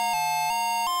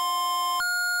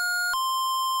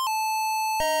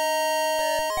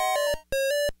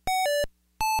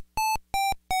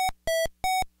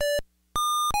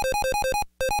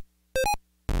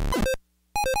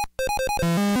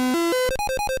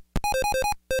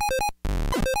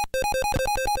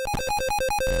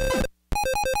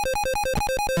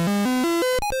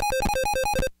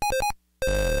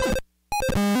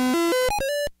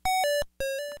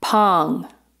 Pong.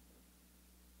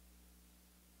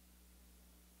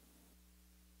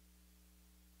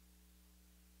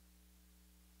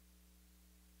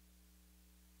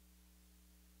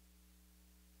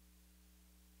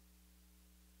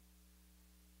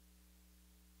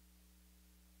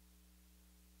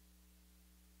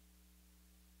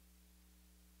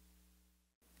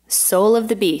 Soul of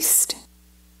the Beast.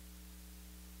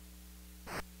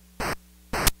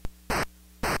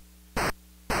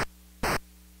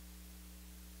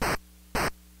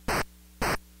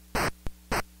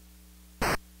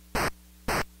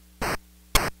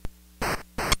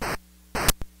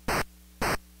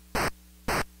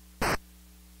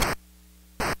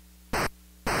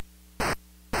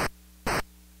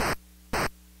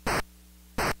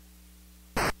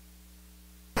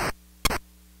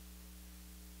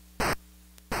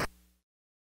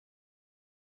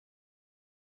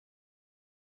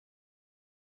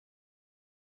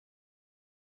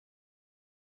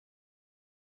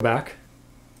 Back.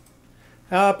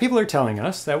 People are telling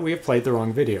us that we have played the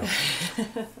wrong video.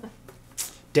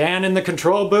 Dan in the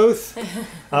control booth.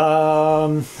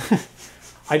 I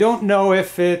don't know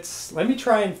if it's... Let me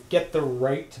try and get the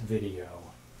right video.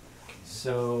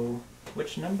 So,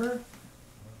 which number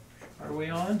are we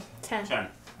on? 10. 10.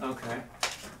 Okay.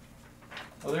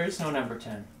 Well, there is no number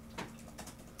 10.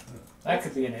 That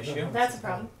could be an issue. That's a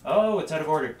problem. Oh, it's out of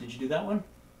order. Did you do that one?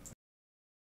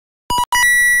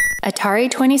 Atari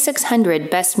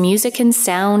 2600 Best Music and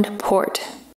Sound Port.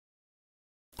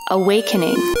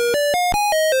 Awakening.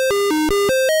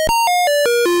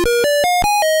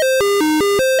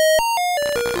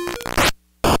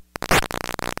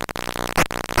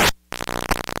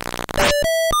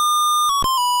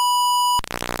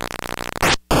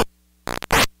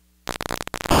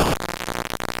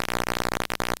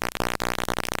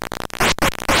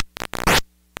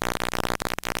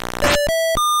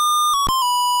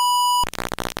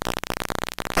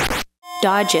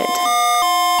 Dodge It.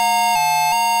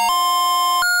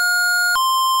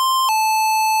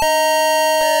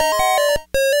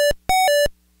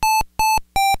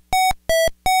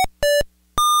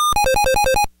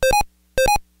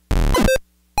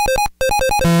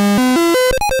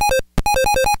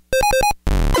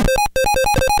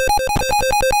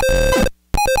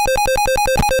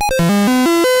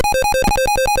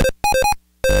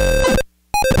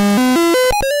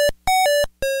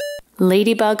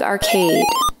 Ladybug Arcade.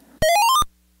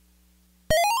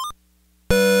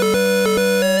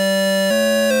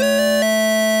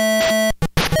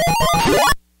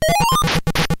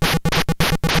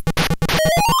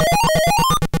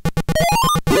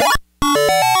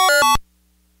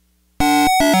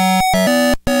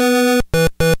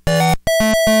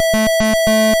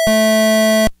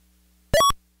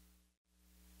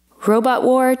 Robot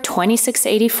War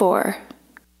 2684.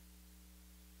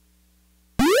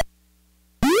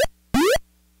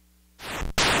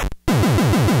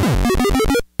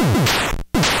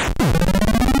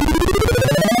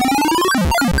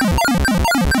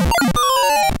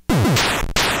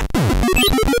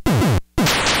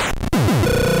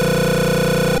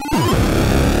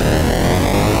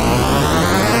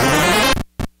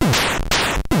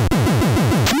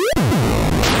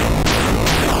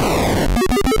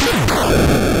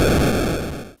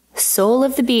 Soul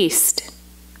of the Beast.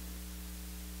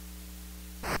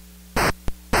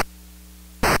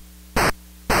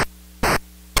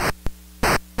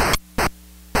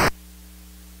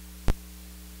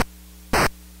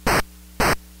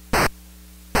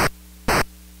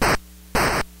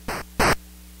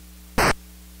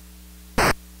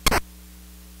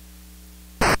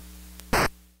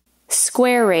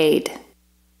 Square Raid.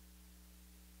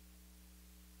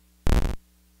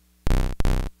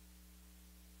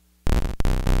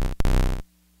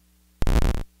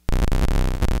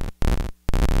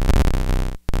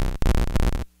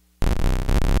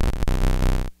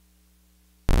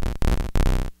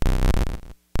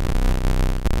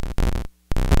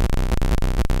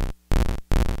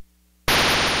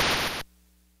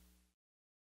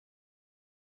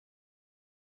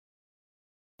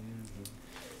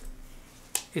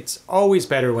 It's always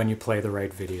better when you play the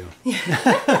right video.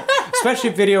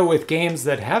 Especially video with games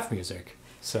that have music.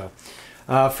 So,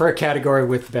 for a category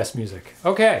with the best music.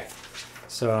 Okay,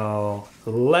 so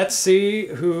let's see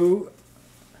who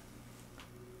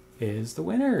is the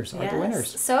winners, are the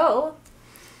winners. So,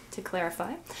 to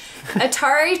clarify,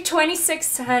 Atari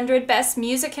 2600 Best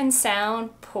Music and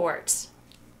Sound Port.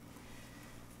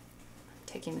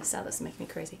 Taking this out, this is making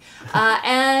me crazy.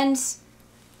 And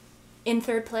in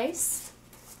third place,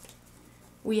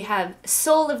 we have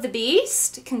Soul of the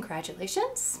Beast.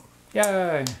 Congratulations.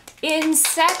 Yay. In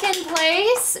second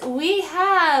place, we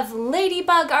have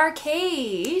Ladybug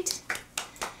Arcade.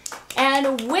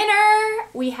 And winner,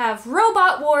 we have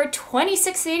Robot War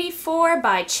 2684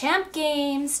 by Champ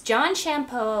Games, John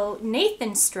Champeau,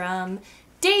 Nathan Strum,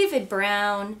 David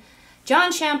Brown,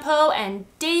 John Champeau, and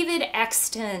David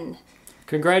Exton.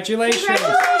 Congratulations.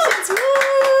 Congratulations.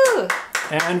 Woo!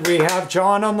 And we have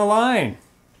John on the line.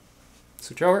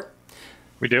 Switch over.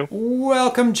 We do.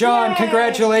 Welcome, John. Yay.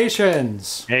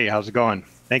 Congratulations. Hey, how's it going?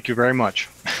 Thank you very much.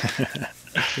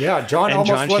 Yeah, John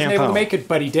almost wasn't able to make it,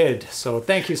 but he did. So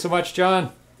thank you so much,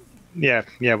 John. Yeah,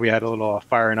 we had a little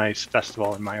Fire and Ice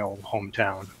festival in my old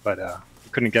hometown, but we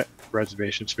couldn't get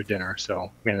reservations for dinner,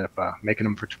 so we ended up making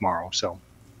them for tomorrow. So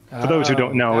for those who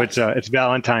don't know, it's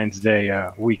Valentine's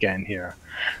Day weekend here.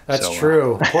 That's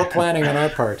true. Poor planning on our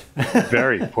part.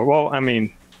 Very poor. Well, I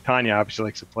mean, Tanya obviously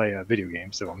likes to play video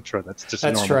games, so I'm sure that's just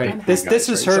a normal right. thing. This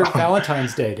is her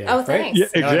Valentine's Day, Oh, thanks. Right?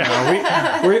 Yeah,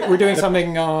 exactly. We're doing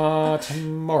something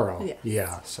tomorrow. Yes.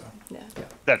 Yeah. So. Yeah.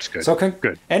 That's good. So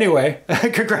good. Anyway,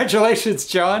 congratulations,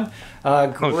 John.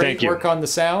 Great work on the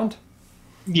sound.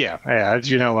 Yeah. As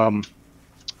you know,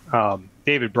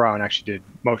 David Brown actually did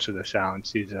most of the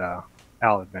sounds. He's Al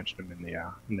had mentioned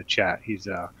him in the chat. He's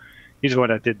the one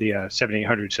that did the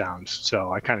 7800 sounds,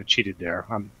 so I kind of cheated there.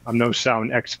 I'm no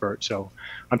sound expert, so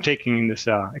I'm taking this,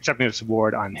 accepting this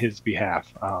award on his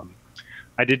behalf.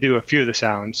 I did do a few of the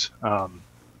sounds,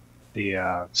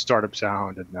 the startup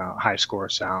sound and high score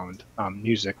sound,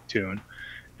 music tune,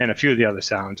 and a few of the other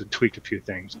sounds, and tweaked a few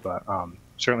things, but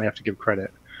certainly have to give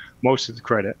credit, most of the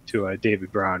credit to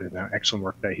David Brown and the excellent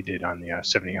work that he did on the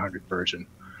 7800 version.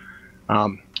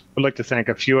 I'd like to thank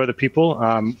a few other people.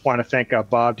 Want to thank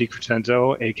Bob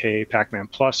DiCrescenzo, aka Pac-Man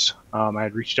Plus. I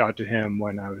had reached out to him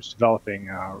when I was developing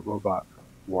Robot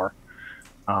War.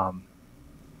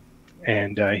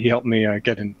 and he helped me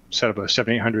set up a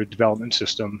 7800 development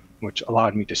system, which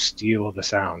allowed me to steal the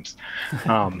sounds.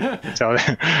 So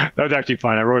that was actually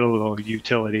fun. I wrote a little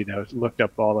utility that looked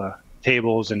up all the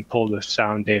tables and pulled the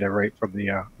sound data right from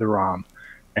the ROM,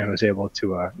 and was able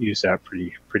to use that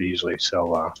pretty easily.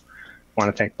 So I want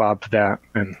to thank Bob for that.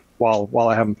 And while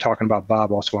I have him talking about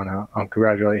Bob, I also want to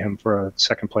congratulate him for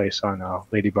second place on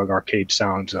Ladybug Arcade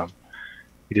Sounds.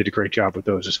 He did a great job with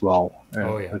those as well,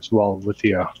 as well with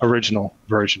the original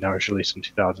version that was released in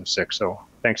 2006. So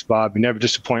thanks, Bob. You never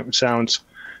disappoint with sounds,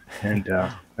 and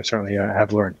I certainly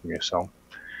have learned from you. So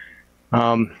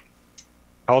I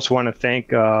also want to thank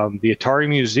the Atari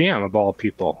Museum, of all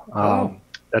people.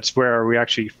 That's where we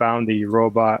actually found the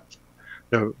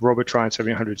Robotron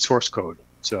 700 source code.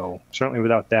 So certainly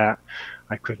without that,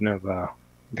 I couldn't have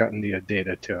gotten the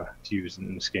data to use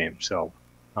in this game. So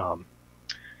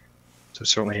so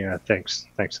certainly thanks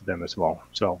to them as well.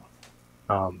 So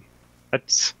I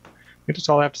think that's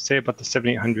all I have to say about the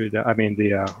 7800. I mean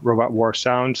the Robot War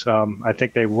sounds. I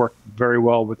think they work very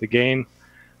well with the game.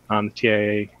 The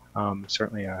TIA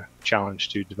certainly a challenge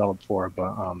to develop for,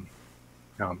 but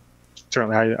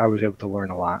certainly I was able to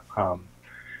learn a lot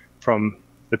from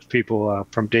the people,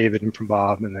 from David and from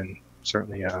Bob, and then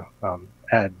certainly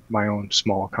add my own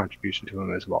small contribution to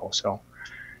them as well. So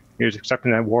here's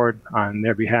accepting that award on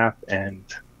their behalf, and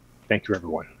thank you,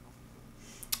 everyone.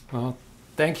 Well,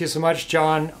 thank you so much,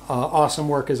 John. Awesome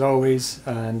work as always,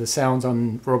 and the sounds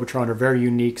on Robotron are very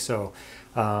unique, so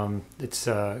it's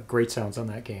great sounds on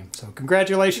that game. So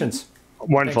congratulations.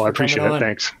 Wonderful, I appreciate it.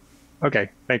 Thanks. Okay,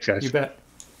 thanks, guys. You bet.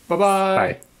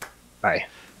 Bye-bye. Bye. Bye.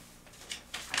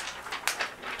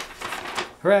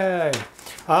 Hooray!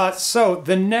 So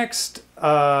the next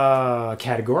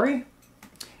category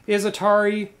is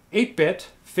Atari 8-bit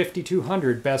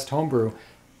 5200 Best Homebrew,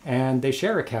 and they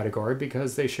share a category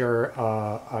because they share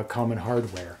a common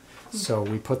hardware. So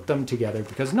we put them together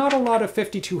because not a lot of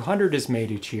 5200 is made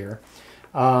each year,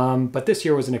 but this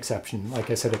year was an exception.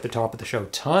 Like I said at the top of the show,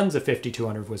 tons of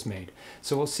 5200 was made.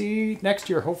 So we'll see next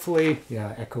year, hopefully,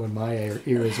 yeah, echo in my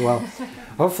ear as well.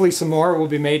 Hopefully some more will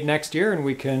be made next year, and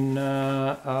we can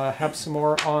have some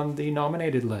more on the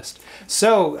nominated list.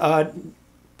 So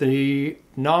the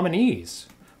nominees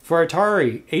for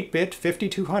Atari 8-bit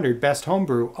 5200 Best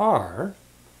Homebrew are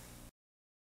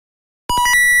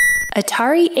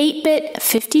Atari 8-bit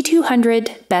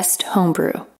 5200 Best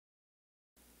Homebrew.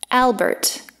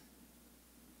 Albert.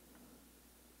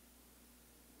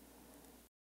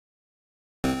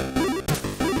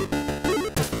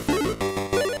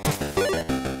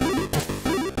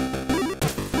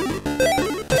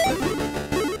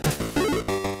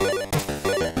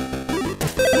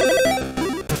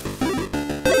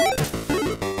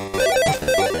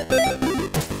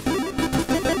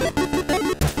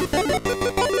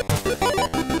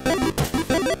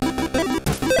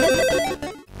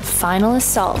 Final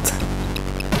Assault.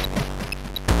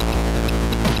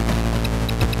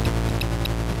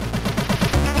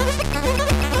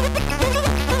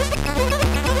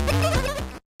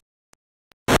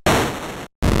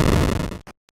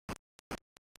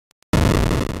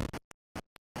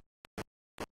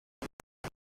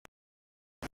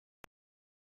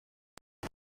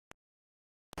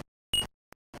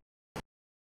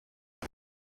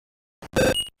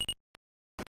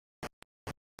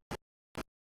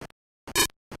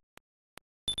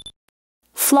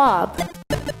 Flob.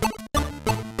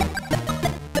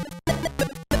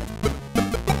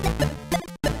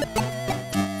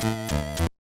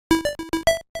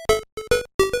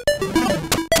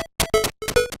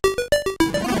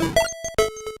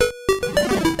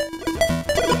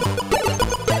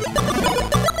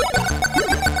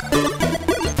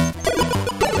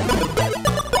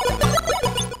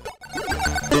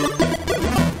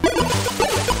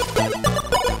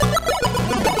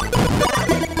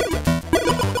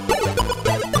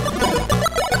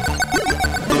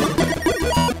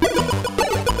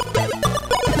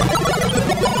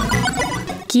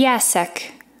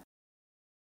 Giasek.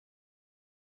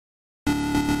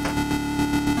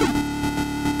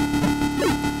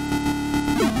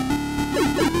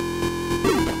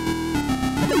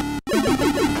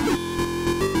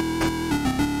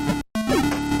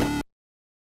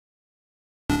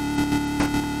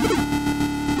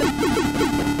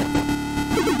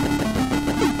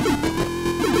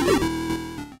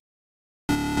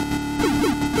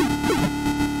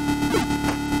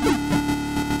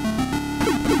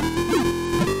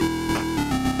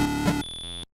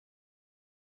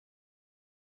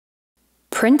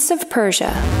 Prince of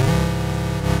Persia.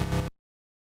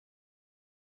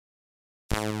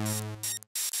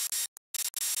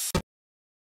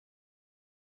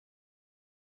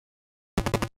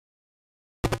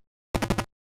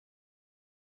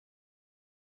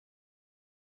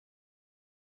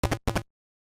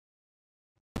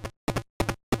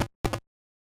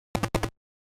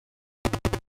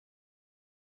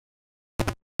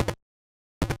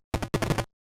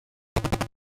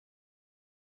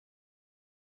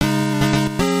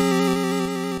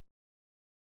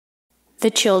 the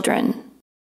children.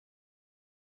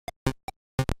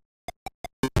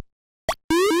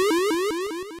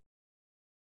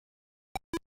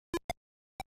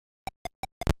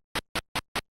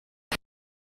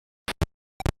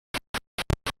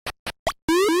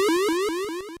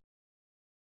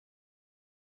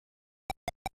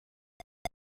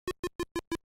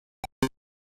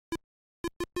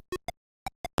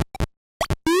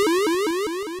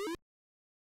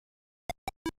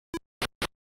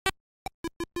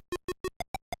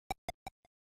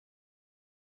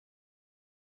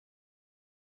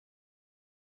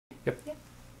 Yep.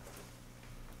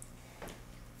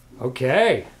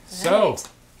 Okay, so. Right.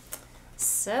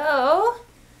 So.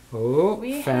 Oh,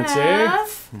 we fancy.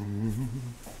 Have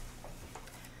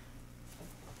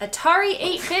Atari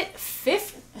 8-bit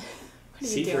 50. What are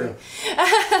you doing?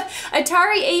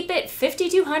 Atari 8-bit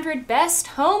 5200 Best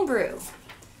Homebrew.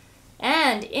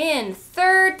 And in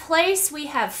third place, we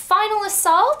have Final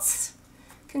Assault.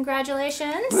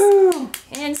 Congratulations. Woo.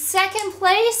 In second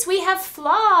place, we have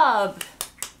Flob.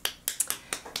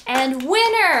 And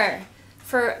winner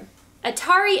for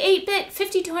Atari 8-bit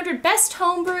 5200 Best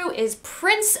Homebrew is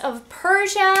Prince of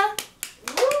Persia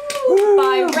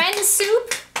by Ren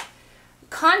Soup,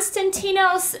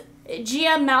 Konstantinos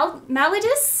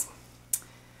Giamalidis,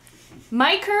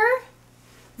 Miker,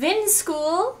 Vin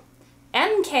School,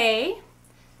 MK,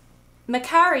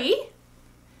 Makari,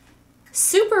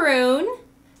 Superoon,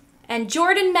 and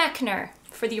Jordan Mechner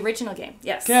for the original game.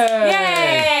 Yes.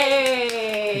 Yay!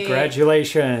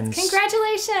 Congratulations.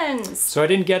 Congratulations. So I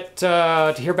didn't get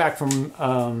to hear back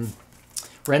from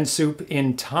Ren Soup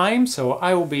in time, so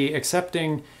I will be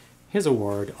accepting his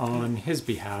award on his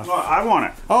behalf. Well, I want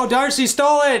it. Oh, Darcy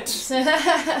stole it!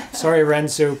 Sorry, Ren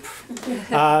Soup.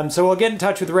 So we'll get in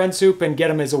touch with Ren Soup and get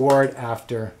him his award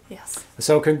after. Yes.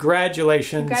 So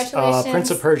congratulations. Congratulations. Prince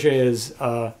of Persia is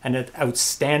an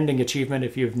outstanding achievement.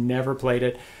 If you've never played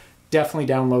it, definitely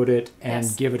download it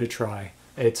and give it a try.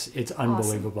 It's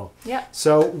unbelievable. Awesome. Yep.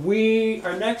 So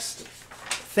our next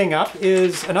thing up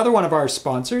is another one of our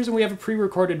sponsors, and we have a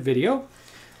pre-recorded video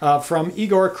from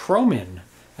Igor Kromin.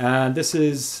 And this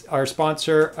is our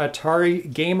sponsor,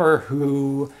 Atari Gamer,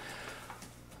 who,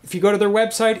 if you go to their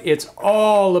website, it's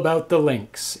all about the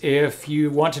Lynx. If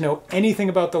you want to know anything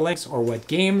about the Lynx or what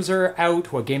games are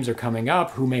out, what games are coming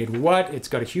up, who made what, it's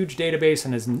got a huge database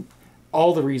and has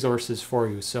all the resources for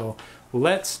you. So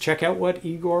let's check out what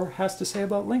Igor has to say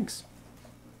about Lynx.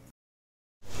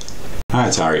 Hi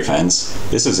Atari fans,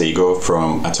 this is Igor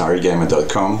from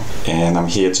AtariGamer.com, and I'm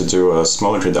here to do a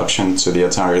small introduction to the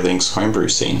Atari Lynx homebrew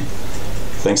scene.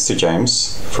 Thanks to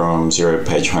James from Zero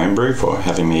Page Homebrew for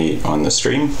having me on the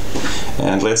stream,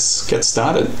 and let's get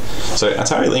started. So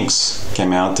Atari Lynx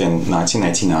came out in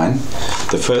 1989,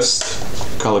 the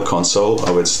first color console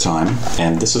of its time,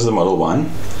 and this is the Model 1,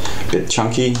 a bit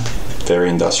chunky, very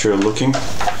industrial looking.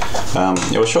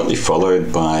 It was shortly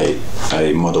followed by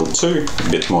a Model 2, a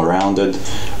bit more rounded,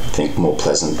 I think more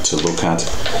pleasant to look at,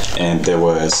 and there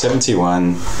were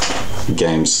 71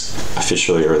 games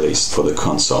officially released for the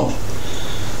console.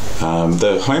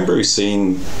 The homebrew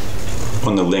scene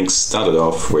on the Lynx started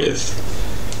off with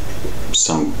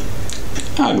some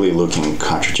ugly looking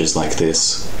cartridges like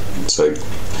this. So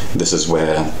this is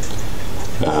where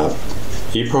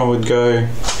EEPROM would go,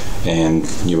 and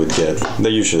you would get,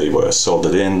 they usually were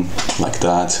soldered in like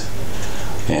that,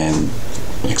 and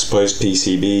exposed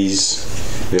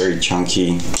PCBs, very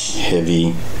chunky,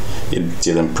 heavy. It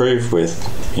did improve with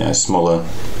smaller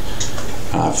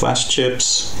flash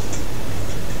chips,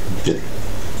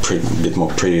 bit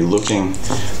more pretty looking,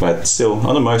 but still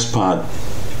on the most part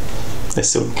they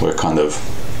still were kind of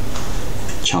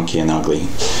chunky and ugly.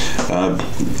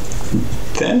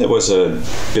 Then there was a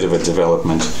bit of a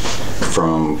development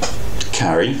from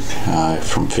Kari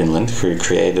from Finland, who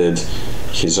created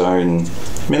his own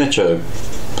miniature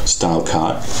style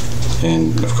cart,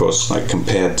 and of course, like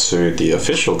compared to the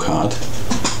official cart,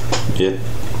 it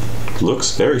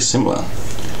looks very similar.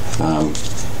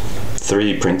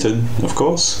 3D printed, of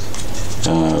course,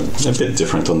 a bit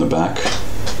different on the back,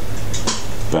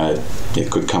 but it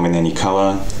could come in any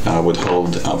color, would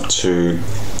hold up to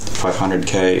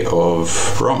 500k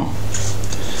of ROM.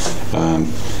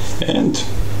 And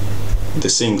the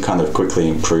scene kind of quickly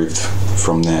improved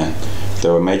from there.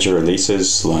 There were major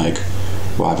releases like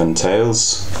Wyvern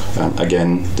Tales.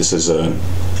 Again, this is a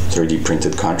 3D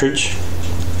printed cartridge,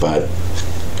 but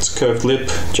it's curved lip,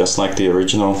 just like the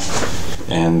original,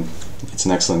 and it's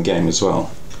an excellent game as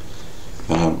well.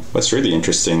 What's really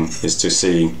interesting is to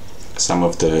see some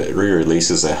of the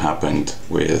re-releases that happened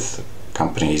with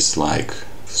companies like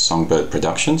Songbird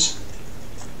Productions,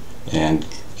 and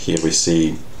here we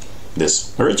see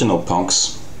this original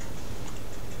Ponks,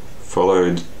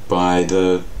 followed by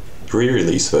the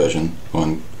re-release version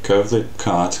on curved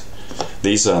cart.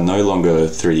 These are no longer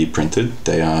 3D printed,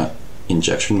 they are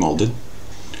injection molded,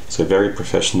 so very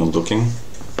professional looking.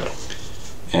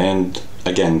 And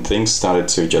again, things started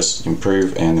to just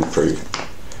improve and improve,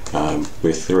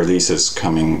 with the releases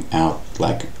coming out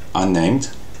like unnamed,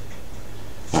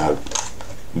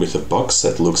 with a box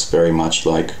that looks very much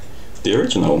like the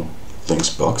original Lynx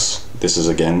box. This is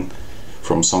again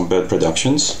from Songbird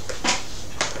Productions.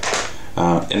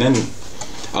 And then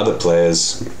other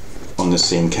players on the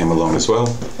scene came along as well,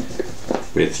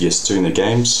 with Yastuna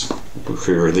Games,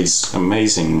 who release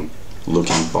amazing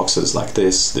looking boxes like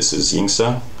this. This is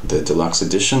Yingsa, the deluxe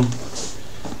edition,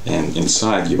 and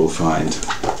inside you will find,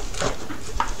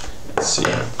 let's see,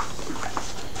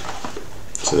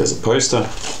 so there's a poster,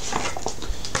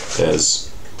 there's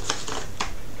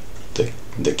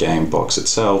the game box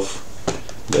itself,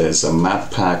 there's a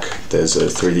map pack, there's a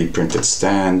 3D printed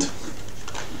stand,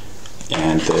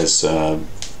 and there's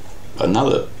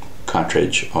another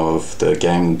cartridge of the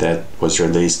game that was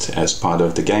released as part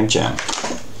of the Game Jam.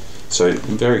 So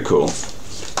very cool.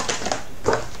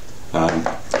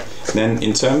 Then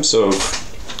in terms of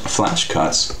flash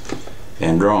cuts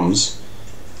and ROMs,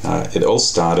 it all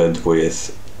started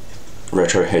with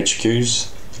Retro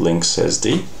HQ's Lynx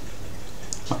SD,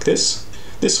 like this.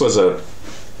 This was a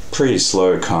pretty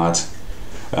slow cart.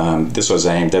 This was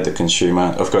aimed at the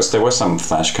consumer. Of course, there were some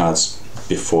flash cards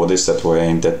before this that were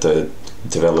aimed at the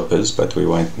developers, but we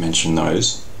won't mention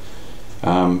those.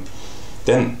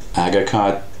 Then AGA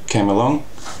card came along.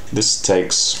 This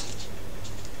takes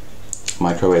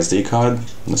micro SD card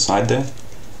on the side there,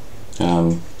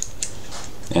 and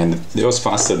it was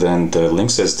faster than the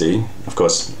Lynx SD. Of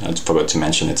course, I forgot to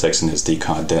mention it takes an SD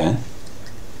card there.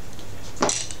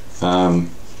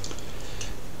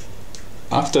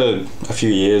 After a few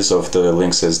years of the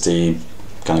Lynx SD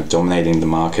kind of dominating the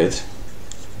market,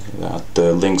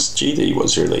 the Lynx GD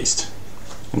was released.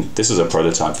 And this is a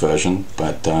prototype version,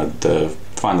 but the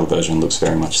final version looks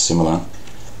very much similar.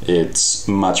 It's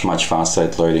much faster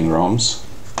at loading ROMs,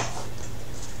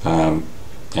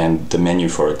 and the menu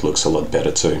for it looks a lot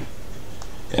better too.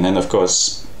 And then of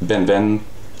course Ben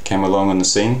came along on the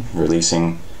scene,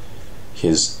 releasing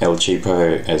his El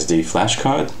Cheapo SD flash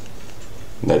card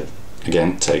that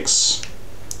again takes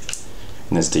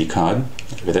an SD card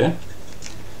over there,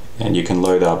 and you can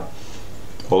load up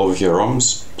all of your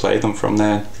ROMs, play them from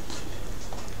there.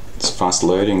 It's fast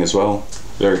loading as well,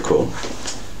 very cool.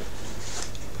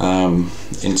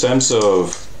 In terms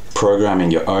of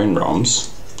programming your own ROMs,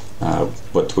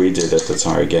 what we did at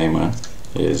Atari Gamer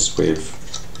is we've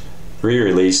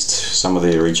re-released some of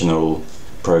the original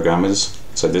programmers.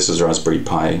 So this is Raspberry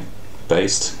Pi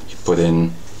based. You put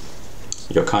in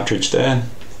your cartridge there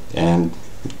and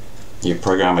you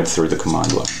program it through the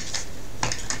command line.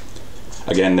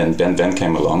 Again, then Ben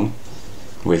came along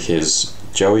with his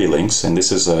Joey Lynx, and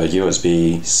this is a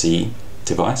USB-C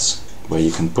device where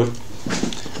you can put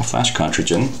a flash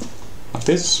cartridge in like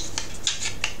this,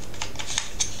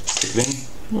 stick it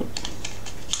in,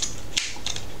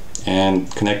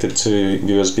 and connect it to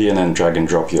USB and then drag and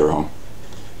drop your ROM.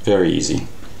 Very easy.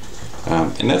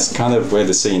 And that's kind of where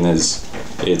the scene is.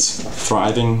 It's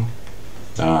thriving.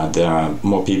 There are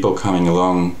more people coming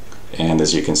along, and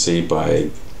as you can see by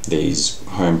these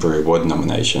Homebrew Award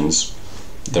nominations,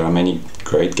 there are many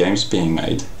great games being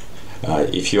made.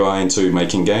 If you are into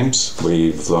making games,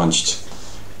 we've launched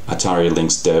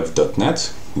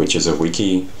AtariLynxDev.net, which is a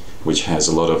wiki which has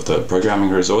a lot of the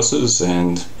programming resources,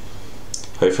 and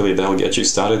hopefully that'll get you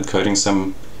started coding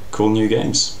some cool new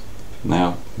games.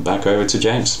 Now, back over to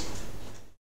James.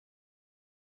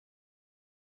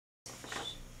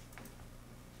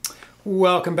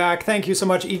 Welcome back. Thank you so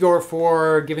much, Igor,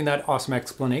 for giving that awesome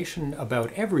explanation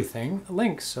about everything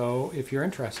Lynx. So if you're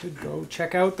interested, go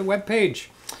check out the webpage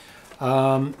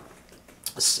of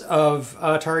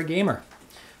Atari Gamer.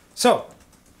 So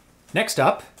next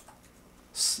up,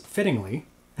 fittingly,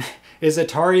 is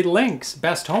Atari Lynx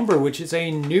Best Homebrew, which is a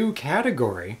new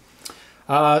category.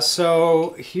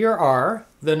 So here are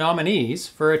the nominees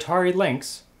for Atari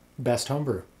Lynx Best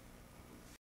Homebrew.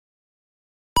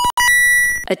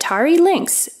 Atari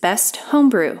Lynx Best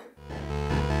Homebrew.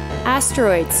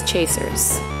 Asteroids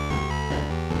Chasers.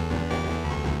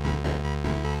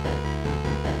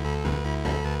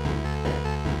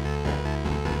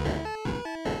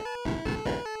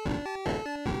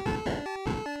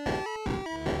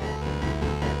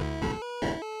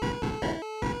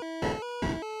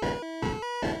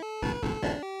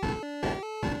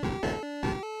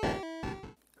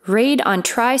 Raid on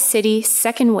Tri-City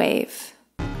Second Wave.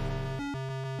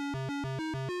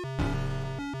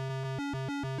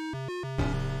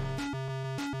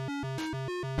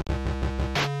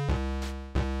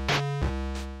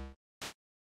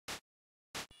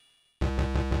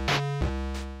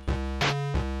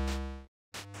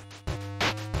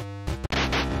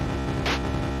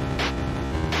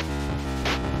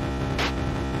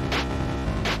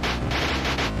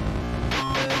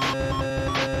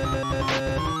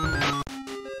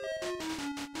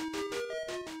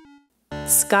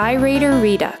 Sky Raider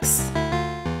Redux.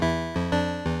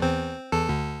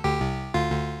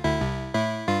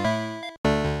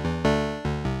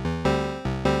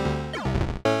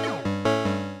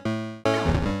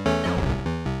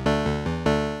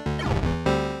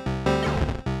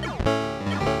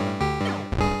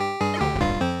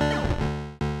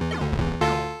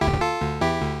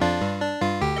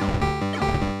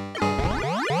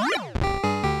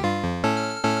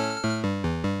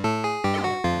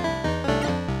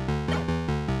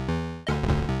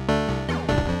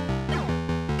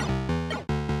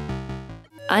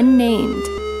 Unnamed.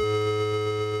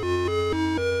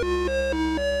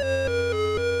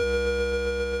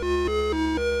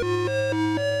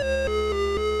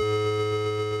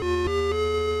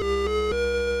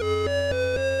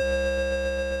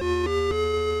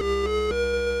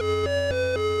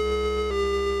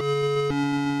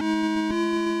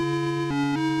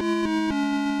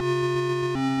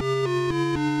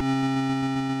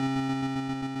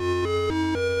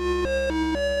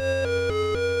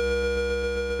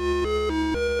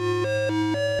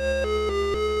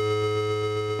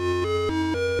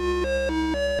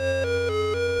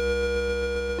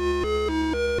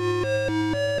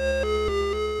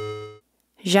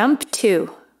 Jump 2.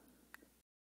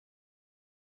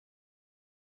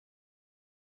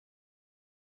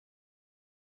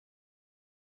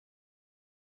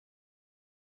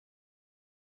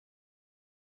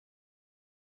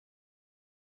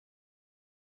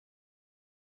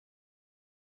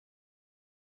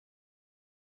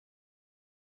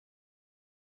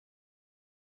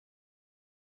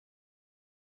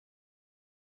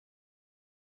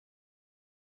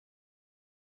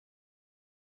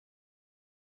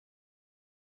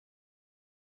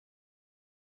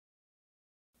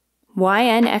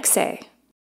 YNXA.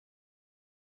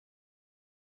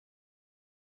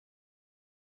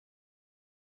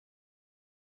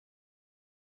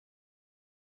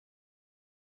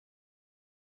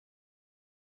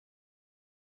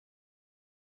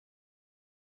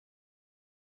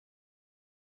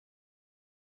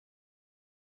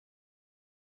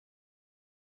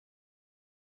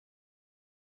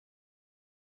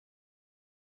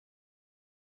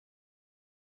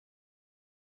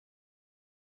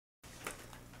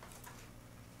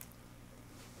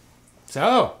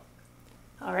 So.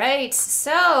 All right,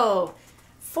 so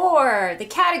for the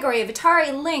category of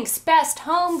Atari Lynx Best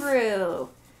Homebrew,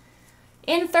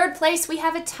 in third place we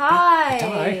have a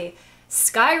tie.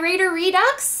 Sky Raider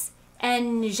Redux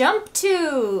and Jump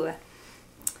 2.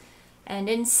 And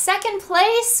in second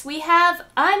place we have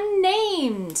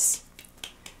Unnamed.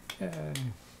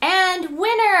 And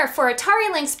winner for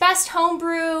Atari Lynx Best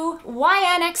Homebrew,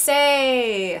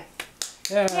 YNXA.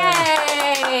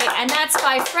 Yay! And that's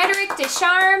by Frederic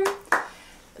Descharmes.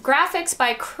 Graphics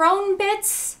by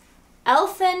Kronbits,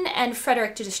 Elfin, and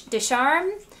Frederic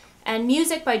Descharmes. And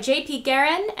music by J.P.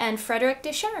 Guerin and Frederic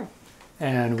Descharmes.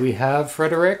 And we have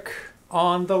Frederic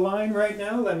on the line right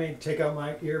now. Let me take out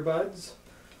my earbuds.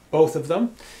 Both of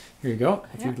them. Here you go,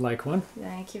 if you'd like one.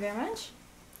 Thank you very much.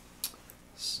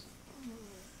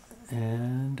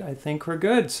 And I think we're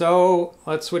good. So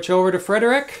let's switch over to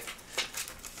Frederic.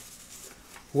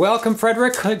 Welcome,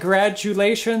 Frederic.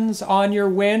 Congratulations on your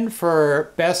win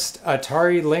for Best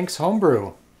Atari Lynx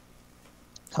Homebrew.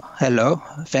 Hello,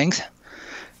 thanks.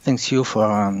 Thanks you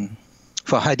for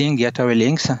hiding the Atari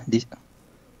Lynx.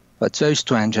 That's very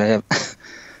strange. I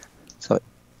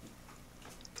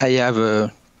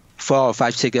have 4 or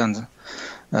 5 seconds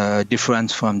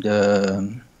difference from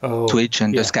the Twitch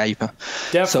and the Skype.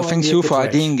 Definitely so thanks you for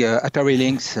adding Atari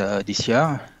Lynx this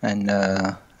year, and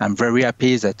I'm very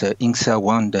happy that Inxa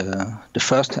won the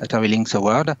first Atari Lynx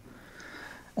award.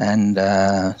 And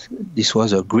this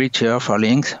was a great year for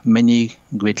Lynx, many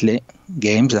great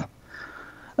games.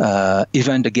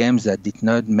 Even the games that did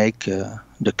not make the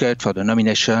cut for the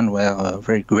nomination were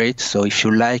very great. So if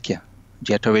you like the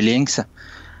Atari Lynx,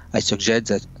 I suggest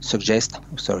that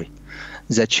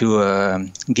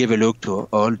you give a look to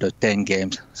all the 10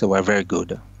 games. So we're very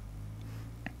good.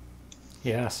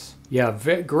 Yes. Yeah,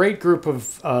 great group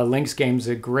of Lynx games,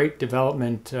 a great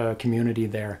development community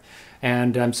there.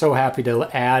 And I'm so happy to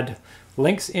add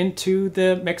Lynx into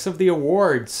the mix of the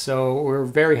awards. So we're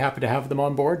very happy to have them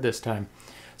on board this time.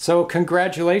 So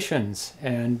congratulations,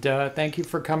 and thank you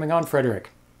for coming on, Frederic.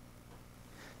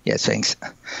 Yes, thanks.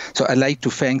 So I'd like to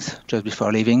thank, just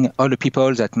before leaving, all the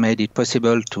people that made it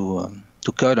possible to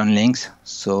code on Lynx.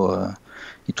 So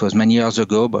it was many years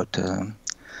ago, but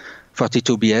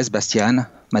 42BS, Bastian,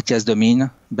 Matthias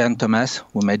Domin, Bernd Thomas,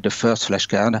 who made the first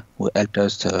flashcard, who helped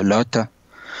us a lot,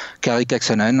 Kari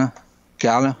Kaksonen,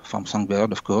 Carl from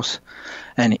Songbird, of course,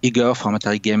 and Igor from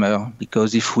Atari Gamer,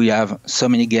 because if we have so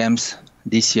many games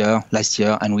this year, last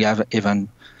year, and we have even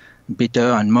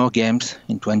better and more games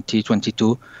in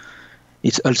 2022,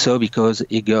 it's also because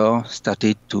Igor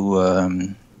started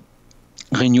to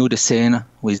renew the scene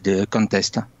with the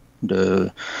contest,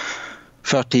 the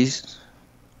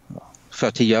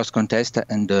 30 years contest,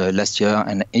 and last year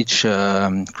and each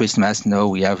Christmas now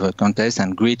we have a contest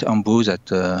and great homebrews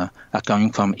that are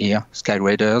coming from here. Sky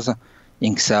Raiders,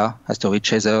 Inxa, Asteroid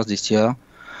Chasers this year.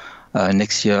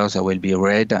 Next year there will be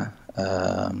Red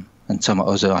and some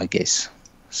other, I guess.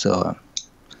 So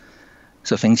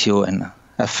thank you and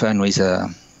have fun with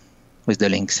the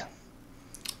Lynx.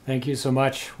 Thank you so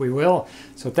much. We will.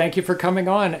 So thank you for coming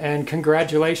on and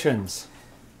congratulations.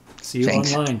 See you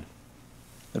Thanks. online.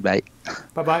 Bye-bye.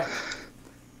 Bye-bye.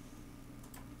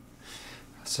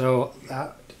 So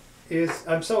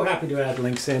I'm so happy to add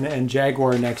Lynx in and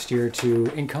Jaguar next year to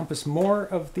encompass more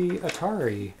of the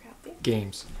Atari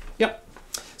games. Yep.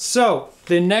 So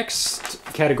the next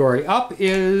category up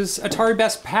is Atari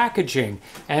Best Packaging.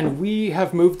 And we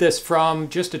have moved this from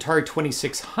just Atari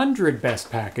 2600 Best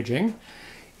Packaging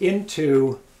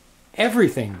into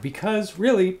everything, because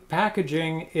really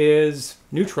packaging is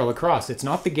neutral across. It's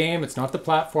not the game, it's not the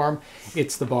platform,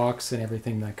 it's the box and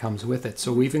everything that comes with it.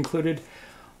 So we've included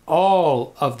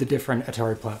all of the different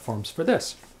Atari platforms for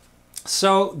this.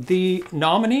 So the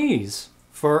nominees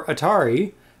for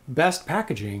Atari Best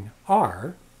Packaging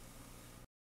are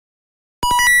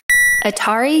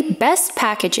Atari Best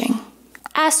Packaging,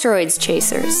 Asteroids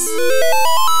Chasers.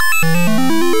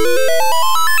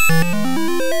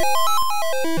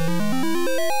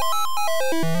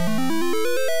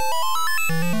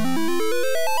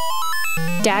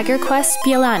 Dagger Quest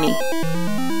Bielani.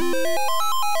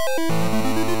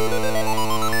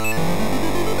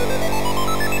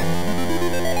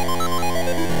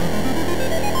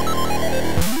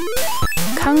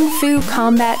 Kung Fu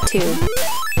Combat 2.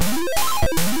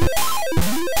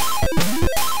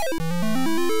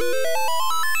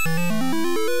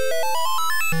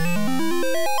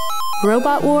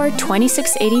 Robot War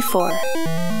 2684.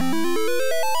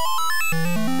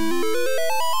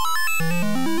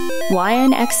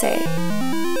 YNXA.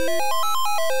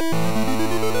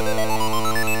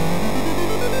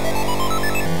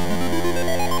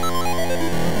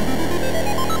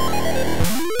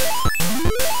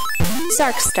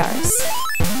 Zark Stars.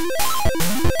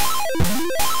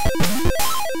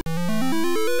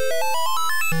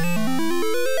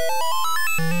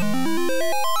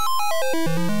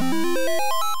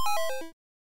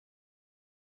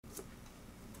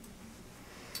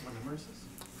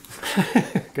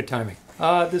 Good timing.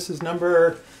 This is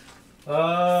number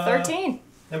 13.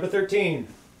 Number 13.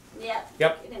 Yeah.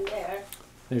 Yep. Get in there.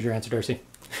 There's your answer, Darcy.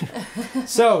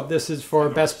 So this is for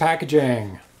Best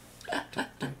Packaging.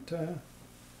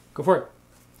 Go for it.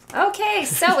 Okay,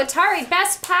 so Atari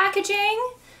Best Packaging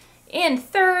in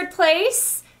third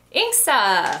place,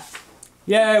 Inxa.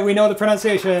 Yeah, we know the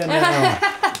pronunciation now.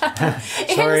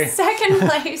 Sorry. In second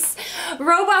place,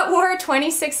 Robot War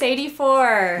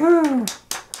 2684. Woo.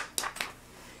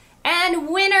 And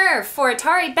winner for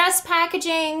Atari Best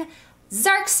Packaging,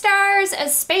 Zark Stars: A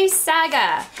Space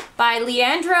Saga by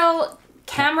Leandro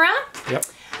Camera, Yep.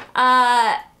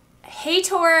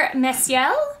 Heitor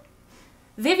Messiel,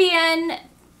 Vivian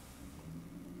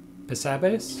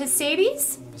Pesabes?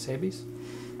 Pesabes,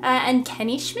 and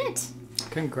Kenny Schmidt.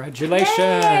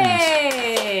 Congratulations.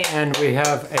 Yay! And we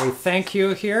have a thank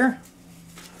you here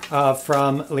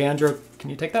from Leandro. Can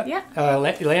you take that? Yeah.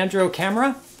 Leandro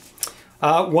Camera.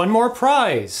 One more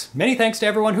prize. Many thanks to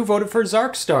everyone who voted for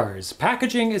Zark Stars.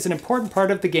 Packaging is an important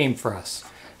part of the game for us.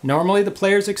 Normally, the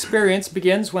player's experience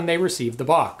begins when they receive the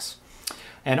box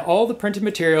and all the printed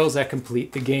materials that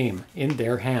complete the game in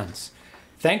their hands.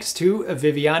 Thanks to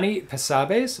Viviani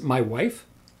Pesabes, my wife,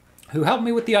 who helped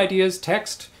me with the ideas,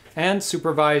 text, and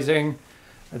supervising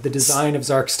the design of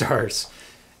Zark Stars.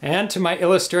 And to my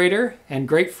illustrator and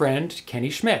great friend, Kenny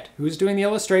Schmidt, who's doing the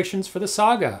illustrations for the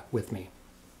saga with me.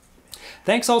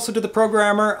 Thanks also to the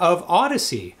programmer of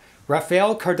Odyssey,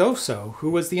 Rafael Cardoso, who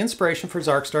was the inspiration for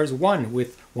Zark Stars 1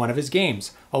 with one of his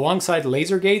games, alongside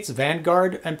Laser Gates,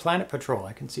 Vanguard, and Planet Patrol.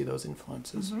 I can see those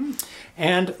influences. Mm-hmm.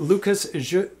 And Lucas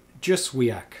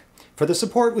Juswiak for the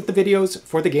support with the videos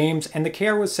for the games and the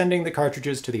care with sending the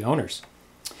cartridges to the owners.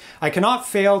 I cannot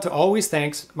fail to always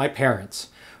thank my parents,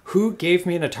 who gave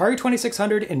me an Atari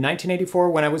 2600 in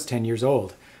 1984 when I was 10 years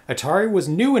old. Atari was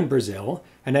new in Brazil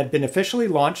and had been officially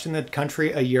launched in the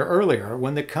country a year earlier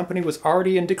when the company was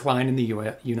already in decline in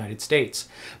the United States.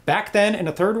 Back then, in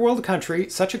a third world country,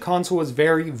 such a console was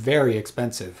very, very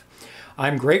expensive.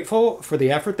 I'm grateful for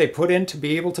the effort they put in to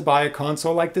be able to buy a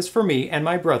console like this for me and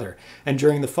my brother, and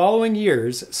during the following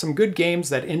years, some good games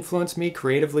that influenced me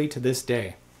creatively to this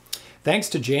day. Thanks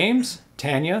to James,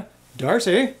 Tanya,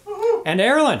 Darcy, and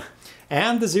Erilyn,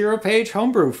 and the Zero Page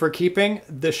Homebrew for keeping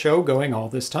the show going all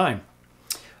this time.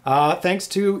 Thanks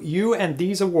to you and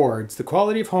these awards, the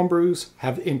quality of homebrews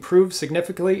have improved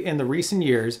significantly in the recent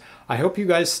years. I hope you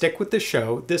guys stick with the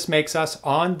show. This makes us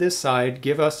on this side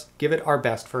give it our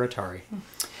best for Atari.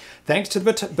 Thanks to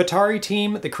the Batari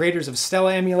team, the creators of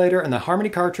Stella Emulator and the Harmony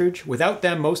cartridge. Without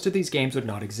them, most of these games would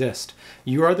not exist.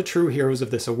 You are the true heroes of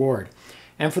this award.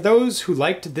 And for those who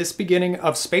liked this beginning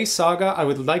of Space Saga, I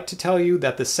would like to tell you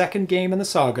that the second game in the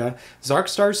saga,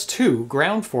 Zarkstars 2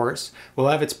 Ground Force, will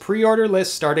have its pre-order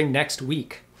list starting next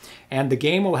week. And the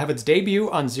game will have its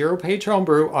debut on Zero Page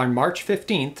Homebrew on March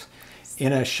 15th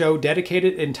in a show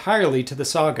dedicated entirely to the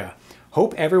saga.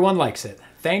 Hope everyone likes it.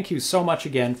 Thank you so much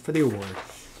again for the award.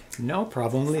 No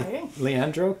problem,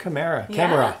 Leandro Camara.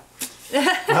 Yeah.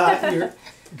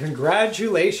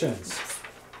 Congratulations.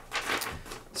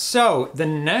 So, the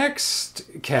next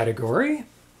category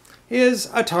is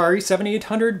Atari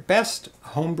 7800 Best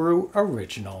Homebrew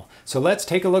Original. So let's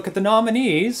take a look at the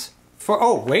nominees for...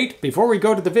 Oh, wait, before we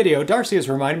go to the video, Darcy has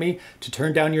reminded me to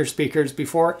turn down your speakers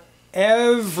before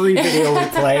every video we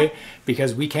play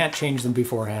because we can't change them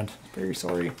beforehand. Very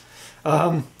sorry.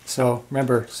 So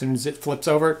remember, as soon as it flips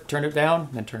over, turn it down,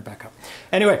 then turn it back up.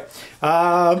 Anyway,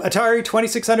 Atari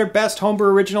 2600 Best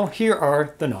Homebrew Original. Here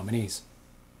are the nominees.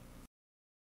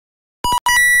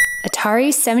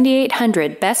 Atari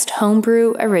 7800 Best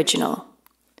Homebrew Original.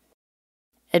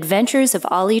 Adventures of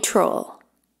Ollie Troll.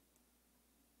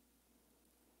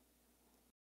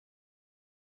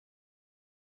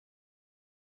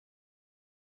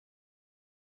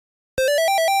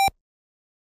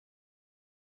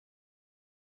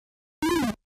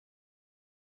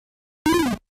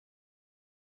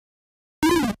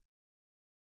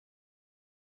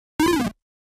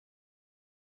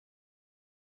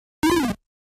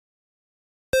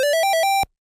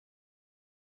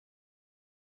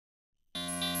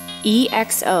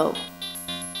 EXO.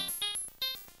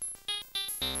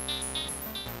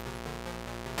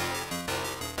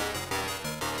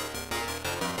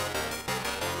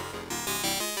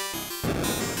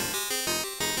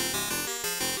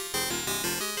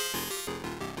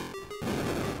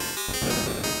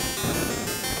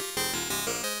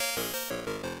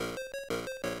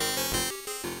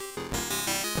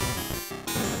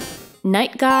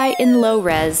 Night Guy in Low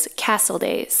Res Castle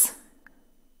Days.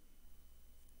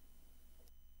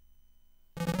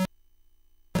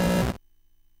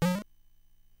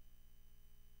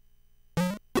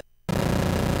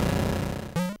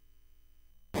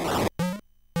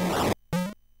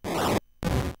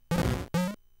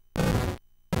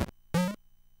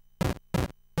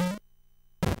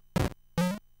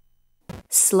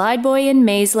 Slide Boy in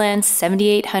Mazeland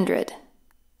 7800.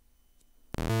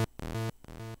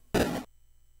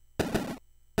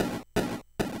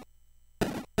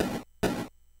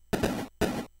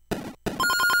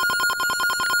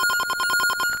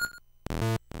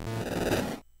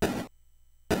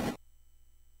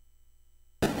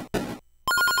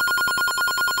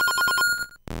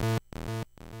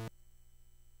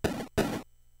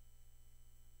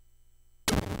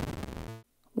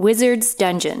 Wizard's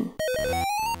Dungeon.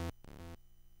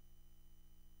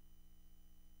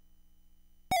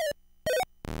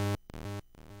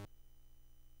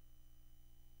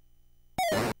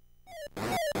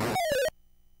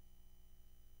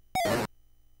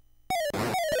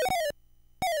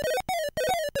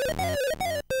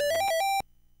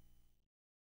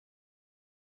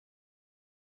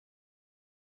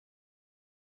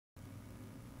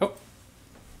 Oh.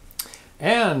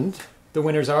 And the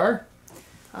winners are...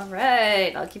 All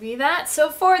right, I'll give you that. So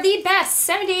for the best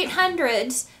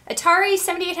 7800, Atari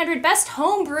 7800 Best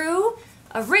Homebrew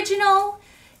Original,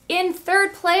 in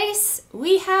third place,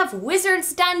 we have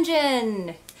Wizard's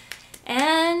Dungeon.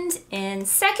 And in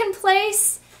second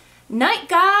place, Night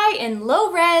Guy in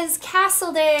Low Res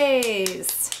Castle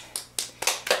Days.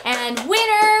 And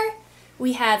winner,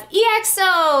 we have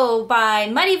EXO by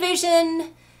Muddy Vision,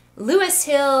 Lewis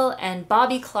Hill, and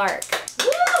Bobby Clark.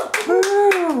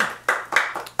 Woo!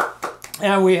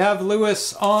 And we have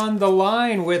Lewis on the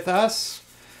line with us.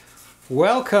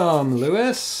 Welcome,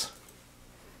 Lewis.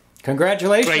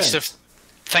 Congratulations. Great stuff.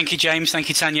 Thank you, James. Thank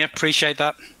you, Tanya. Appreciate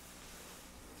that.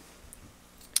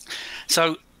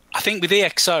 So I think with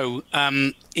EXO,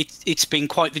 it's been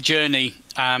quite the journey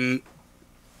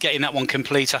getting that one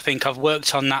complete. I think I've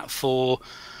worked on that for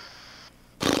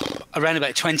around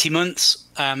about 20 months.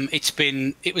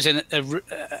 It was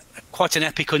quite an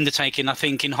epic undertaking. I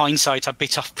think in hindsight, I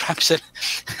bit off perhaps a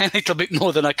little bit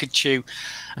more than I could chew.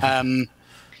 And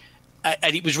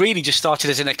it was really just started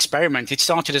as an experiment. It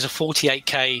started as a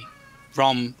 48K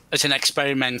ROM as an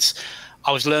experiment.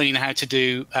 I was learning how to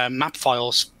do map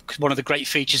files. One of the great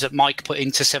features that Mike put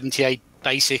into 78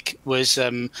 Basic was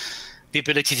the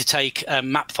ability to take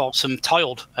map files from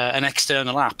Tiled, an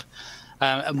external app.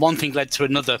 And one thing led to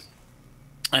another.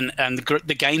 And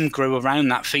the game grew around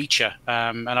that feature,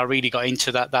 and I really got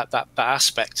into that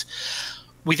aspect.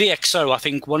 With EXO, I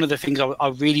think one of the things I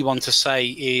really want to say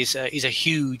is a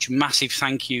huge, massive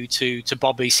thank you to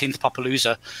Bobby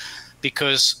Synthpopalooza,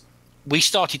 because we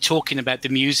started talking about the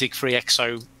music for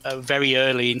EXO very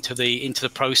early into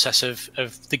the process of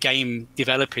the game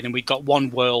developing, and we got one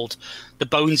world, the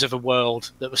bones of a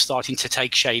world that was starting to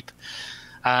take shape.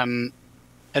 And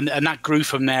that grew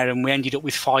from there, and we ended up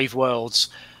with 5 worlds.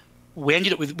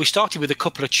 We started with a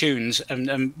couple of tunes,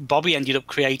 and Bobby ended up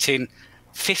creating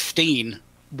 15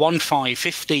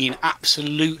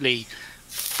 absolutely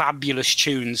fabulous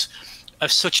tunes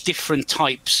of such different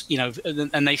types,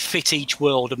 and they fit each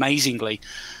world amazingly.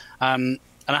 And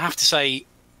I have to say,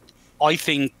 I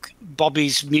think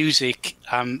Bobby's music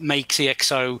makes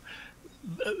EXO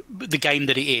the game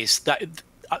that it is. That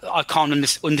I can't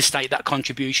understate that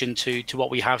contribution to what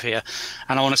we have here.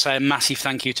 And I want to say a massive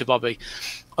thank you to Bobby.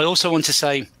 I also want to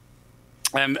say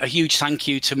a huge thank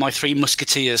you to my 3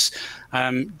 musketeers,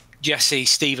 Jesse,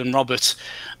 Steve and Robert,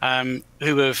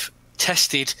 who have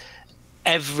tested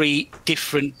every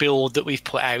different build that we've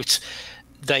put out.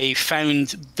 They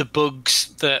found the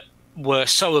bugs that were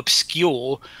so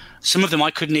obscure. Some of them I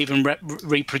couldn't even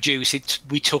reproduce.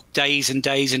 We took days and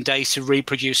days and days to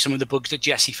reproduce some of the bugs that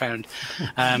Jesse found.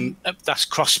 That's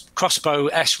Crossbow,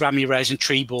 S. Ramirez, and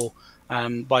Treeball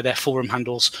by their forum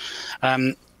handles.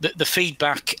 The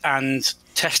feedback and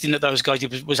testing that those guys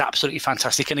did was absolutely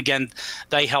fantastic. And again,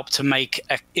 they helped to make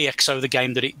EXO the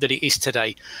game that it is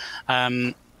today.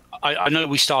 I know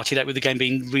we started out with the game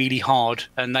being really hard,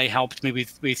 and they helped me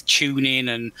with tuning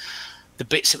and the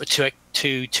bits that were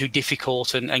too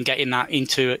difficult and getting that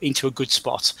into a good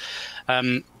spot.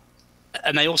 And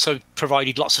they also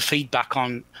provided lots of feedback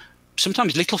on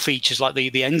sometimes little features like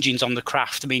the engines on the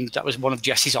craft. I mean, that was one of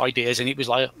Jesse's ideas, and it was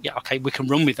like, yeah, okay, we can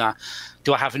run with that.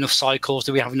 Do I have enough cycles?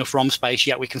 Do we have enough ROM space?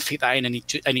 Yeah, we can fit that in, and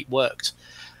it worked.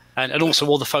 And also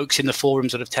all the folks in the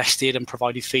forums that have tested and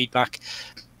provided feedback.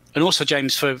 And also,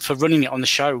 James, for running it on the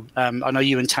show. I know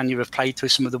you and Tanya have played through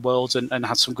some of the worlds and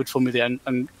had some good fun with it.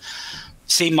 And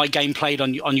seeing my game played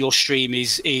on your stream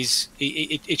it's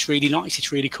really nice.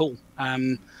 It's really cool.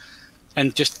 And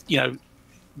just,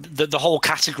 the whole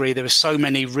category, there were so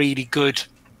many really good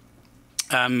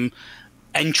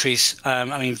entries.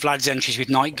 I mean, Vlad's entries with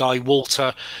Night Guy,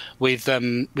 Walter with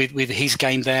his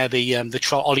game there, the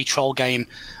Ollie Troll game,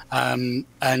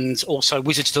 and also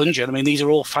Wizard's Dungeon. I mean, these are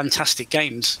all fantastic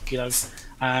games,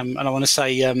 and I want to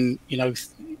say,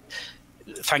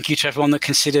 thank you to everyone that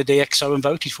considered EXO and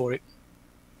voted for it.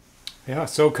 Yeah,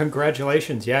 so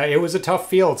congratulations. Yeah, it was a tough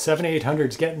field.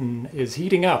 7800's is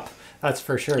heating up. That's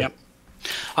for sure. Yep.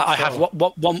 I have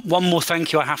one more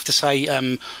thank you I have to say,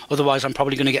 otherwise I'm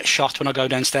probably going to get shot when I go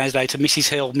downstairs later. Mrs.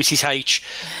 Hill, Mrs. H,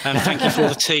 thank you for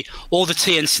all the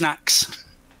tea and snacks.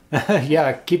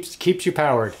 Yeah, keeps you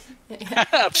powered.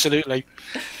 Absolutely.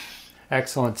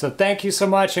 Excellent. So thank you so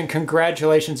much, and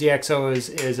congratulations. EXO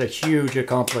is a huge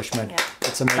accomplishment. Yeah.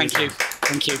 It's amazing.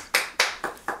 Thank you.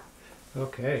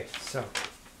 Okay,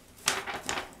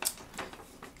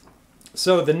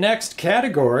 So the next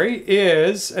category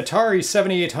is Atari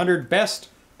 7800 Best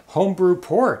Homebrew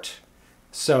Port.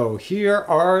 So here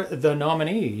are the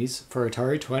nominees for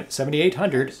Atari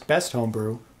 7800 Best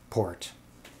Homebrew Port.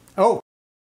 Oh!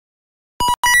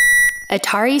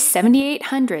 Atari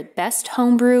 7800 Best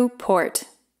Homebrew Port.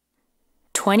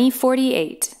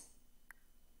 2048.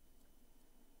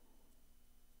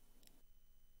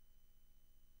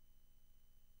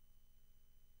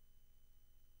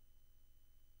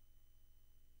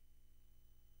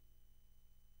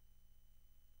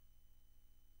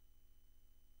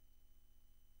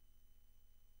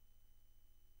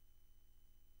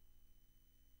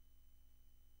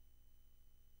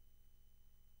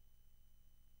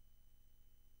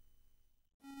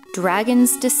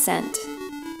 Dragon's Descent.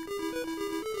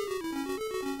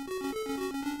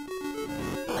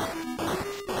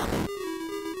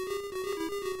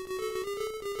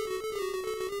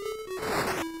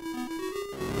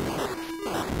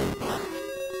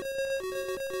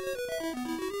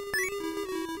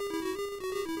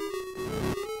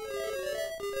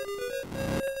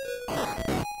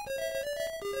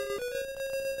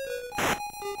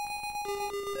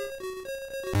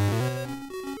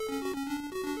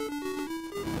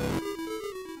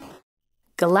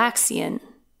 Galaxian.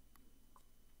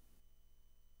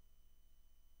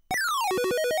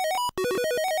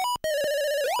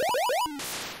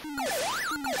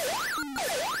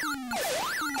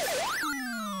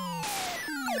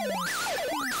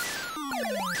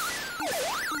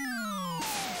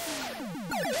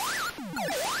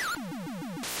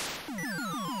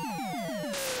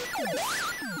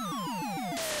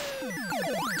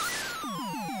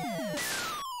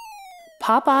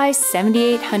 Popeye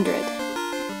 7800.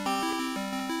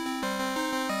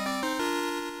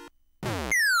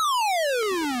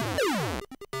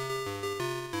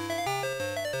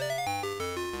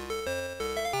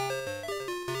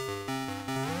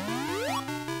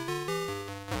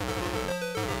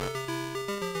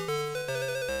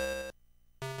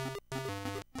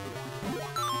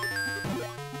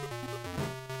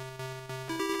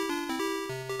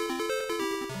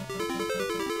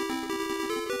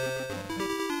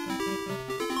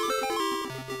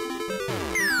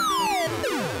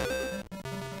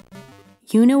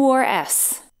 Uniwar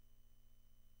S.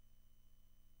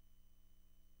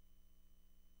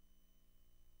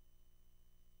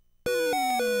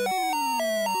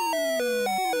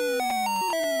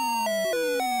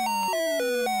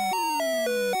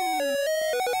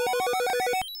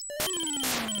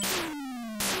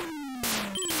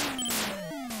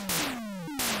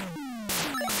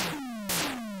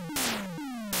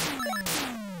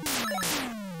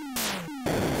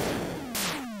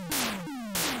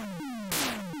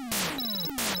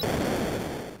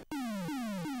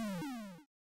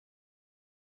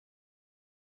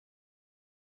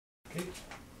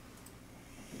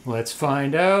 Let's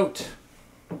find out.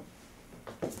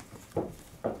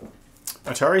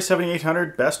 Atari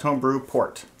 7800 Best Homebrew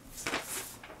Port.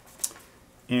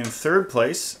 In third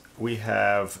place, we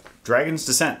have Dragon's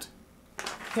Descent.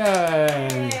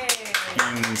 Yay!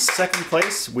 In second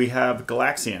place, we have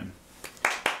Galaxian.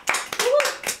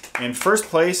 In first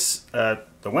place, the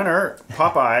winner,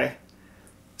 Popeye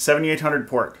 7800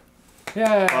 Port.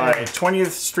 Yay! By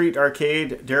 20th Street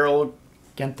Arcade, Daryl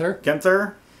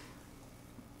Genther,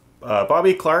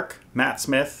 Bobby Clark, Matt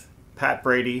Smith, Pat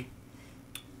Brady,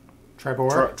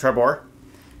 Trebor,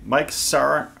 Mike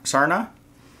Sarna,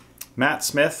 Matt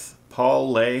Smith,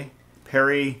 Paul Lay,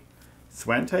 Perry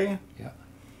Thuente,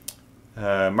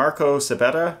 Marco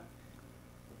Sabetta,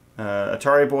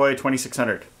 Atari Boy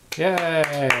 2600.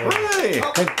 Yay! Hooray!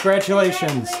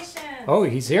 Congratulations! Oh,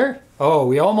 he's here? Oh,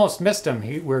 we almost missed him.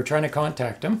 We were trying to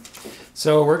contact him.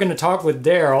 So we're going to talk with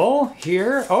Daryl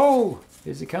here. Oh,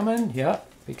 is he coming? Yeah,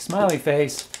 big smiley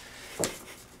face.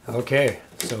 Okay,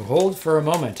 so hold for a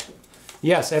moment.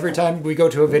 Yes, every time we go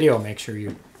to a video, make sure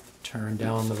you turn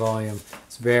down the volume.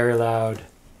 It's very loud.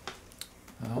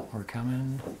 Oh, we're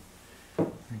coming.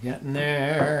 We're getting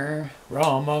there. We're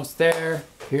almost there.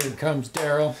 Here comes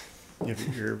Daryl.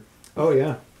 Oh,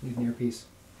 yeah. Need an earpiece.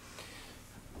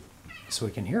 So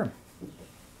we can hear him.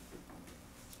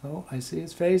 Oh, I see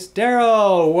his face.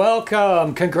 Daryl,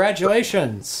 welcome.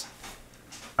 Congratulations.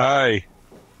 Hi.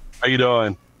 How you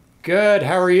doing? Good.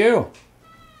 How are you?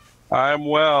 I'm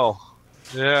well.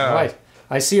 Yeah. Right.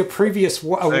 I see a previous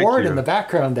award in the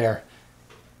background there.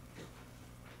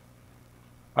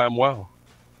 I'm well.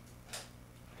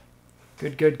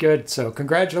 Good, good, good. So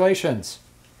congratulations.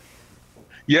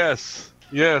 Yes.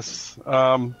 Yes.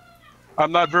 I'm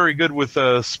not very good with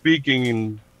speaking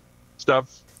and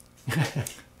stuff.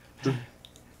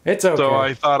 It's okay. So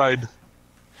I thought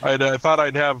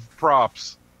I'd have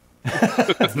props.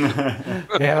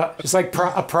 Yeah, just like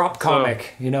a prop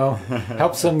comic, you know,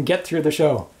 helps them get through the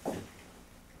show.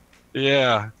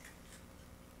 Yeah.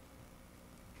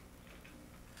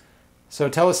 So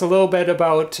tell us a little bit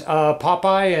about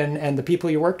Popeye and the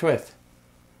people you worked with.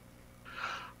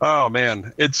 Oh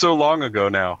man, it's so long ago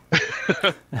now.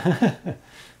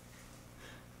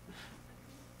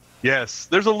 Yes,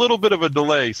 there's a little bit of a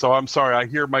delay, so I'm sorry. I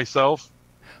hear myself.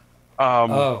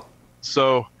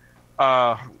 So,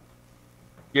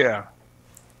 yeah.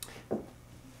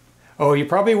 Oh, you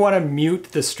probably want to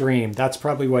mute the stream. That's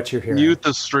probably what you're hearing. Mute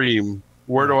the stream.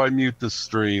 Where do I mute the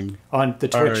stream? On the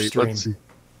Twitch stream. Let's see.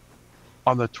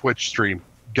 On the Twitch stream.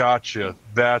 Gotcha.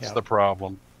 That's the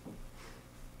problem.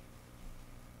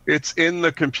 It's in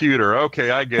the computer.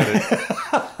 Okay, I get it.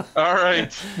 All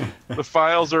right. The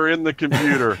files are in the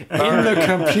computer. In the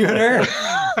computer?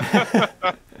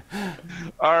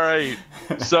 All right.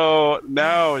 So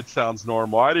now it sounds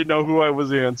normal. I didn't know who I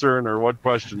was answering or what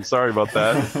question. Sorry about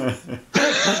that.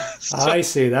 I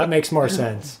see. That makes more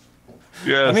sense.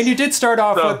 Yes. I mean, you did start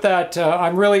off with that,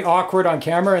 I'm really awkward on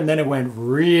camera, and then it went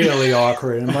really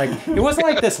awkward. And I'm like, it wasn't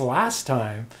like this last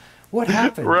time. What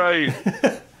happened? Right.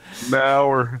 Now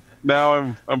we're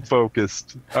Now I'm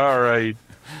focused. All right.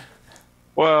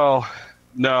 Well,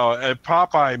 no, at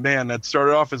Popeye, man, that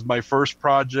started off as my first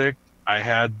project. I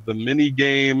had the mini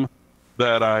game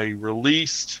that I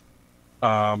released,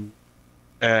 and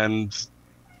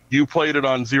you played it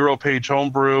on Zero Page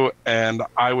Homebrew, and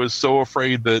I was so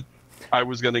afraid that I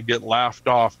was going to get laughed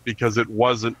off because it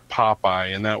wasn't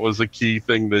Popeye, and that was a key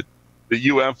thing that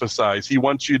you emphasize. He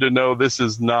wants you to know this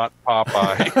is not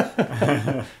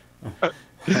Popeye.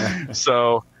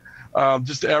 So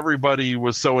just everybody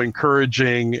was so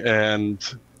encouraging, and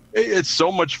it's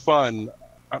so much fun.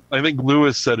 I think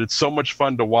Lewis said it's so much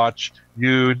fun to watch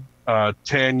you,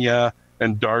 Tanya,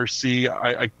 and Darcy.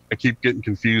 I keep getting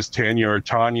confused, Tanya or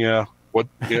Tanya. What?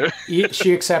 Yeah.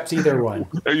 She accepts either one.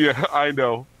 Yeah, I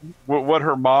know. What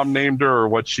her mom named her or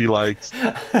what she likes.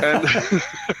 And,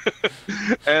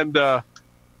 and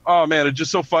oh, man, it's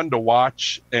just so fun to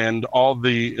watch and all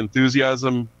the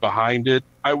enthusiasm behind it.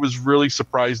 I was really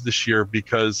surprised this year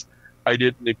because I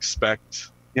didn't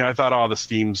expect, I thought, the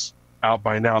Steam's out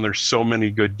by now and there's so many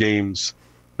good games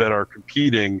that are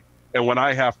competing. And when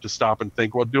I have to stop and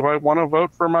think, well, do I want to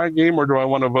vote for my game or do I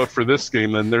want to vote for this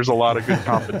game? Then there's a lot of good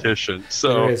competition.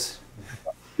 So, there is.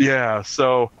 Yeah.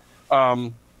 So,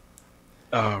 Rev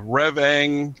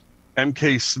Ang,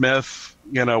 MK Smith,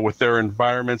 with their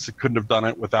environments, it couldn't have done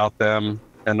it without them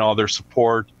and all their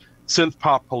support. Synth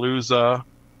Pop Palooza,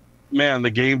 man,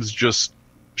 the games just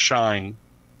shine.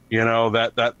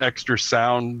 That extra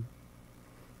sound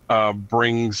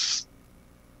brings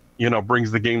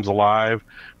the games alive.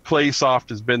 Playsoft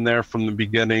has been there from the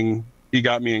beginning. He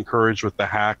got me encouraged with the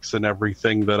hacks and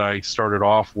everything that I started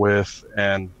off with.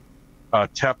 And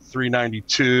TEP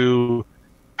 392,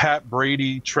 Pat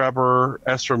Brady, Trevor,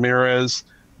 S. Ramirez,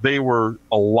 they were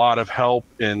a lot of help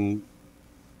in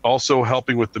also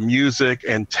helping with the music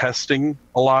and testing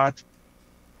a lot.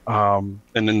 And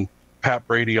then Pat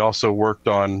Brady also worked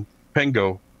on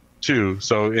Pengo too.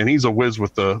 So, and he's a whiz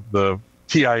with the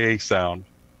TIA sound.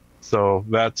 So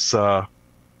that's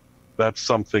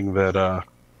something that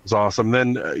is awesome.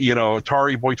 Then,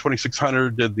 Atari Boy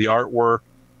 2600 did the artwork.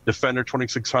 Defender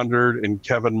 2600 and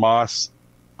Kevin Moss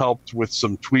helped with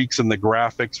some tweaks in the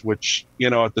graphics, which,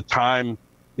 at the time,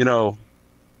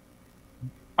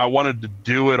 I wanted to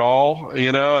do it all,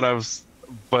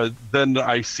 but then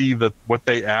I see what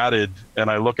they added and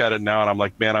I look at it now and I'm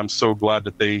like, man, I'm so glad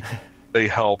that they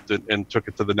helped and took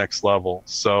it to the next level.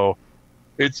 So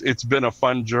it's been a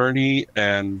fun journey,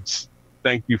 and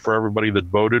thank you for everybody that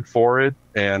voted for it.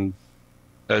 And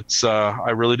it's I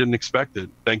really didn't expect it.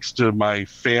 Thanks to my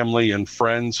family and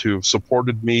friends who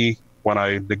supported me when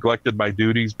I neglected my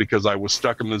duties because I was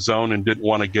stuck in the zone and didn't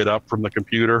want to get up from the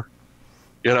computer.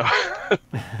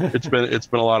 It's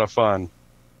been a lot of fun.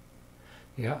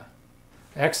 Yeah.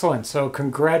 Excellent. So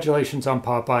congratulations on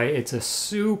Popeye. It's a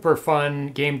super fun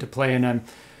game to play, and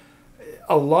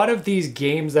a lot of these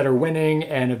games that are winning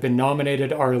and have been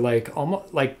nominated are like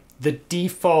almost like the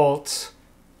default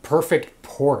perfect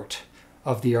port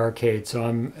of the arcade.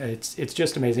 So it's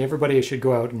just amazing. Everybody should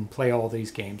go out and play all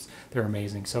these games. They're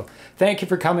amazing. So thank you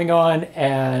for coming on,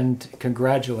 and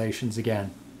congratulations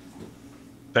again.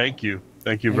 Thank you.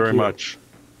 Thank you very much.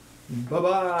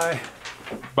 Bye-bye.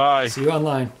 Bye. See you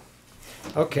online.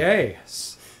 Okay.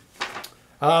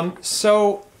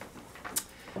 So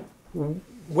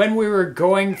when we were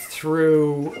going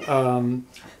through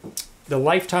the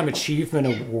Lifetime Achievement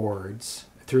Awards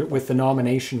with the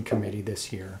nomination committee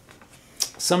this year,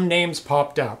 some names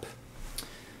popped up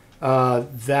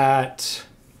that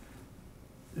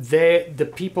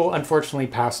the people unfortunately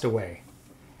passed away.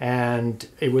 And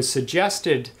it was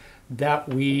suggested that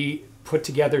we put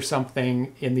together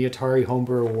something in the Atari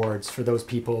Homebrew Awards for those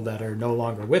people that are no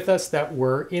longer with us that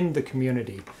were in the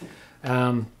community.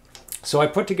 So I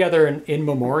put together an in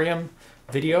memoriam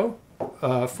video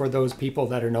for those people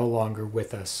that are no longer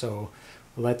with us. So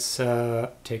let's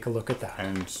take a look at that.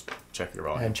 And check your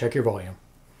volume. And check your volume.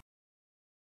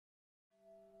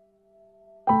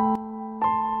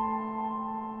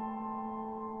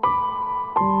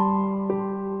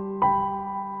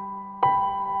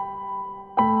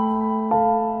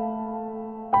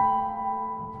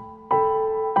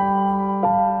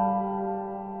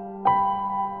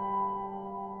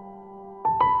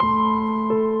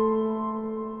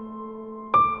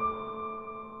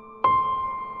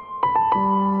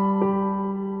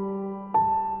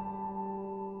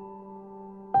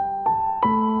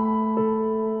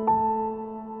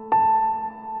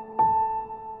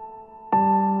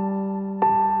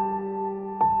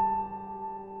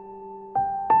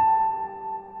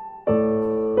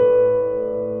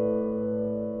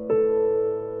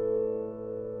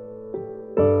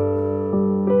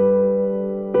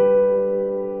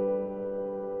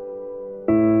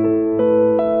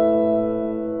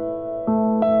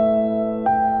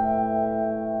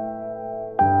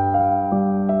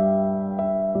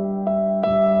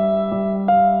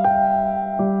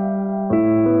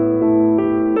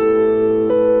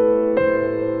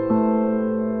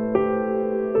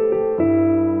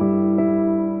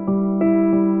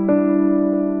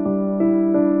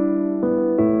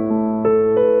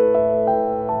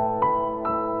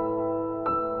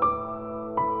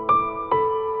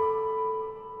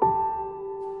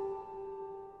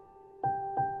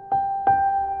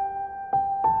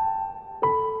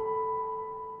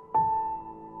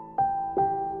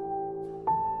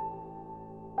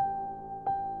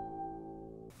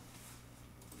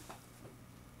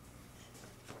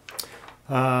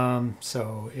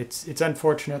 So it's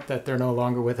unfortunate that they're no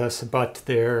longer with us, but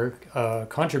their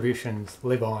contributions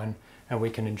live on, and we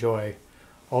can enjoy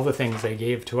all the things they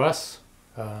gave to us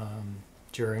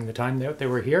during the time that they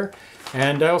were here.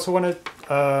 And I also want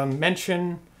to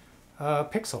mention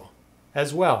Pixel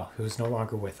as well, who's no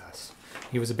longer with us.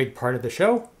 He was a big part of the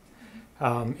show.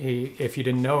 If you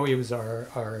didn't know, he was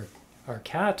our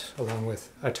cat, along with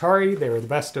Atari. They were the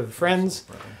best of friends.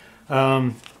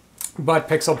 But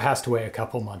Pixel passed away a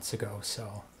couple months ago,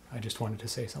 so I just wanted to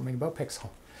say something about Pixel.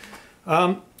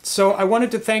 So I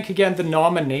wanted to thank again the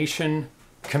nomination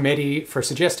committee for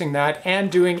suggesting that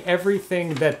and doing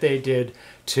everything that they did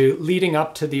to leading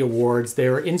up to the awards. They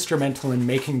were instrumental in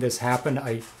making this happen.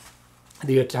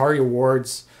 The Atari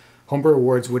Awards, Homebrew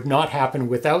Awards, would not happen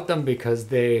without them because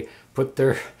they put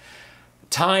their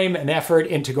time and effort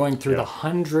into going through the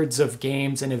hundreds of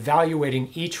games and evaluating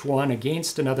each one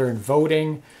against another and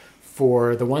voting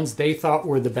for the ones they thought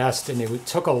were the best, and it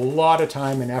took a lot of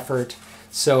time and effort.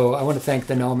 So I want to thank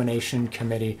the nomination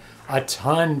committee a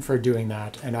ton for doing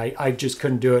that, and I just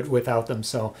couldn't do it without them.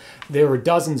 So there were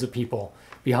dozens of people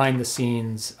behind the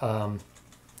scenes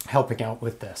helping out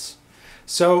with this.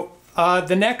 So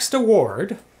the next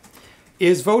award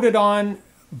is voted on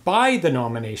by the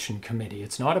nomination committee.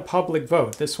 It's not a public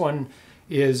vote. This one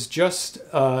is just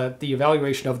the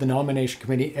evaluation of the nomination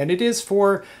committee, and it is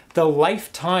for the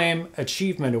Lifetime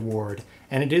Achievement Award,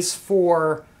 and it is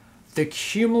for the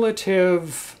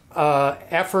cumulative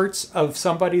efforts of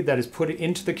somebody that is put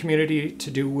into the community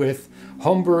to do with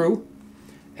homebrew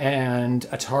and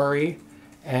Atari,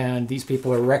 and these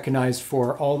people are recognized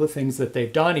for all the things that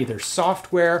they've done, either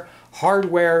software,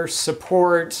 hardware,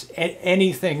 support,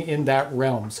 anything in that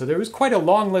realm. So there was quite a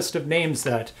long list of names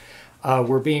that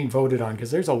were being voted on,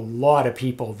 because there's a lot of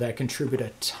people that contribute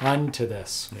a ton to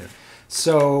this. Yeah.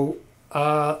 So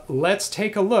let's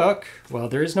take a look. Well,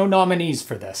 there is no nominees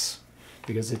for this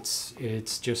because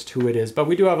it's just who it is, but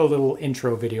we do have a little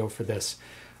intro video for this.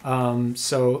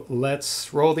 So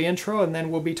let's roll the intro, and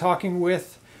then we'll be talking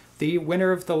with the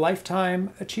winner of the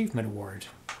Lifetime Achievement Award.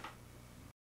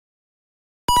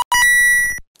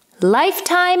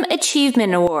 Lifetime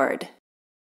Achievement Award.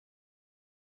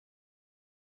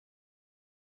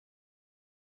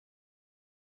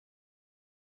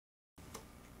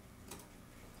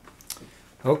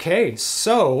 Okay,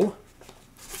 so...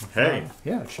 Hey.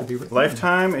 Yeah, it should be written.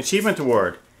 Lifetime Achievement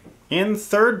Award. In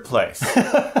third place.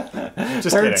 Just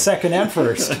third, kidding. second, and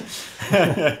first.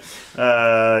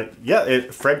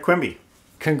 Fred Quimby.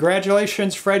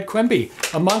 Congratulations, Fred Quimby.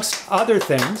 Amongst other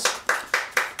things,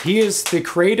 he is the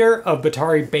creator of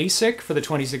Atari Basic for the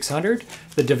 2600,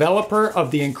 the developer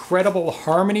of the incredible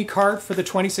Harmony cart for the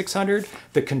 2600,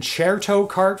 the Concerto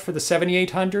cart for the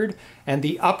 7800, and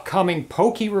the upcoming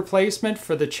Pokey replacement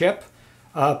for the chip,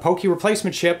 Pokey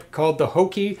replacement chip called the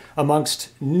Hokey,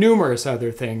 amongst numerous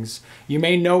other things. You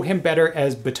may know him better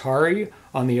as Batari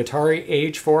on the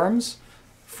AtariAge forums.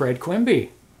 Fred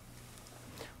Quimby.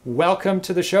 Welcome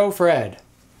to the show, Fred.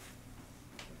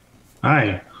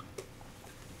 Hi.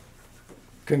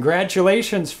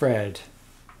 Congratulations, Fred.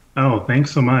 Oh,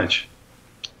 thanks so much.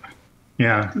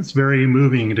 Yeah, it's very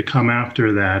moving to come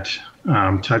after that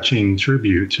touching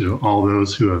tribute to all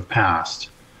those who have passed.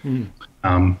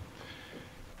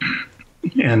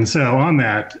 And so on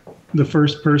that, the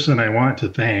first person I want to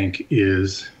thank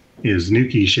is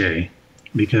Nuki Shea,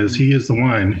 because he is the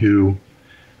one who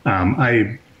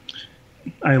I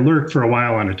lurked for a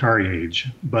while on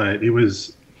AtariAge, but it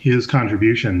was his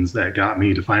contributions that got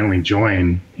me to finally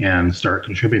join and start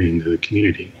contributing to the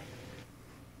community.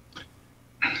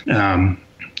 And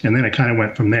then it kind of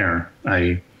went from there.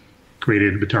 I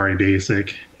created Atari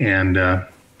Basic and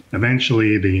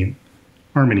eventually the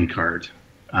Harmony card.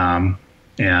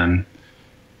 And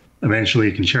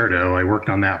eventually Concerto. I worked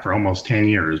on that for almost 10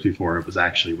 years before it was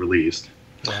actually released.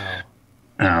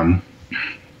 Wow.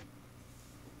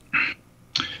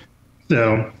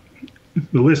 So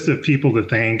the list of people to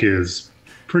thank is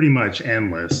pretty much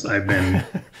endless. I've been,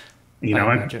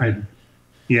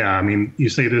 I mean, you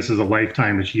say this is a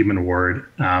Lifetime Achievement Award.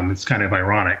 It's kind of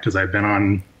ironic because I've been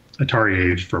on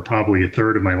AtariAge for probably a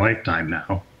third of my lifetime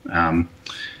now.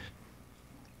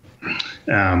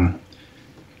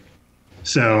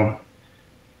 So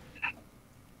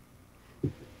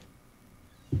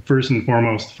first and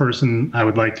foremost, the person I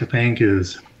would like to thank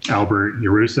is Albert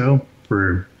Yarusso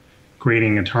for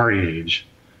creating AtariAge.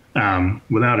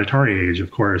 Without AtariAge,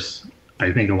 of course,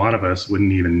 I think a lot of us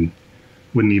wouldn't even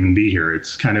be here.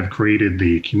 It's kind of created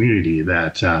the community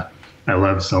that I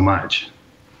love so much.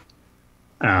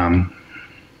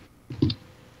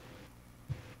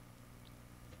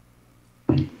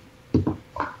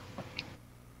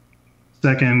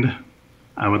 Second,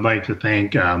 I would like to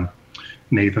thank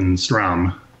Nathan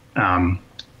Strum.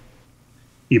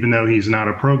 Even though he's not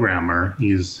a programmer,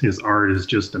 his art is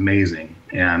just amazing,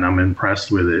 and I'm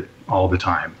impressed with it all the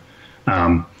time.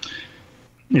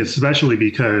 Especially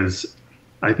because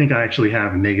I think I actually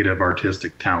have negative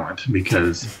artistic talent,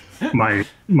 because my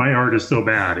art is so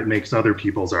bad it makes other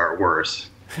people's art worse.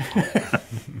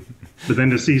 But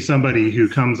then to see somebody who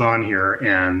comes on here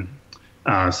and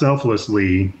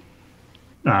selflessly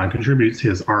contributes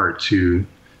his art to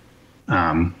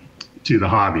the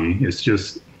hobby, it's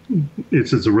just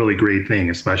a really great thing,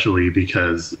 especially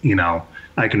because, you know,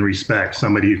 I can respect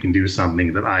somebody who can do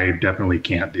something that I definitely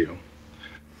can't do.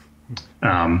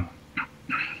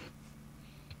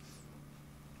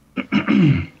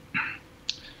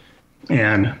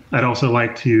 And I'd also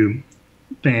like to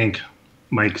thank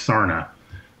Mike Sarna.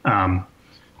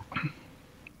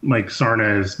 Mike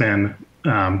Sarna has been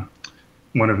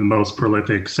one of the most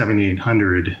prolific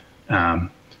 7800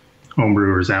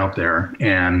 homebrewers out there,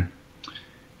 and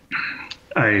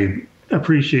I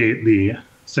appreciate the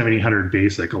 7800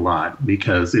 Basic a lot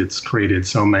because it's created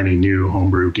so many new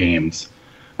homebrew games.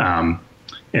 I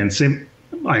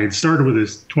had started with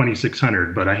this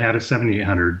 2600, but I had a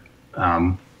 7800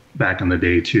 back in the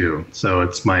day too, so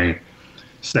it's my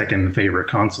second favorite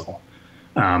console.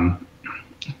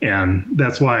 And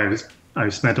that's why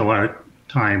I've spent a lot of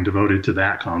time devoted to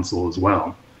that console as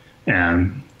well.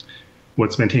 And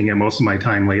what's been taking up most of my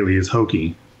time lately is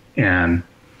Hokey. And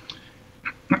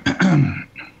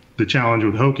the challenge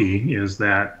with Hokey is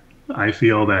that I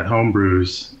feel that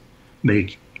homebrews,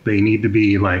 they need to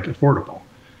be like affordable,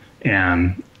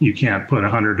 and you can't put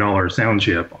 $100 sound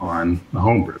chip on a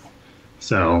homebrew.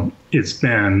 So it's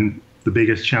been the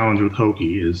biggest challenge with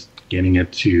Hokey is getting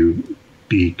it to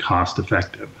be cost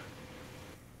effective.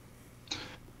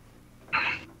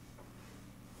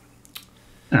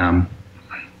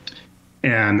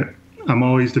 And I'm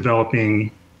always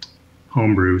developing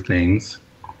homebrew things.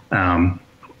 The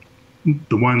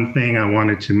one thing I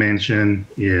wanted to mention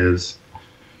is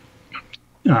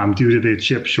due to the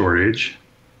chip shortage,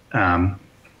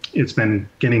 it's been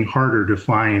getting harder to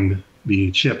find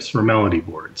the chips for melody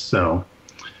boards. So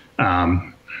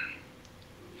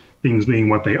things being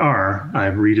what they are,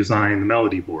 I've redesigned the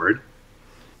melody board.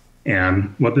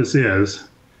 And what this is,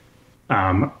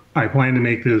 I plan to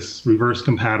make this reverse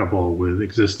compatible with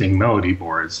existing melody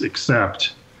boards,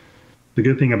 except the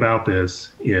good thing about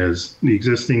this is the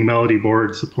existing melody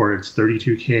board supports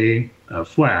 32K of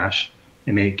flash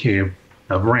and 8K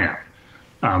of RAM.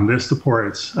 This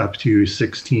supports up to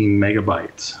 16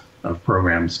 megabytes of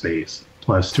program space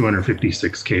plus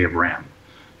 256K of RAM.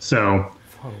 So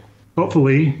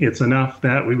hopefully it's enough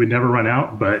that we would never run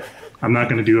out, but I'm not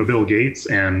going to do a Bill Gates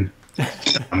and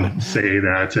say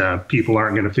that people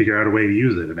aren't going to figure out a way to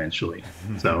use it eventually.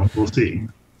 So we'll see.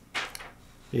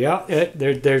 Yeah,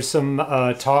 there's some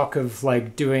talk of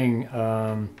like doing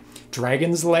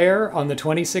Dragon's Lair on the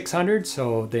 2600,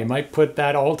 so they might put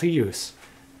that all to use.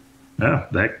 Yeah,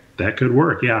 that could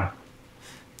work, yeah.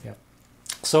 Yeah.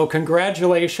 So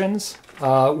congratulations.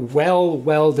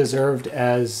 Well deserved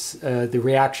as the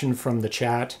reaction from the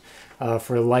chat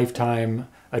for a Lifetime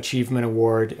Achievement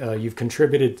Award. You've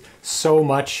contributed so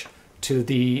much to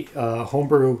the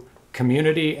homebrew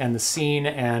community and the scene,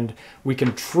 and we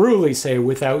can truly say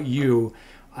without you,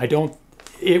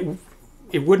 it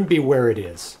wouldn't be where it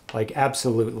is. Like,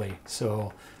 absolutely.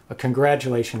 So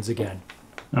congratulations again.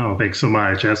 Oh, thanks so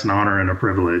much. That's an honor and a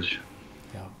privilege.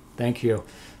 Yeah, thank you.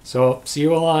 So see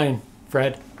you online,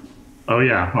 Fred. Oh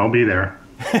yeah, I'll be there.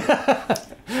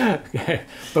 Okay.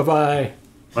 Bye-bye.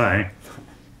 Bye.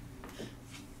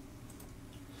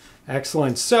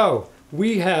 Excellent. So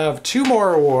we have 2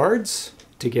 more awards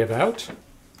to give out.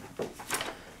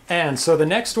 And so the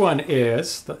next one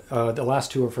is, the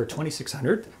last 2 are for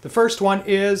 2600. The first one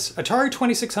is Atari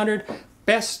 2600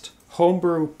 Best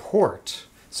Homebrew Port.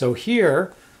 So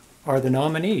here are the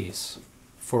nominees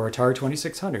for Atari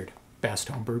 2600 Best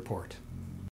Homebrew Port.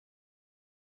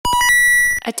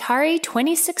 Atari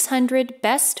 2600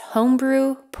 Best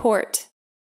Homebrew Port.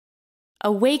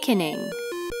 Awakening.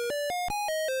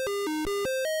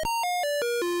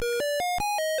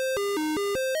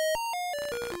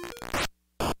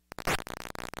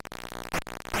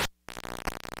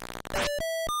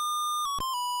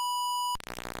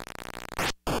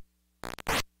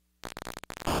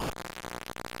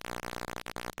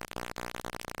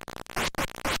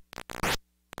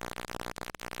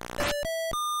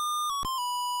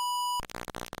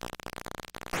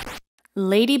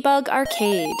 Ladybug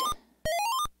Arcade.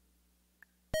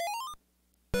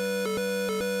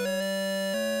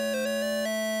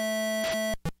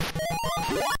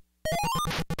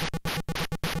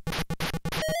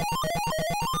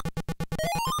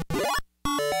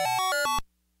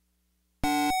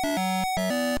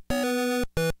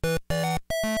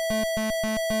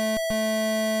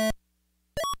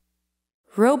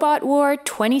 Robot War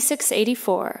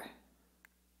 2684.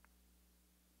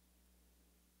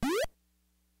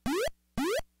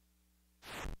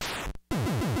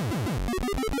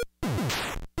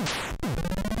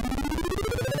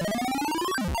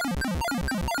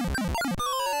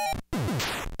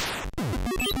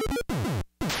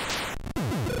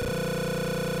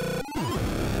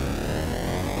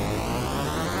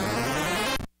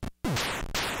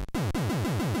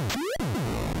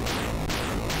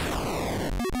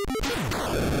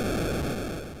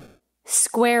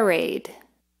 Square Raid.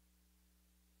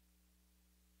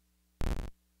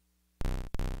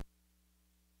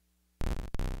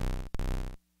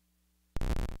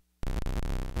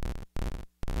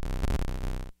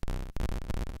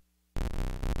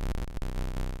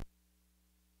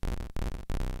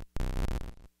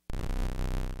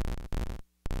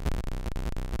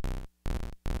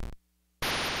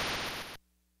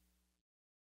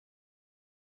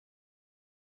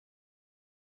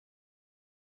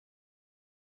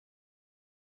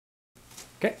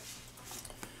 Okay.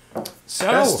 So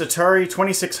Best Atari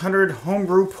 2600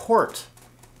 Homebrew Port.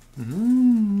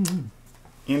 In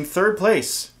third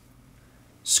place,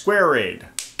 Square Raid.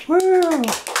 Woo!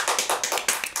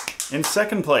 In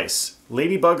second place,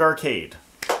 Ladybug Arcade.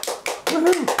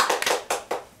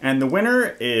 Woohoo! And the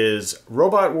winner is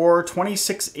Robot War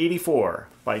 2684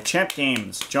 by Champ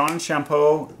Games, John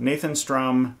Champeau, Nathan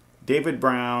Strum, David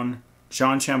Brown,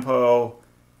 John Champeau,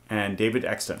 and David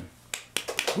Exton.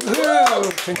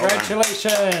 Woo!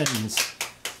 Congratulations!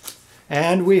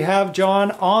 And we have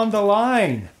John on the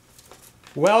line.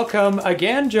 Welcome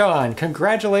again, John.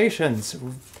 Congratulations.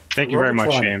 Thank you very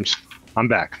much, James. I'm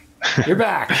back. You're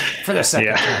back for the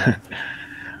second time.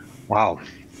 Wow,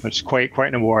 that's quite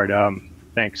an award.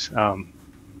 Thanks.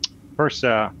 First,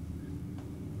 I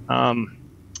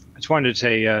just wanted to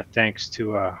say thanks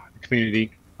to the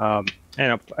community,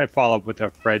 and I follow up with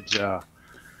Fred's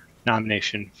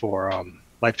nomination for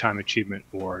Lifetime Achievement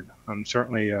Award.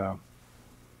 Certainly,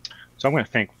 so I'm going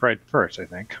to thank Fred first, I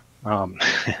think.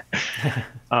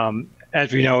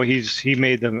 As we know, he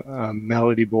made the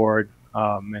melody board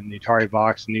and the Atari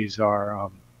box, and these are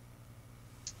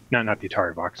not the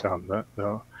Atari box,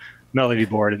 the melody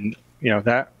board, and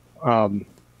that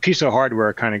piece of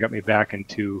hardware kind of got me back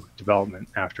into development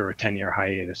after a 10-year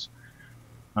hiatus.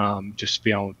 Just to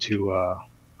be able to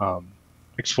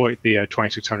exploit the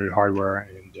 2600 hardware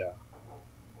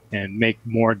and make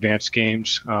more advanced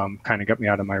games kind of got me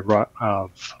out of my rut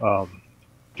of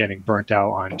getting burnt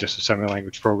out on just assembly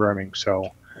language programming.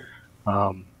 So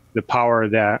the power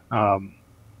that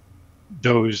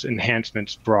those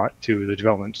enhancements brought to the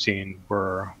development scene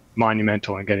were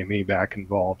monumental in getting me back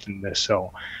involved in this.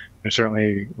 So, and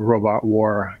certainly Robot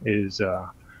War is a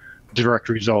direct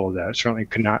result of that. It certainly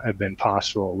could not have been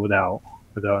possible without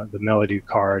the melody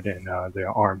card and the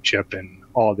ARM chip and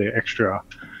all the extra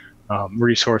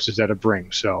resources that it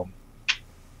brings. So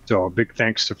a big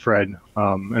thanks to Fred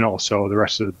and also the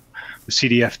rest of the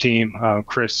CDF team,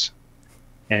 Chris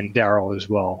and Daryl as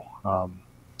well.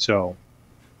 So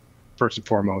first and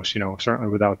foremost, certainly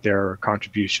without their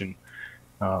contribution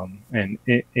and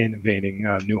innovating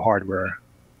new hardware,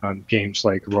 games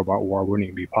like Robot War wouldn't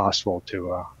even be possible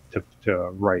to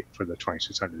write for the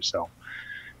 2600. So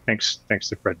thanks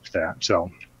to Fred for that.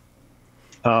 So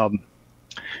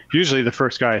usually the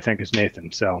first guy I think is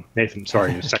Nathan. So Nathan,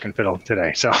 sorry, you're second fiddle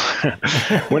today. So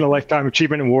win a Lifetime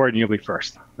Achievement Award and you'll be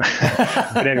first.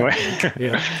 But anyway,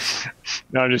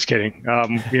 no, I'm just kidding.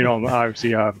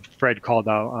 Obviously Fred called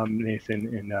out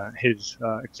Nathan in his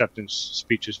acceptance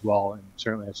speech as well, and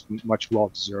certainly it's much well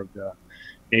deserved.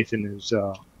 Nathan is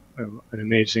an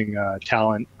amazing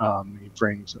talent. He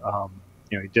brings,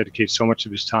 he dedicates so much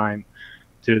of his time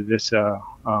to this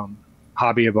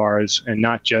hobby of ours, and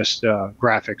not just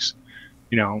graphics.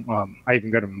 I even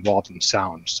got him involved in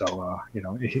sound. So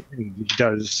he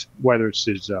does, whether it's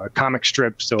his comic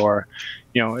strips or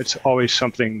it's always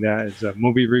something that is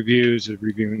movie reviews or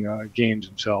reviewing games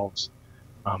themselves.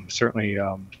 Certainly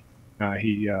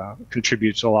he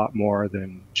contributes a lot more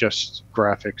than just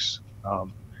graphics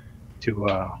to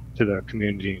the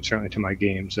community, and certainly to my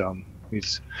games.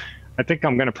 I think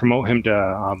I'm going to promote him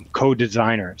to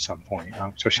co-designer at some point,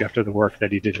 especially after the work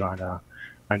that he did on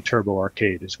Turbo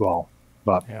Arcade as well.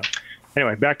 But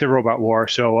anyway, back to Robot War.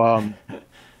 So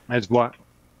as what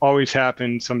always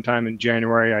happens, sometime in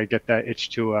January, I get that itch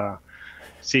to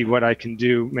see what I can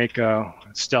do, make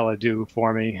Stella do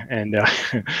for me. And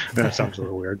that sounds a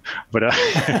little weird. But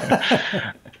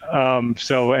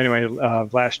so anyway,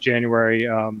 last January,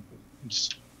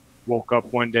 just woke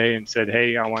up one day and said,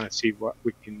 hey, I want to see what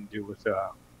we can do with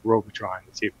Robotron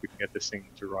and see if we can get this thing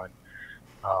to run.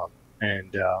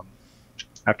 And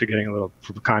after getting a little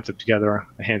proof of concept together,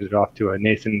 I handed it off to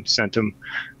Nathan. Sent him.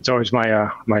 It's always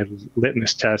my my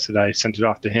litmus test that I sent it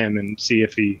off to him and see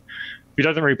if he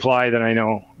doesn't reply, then I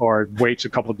know, or waits a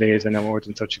couple of days, I know it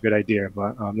wasn't such a good idea.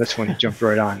 But this one he jumped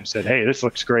right on and said, "Hey, this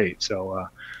looks great." So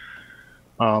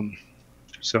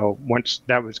so once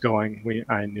that was going,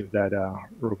 I knew that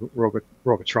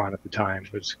Robotron at the time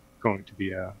was going to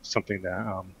be something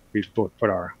that we both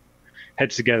put our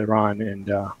heads together on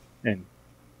and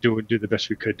do the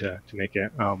best we could to make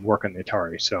it work on the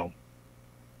Atari. So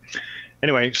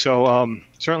anyway, so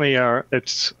certainly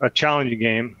it's a challenging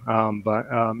game, but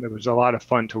it was a lot of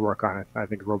fun to work on it. I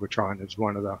think Robotron is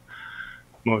one of the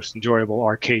most enjoyable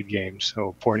arcade games.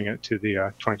 So porting it to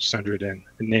the 2600 and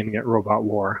naming it Robot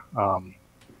War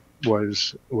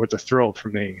was a thrill for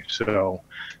me. So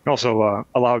it also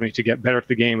allowed me to get better at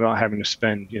the game without having to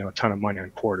spend a ton of money on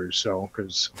quarters. So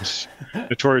because it's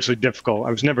notoriously difficult,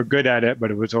 I was never good at it, but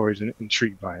it was always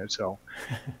intrigued by it. So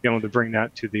being able to bring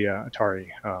that to the Atari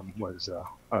was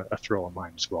a thrill of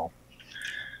mine as well.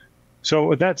 So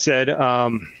with that said,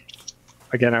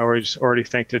 again, I already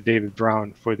thanked David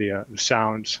Brown for the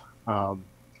sounds.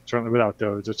 Certainly without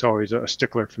those, it's always a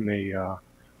stickler for me.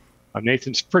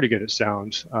 Nathan's pretty good at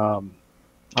sounds. I'm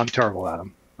terrible at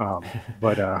them.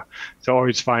 But it's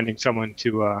always finding someone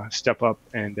to step up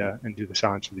and do the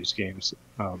sounds for these games.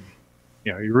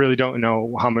 You really don't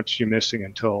know how much you're missing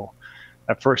until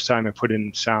that first time I put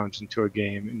in sounds into a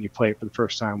game and you play it for the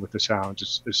first time with the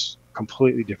sounds. It's a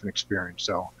completely different experience.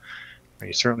 So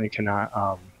you certainly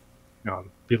cannot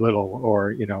belittle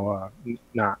or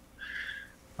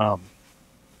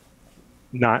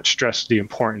not stress the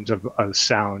importance of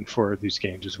sound for these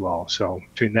games as well. So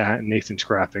between that and Nathan's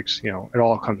graphics, it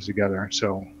all comes together.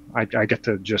 So I get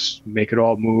to just make it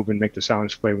all move and make the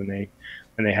sounds play when they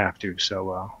have to.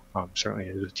 So certainly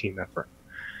it is a team effort.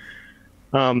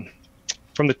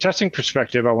 From the testing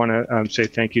perspective, I want to say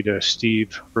thank you to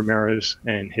Steve Ramirez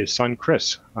and his son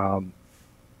Chris.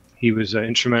 He was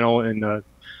instrumental in the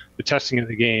testing of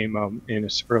the game in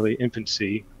its early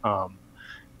infancy.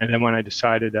 And then when I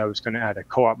decided I was going to add a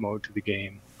co-op mode to the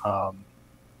game,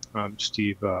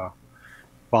 Steve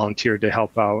volunteered to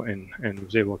help out and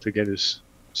was able to get his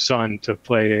son to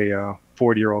play a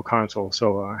 40-year-old console.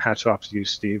 So hats off to you,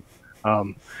 Steve.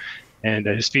 And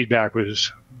his feedback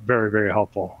was very, very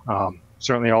helpful.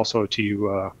 Certainly also to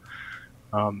you,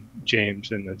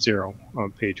 James, and the Zero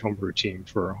Page Homebrew team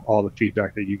for all the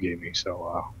feedback that you gave me.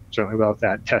 So certainly without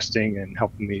that testing and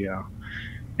helping me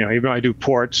even though I do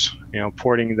ports,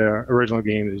 porting the original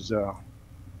game is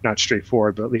not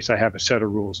straightforward, but at least I have a set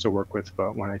of rules to work with.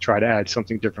 But when I try to add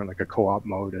something different, like a co-op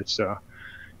mode, it's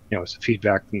it's the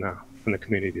feedback from the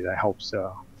community that helps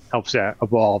that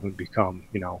evolve and become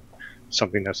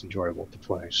something that's enjoyable to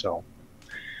play. So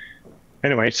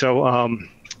anyway, so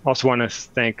also want to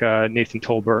thank Nathan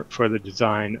Tolbert for the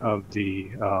design of the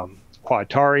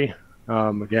Quad-Tari.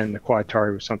 Again, the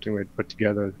Quad-Tari was something we'd put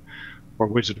together or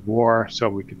Wizard of War, so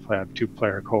we could have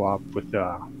two-player co-op with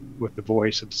the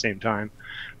voice at the same time.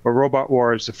 But Robot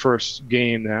War is the first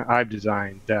game that I've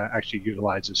designed that actually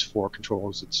utilizes 4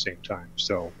 controls at the same time.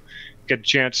 So get a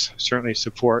chance, certainly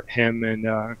support him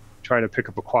and try to pick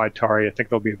up a Quad-Tari. I think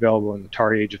they'll be available in the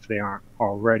AtariAge if they aren't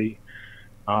already.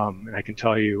 And I can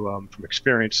tell you from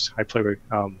experience, I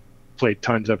played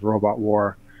tons of Robot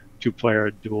War,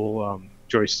 2-player dual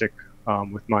joystick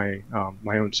with my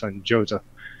own son Joseph.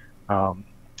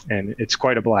 And it's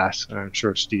quite a blast. And I'm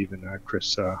sure Steve and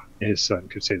Chris, his son,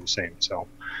 could say the same. So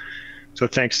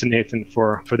thanks to Nathan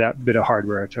for that bit of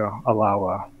hardware to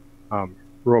allow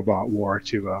Robot War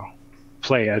to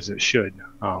play as it should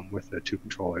with the 2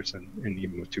 controllers and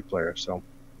even with 2 players. So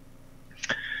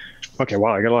okay,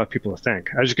 wow, I got a lot of people to thank.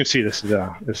 As you can see, this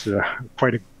is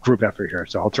quite a group effort here.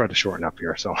 So I'll try to shorten up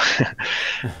here. So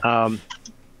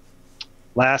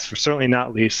last, but certainly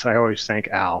not least, I always thank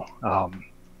Al.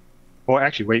 Well,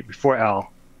 actually, wait, before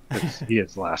Al, he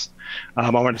is last.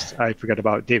 I forgot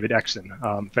about David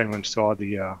Exon. If anyone saw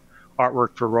the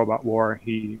artwork for Robot War,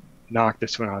 he knocked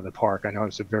this one out of the park. I know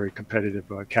it's a very competitive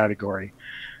category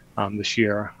this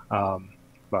year,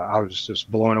 but I was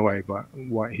just blown away by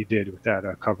what he did with that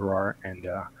cover art, and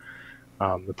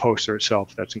the poster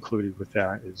itself that's included with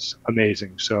that is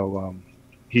amazing. So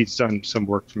he's done some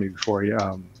work for me before.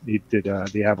 He did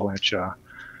the Avalanche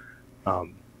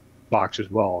box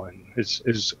as well, and his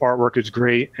artwork is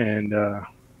great. And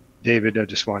David, I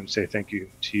just wanted to say thank you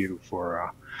to you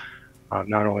for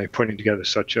not only putting together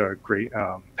such a great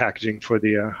packaging for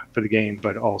the game,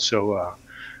 but also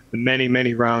the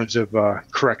many rounds of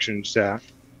corrections that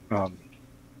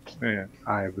and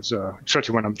I was,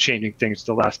 especially when I'm changing things at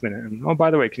the last minute. And oh,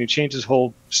 by the way, can you change this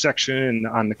whole section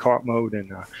on the cart mode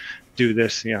and do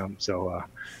this? So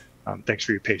thanks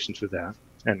for your patience with that.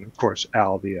 And of course,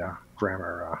 Al, the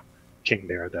grammar king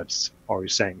there, that's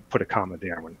always saying put a comma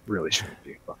there when it really shouldn't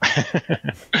be.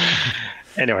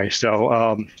 Anyway,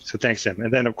 so thanks, Tim.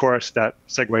 And then of course that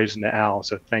segues into Al.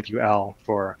 So thank you, Al,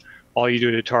 for all you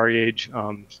do at AtariAge.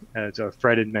 As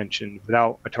Fred had mentioned,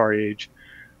 without AtariAge,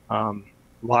 a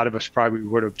lot of us probably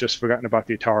would have just forgotten about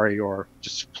the Atari or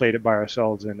just played it by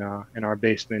ourselves in our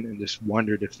basement and just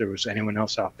wondered if there was anyone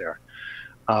else out there.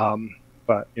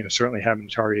 But certainly having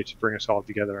AtariAge to bring us all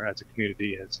together as a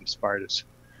community has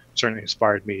certainly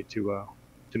inspired me to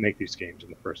make these games in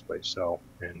the first place. So,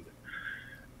 and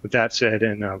with that said,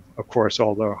 and of course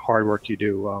all the hard work you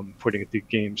do putting the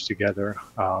games together,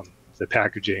 the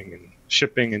packaging and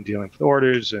shipping and dealing with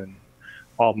orders and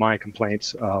all my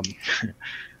complaints,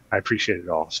 I appreciate it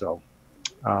all. So,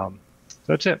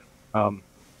 that's it.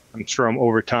 I'm sure I'm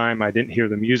over time. I didn't hear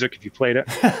the music if you played it,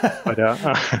 but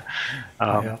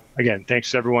again,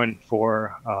 thanks everyone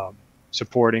for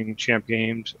supporting Champ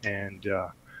Games, and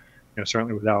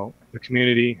certainly without the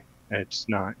community, it's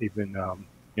not even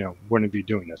wouldn't be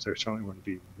doing this. I certainly wouldn't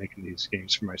be making these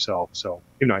games for myself. So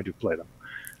even though I do play them,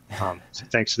 so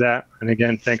thanks to that, and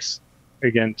again, thanks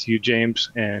again to you, James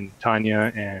and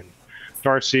Tanya and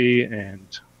Darcy and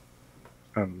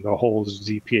the whole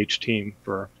ZPH team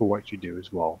for what you do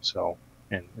as well. So,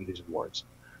 and these awards.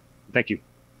 Thank you.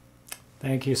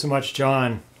 Thank you so much,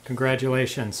 John.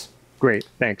 Congratulations. Great.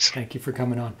 Thanks. Thank you for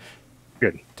coming on.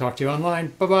 Good. Talk to you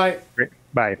online. Bye-bye. Great.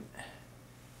 Bye.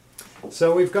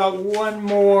 So we've got one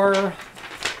more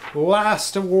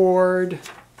last award.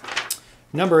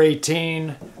 Number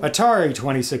 18, Atari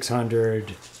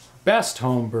 2600. Best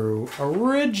Homebrew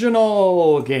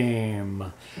Original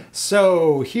Game.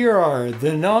 So here are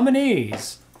the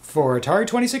nominees for Atari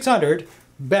 2600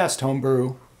 Best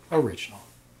Homebrew Original.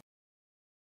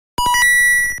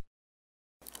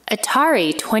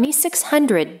 Atari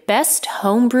 2600 Best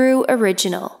Homebrew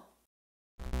Original.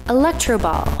 Electro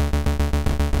Ball.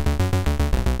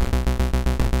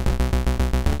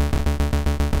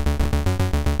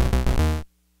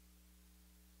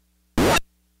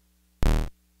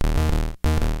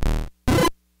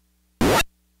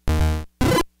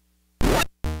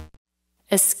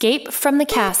 Escape from the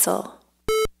Castle.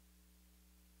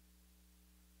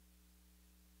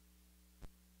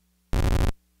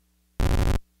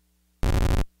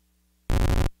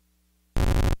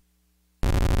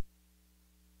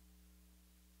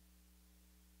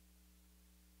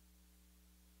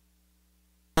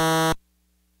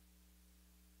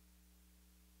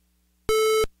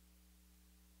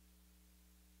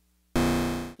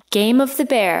 Game of the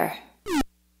Bear.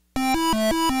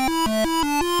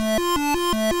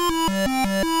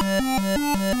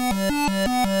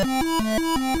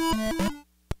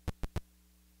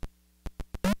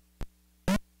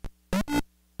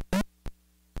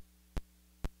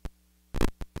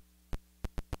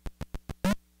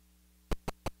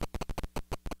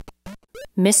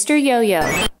 Mr. Yo-Yo.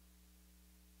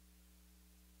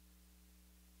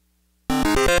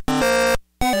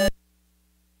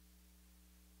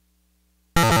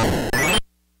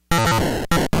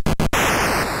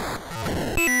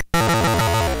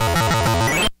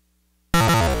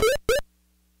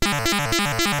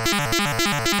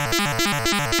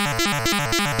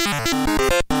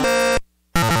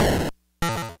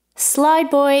 Slide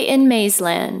Boy in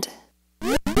Mazeland.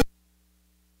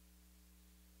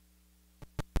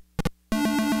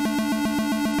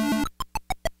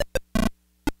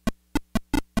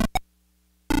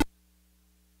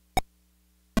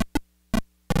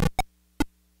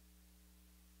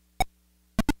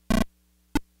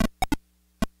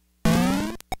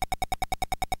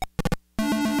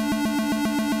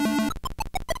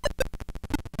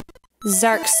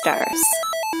 Zark Stars.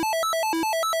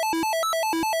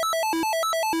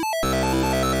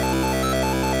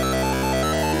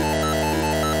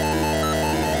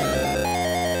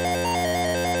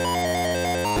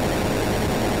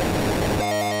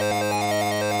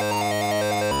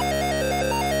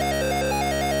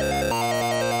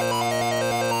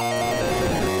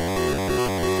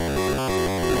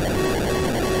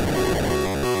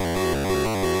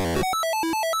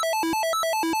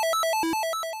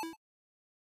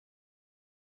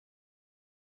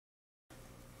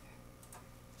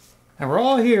 And we're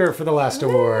all here for the last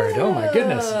award. Oh my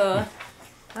goodness. All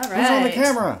right. Who's on the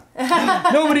camera?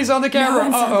 Nobody's on the camera. No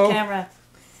one's on Uh-oh. the camera.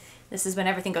 This is when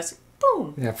everything goes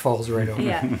boom. Yeah, it falls right over.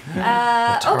 Yeah.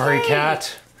 Atari Okay.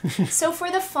 Cat. So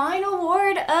for the final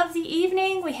award of the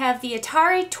evening, we have the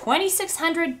Atari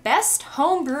 2600 Best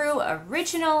Homebrew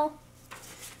Original.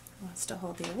 Who wants to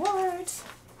hold the award?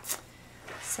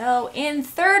 So in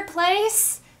third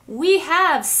place, we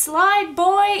have Slide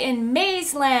Boy in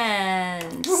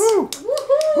Mazeland.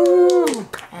 Woohoo!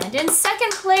 And in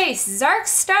second place, Zark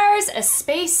Stars A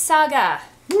Space Saga.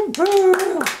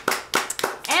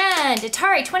 And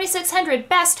Atari 2600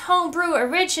 Best Homebrew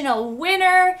Original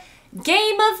winner,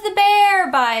 Game of the Bear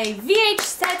by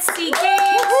VHZC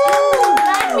Games,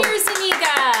 Vladimir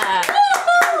Zuniga.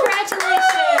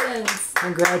 Congratulations!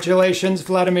 Congratulations,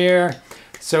 Vladimir.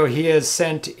 So he has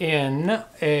sent in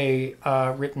a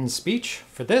written speech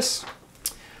for this.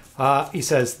 He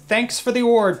says, "Thanks for the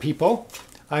award, people.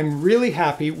 I'm really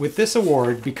happy with this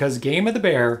award because Game of the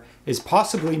Bear is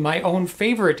possibly my own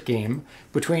favorite game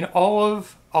between all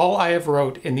I have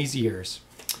wrote in these years.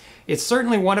 It's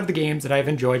certainly one of the games that I've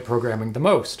enjoyed programming the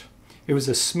most. It was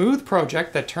a smooth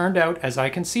project that turned out as I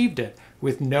conceived it,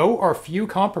 with no or few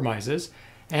compromises,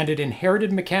 and it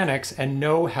inherited mechanics and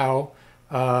know-how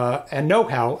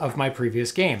of my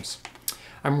previous games.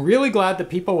 I'm really glad that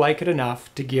people like it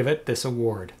enough to give it this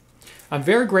award. I'm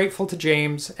very grateful to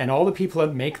James and all the people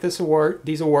that make these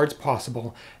awards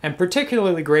possible, and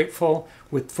particularly grateful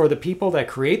for the people that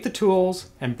create the tools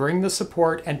and bring the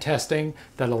support and testing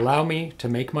that allow me to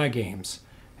make my games."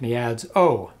 And he adds,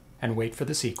 "Oh, and wait for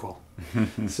the sequel."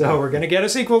 So we're going to get a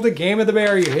sequel to Game of the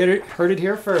Bear. You heard it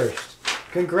here first.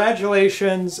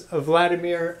 Congratulations,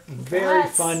 Vladimir. Very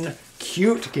fun,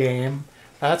 cute game.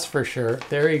 That's for sure.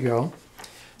 There you go.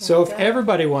 So if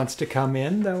everybody wants to come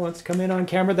in, that wants to come in on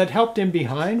camera, that helped in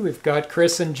behind. We've got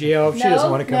Chris and Gio. If she doesn't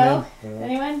want to come in.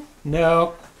 Anyone?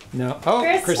 No.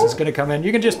 Oh, Chris is going to come in.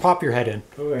 You can just pop your head in.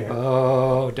 Oh, yeah.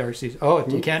 Oh, Darcy's. Oh,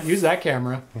 you can't use that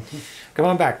camera. Come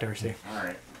on back, Darcy. All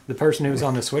right. The person who's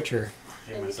on the switcher.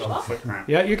 Give myself a foot cramp.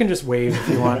 Yeah, you can just wave if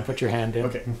you want to put your hand in.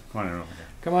 Okay. Come on over here.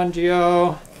 Come on,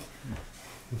 Gio.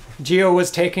 Gio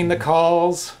was taking the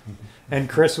calls, and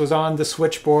Chris was on the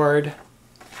switchboard.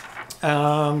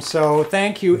 So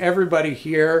thank you, everybody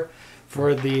here,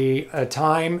 for the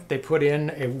time they put in.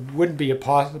 It wouldn't be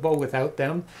possible without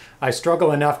them. I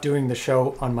struggle enough doing the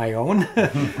show on my own,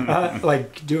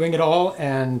 like doing it all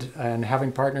and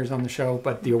having partners on the show.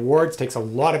 But the awards takes a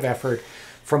lot of effort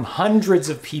from hundreds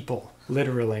of people,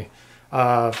 literally,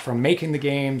 from making the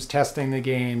games, testing the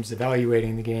games,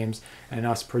 evaluating the games, and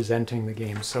us presenting the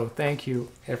games. So thank you,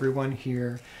 everyone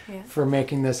here, for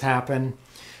making this happen.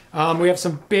 We have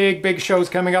some big shows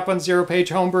coming up on Zero Page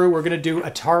Homebrew. We're going to do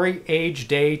AtariAge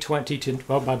Day 2022.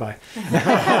 Oh, bye-bye.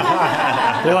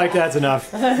 They're like, that's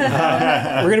enough.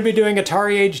 We're going to be doing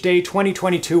AtariAge Day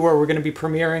 2022, where we're going to be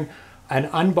premiering and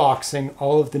unboxing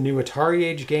all of the new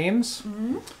AtariAge games.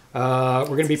 Mm-hmm. We're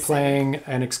going to be playing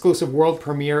an exclusive world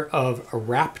premiere of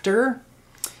Raptor,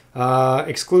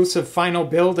 exclusive final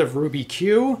build of Ruby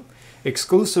Q,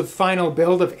 exclusive final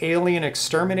build of Alien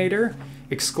Exterminator,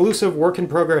 exclusive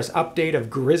work-in-progress update of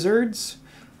Grizzards,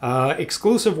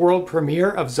 exclusive world premiere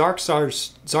of Zark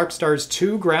Stars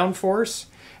 2 Ground Force,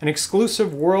 an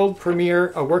exclusive world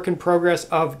premiere, a work-in-progress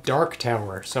of Dark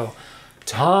Tower. So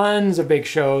tons of big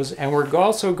shows, and we're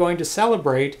also going to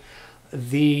celebrate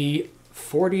the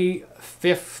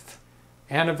 45th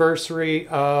anniversary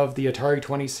of the Atari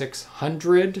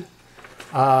 2600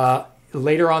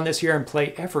 later on this year, and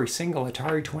play every single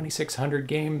Atari 2600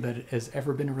 game that has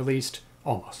ever been released,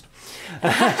 almost,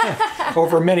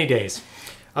 over many days.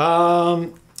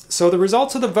 So the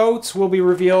results of the votes will be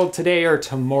revealed today or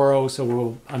tomorrow, so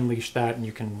we'll unleash that and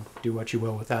you can do what you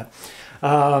will with that.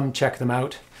 Check them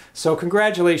out. So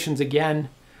congratulations again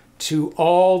to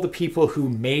all the people who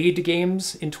made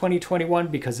games in 2021,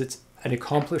 because it's an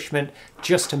accomplishment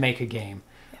just to make a game.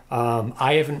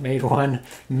 I haven't made one.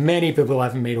 Many people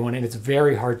haven't made one, and it's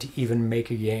very hard to even make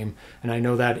a game. And I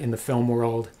know that in the film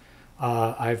world.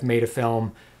 I've made a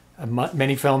film,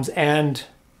 many films, and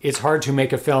it's hard to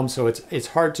make a film, so it's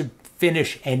hard to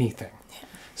finish anything.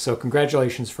 So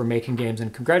congratulations for making games,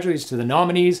 and congratulations to the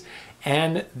nominees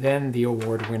and then the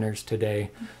award winners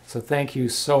today. So thank you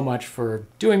so much for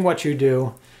doing what you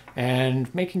do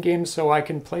and making games so I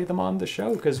can play them on the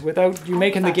show, because without you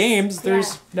making the games,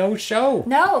 there's no show.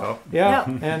 No. Yeah.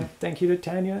 No. And thank you to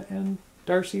Tanya and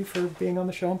Darcy for being on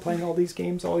the show and playing all these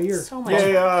games all year. So much.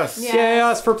 Yay us! Yeah. Yay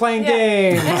us for playing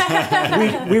games!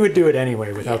 we would do it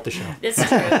anyway without the show. It's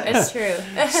true. It's true.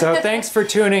 So thanks for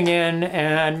tuning in,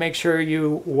 and make sure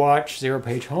you watch Zero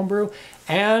Page Homebrew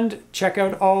and check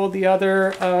out all the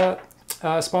other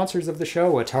sponsors of the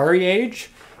show: AtariAge,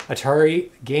 Atari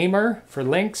Gamer for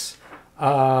Lynx,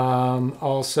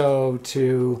 also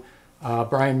to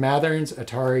Brian Mathern's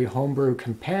Atari Homebrew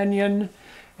Companion,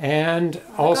 and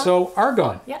also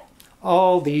Argon. Yep.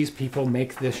 All these people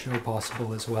make this show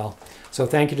possible as well. So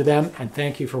thank you to them, and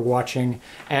thank you for watching.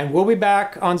 And we'll be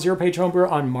back on Zero Page Homebrew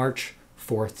on March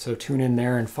 4th. So tune in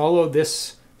there and follow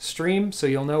this stream so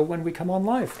you'll know when we come on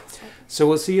live. So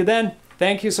we'll see you then.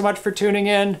 Thank you so much for tuning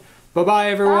in.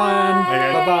 Bye-bye, everyone.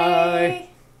 Bye. Bye-bye.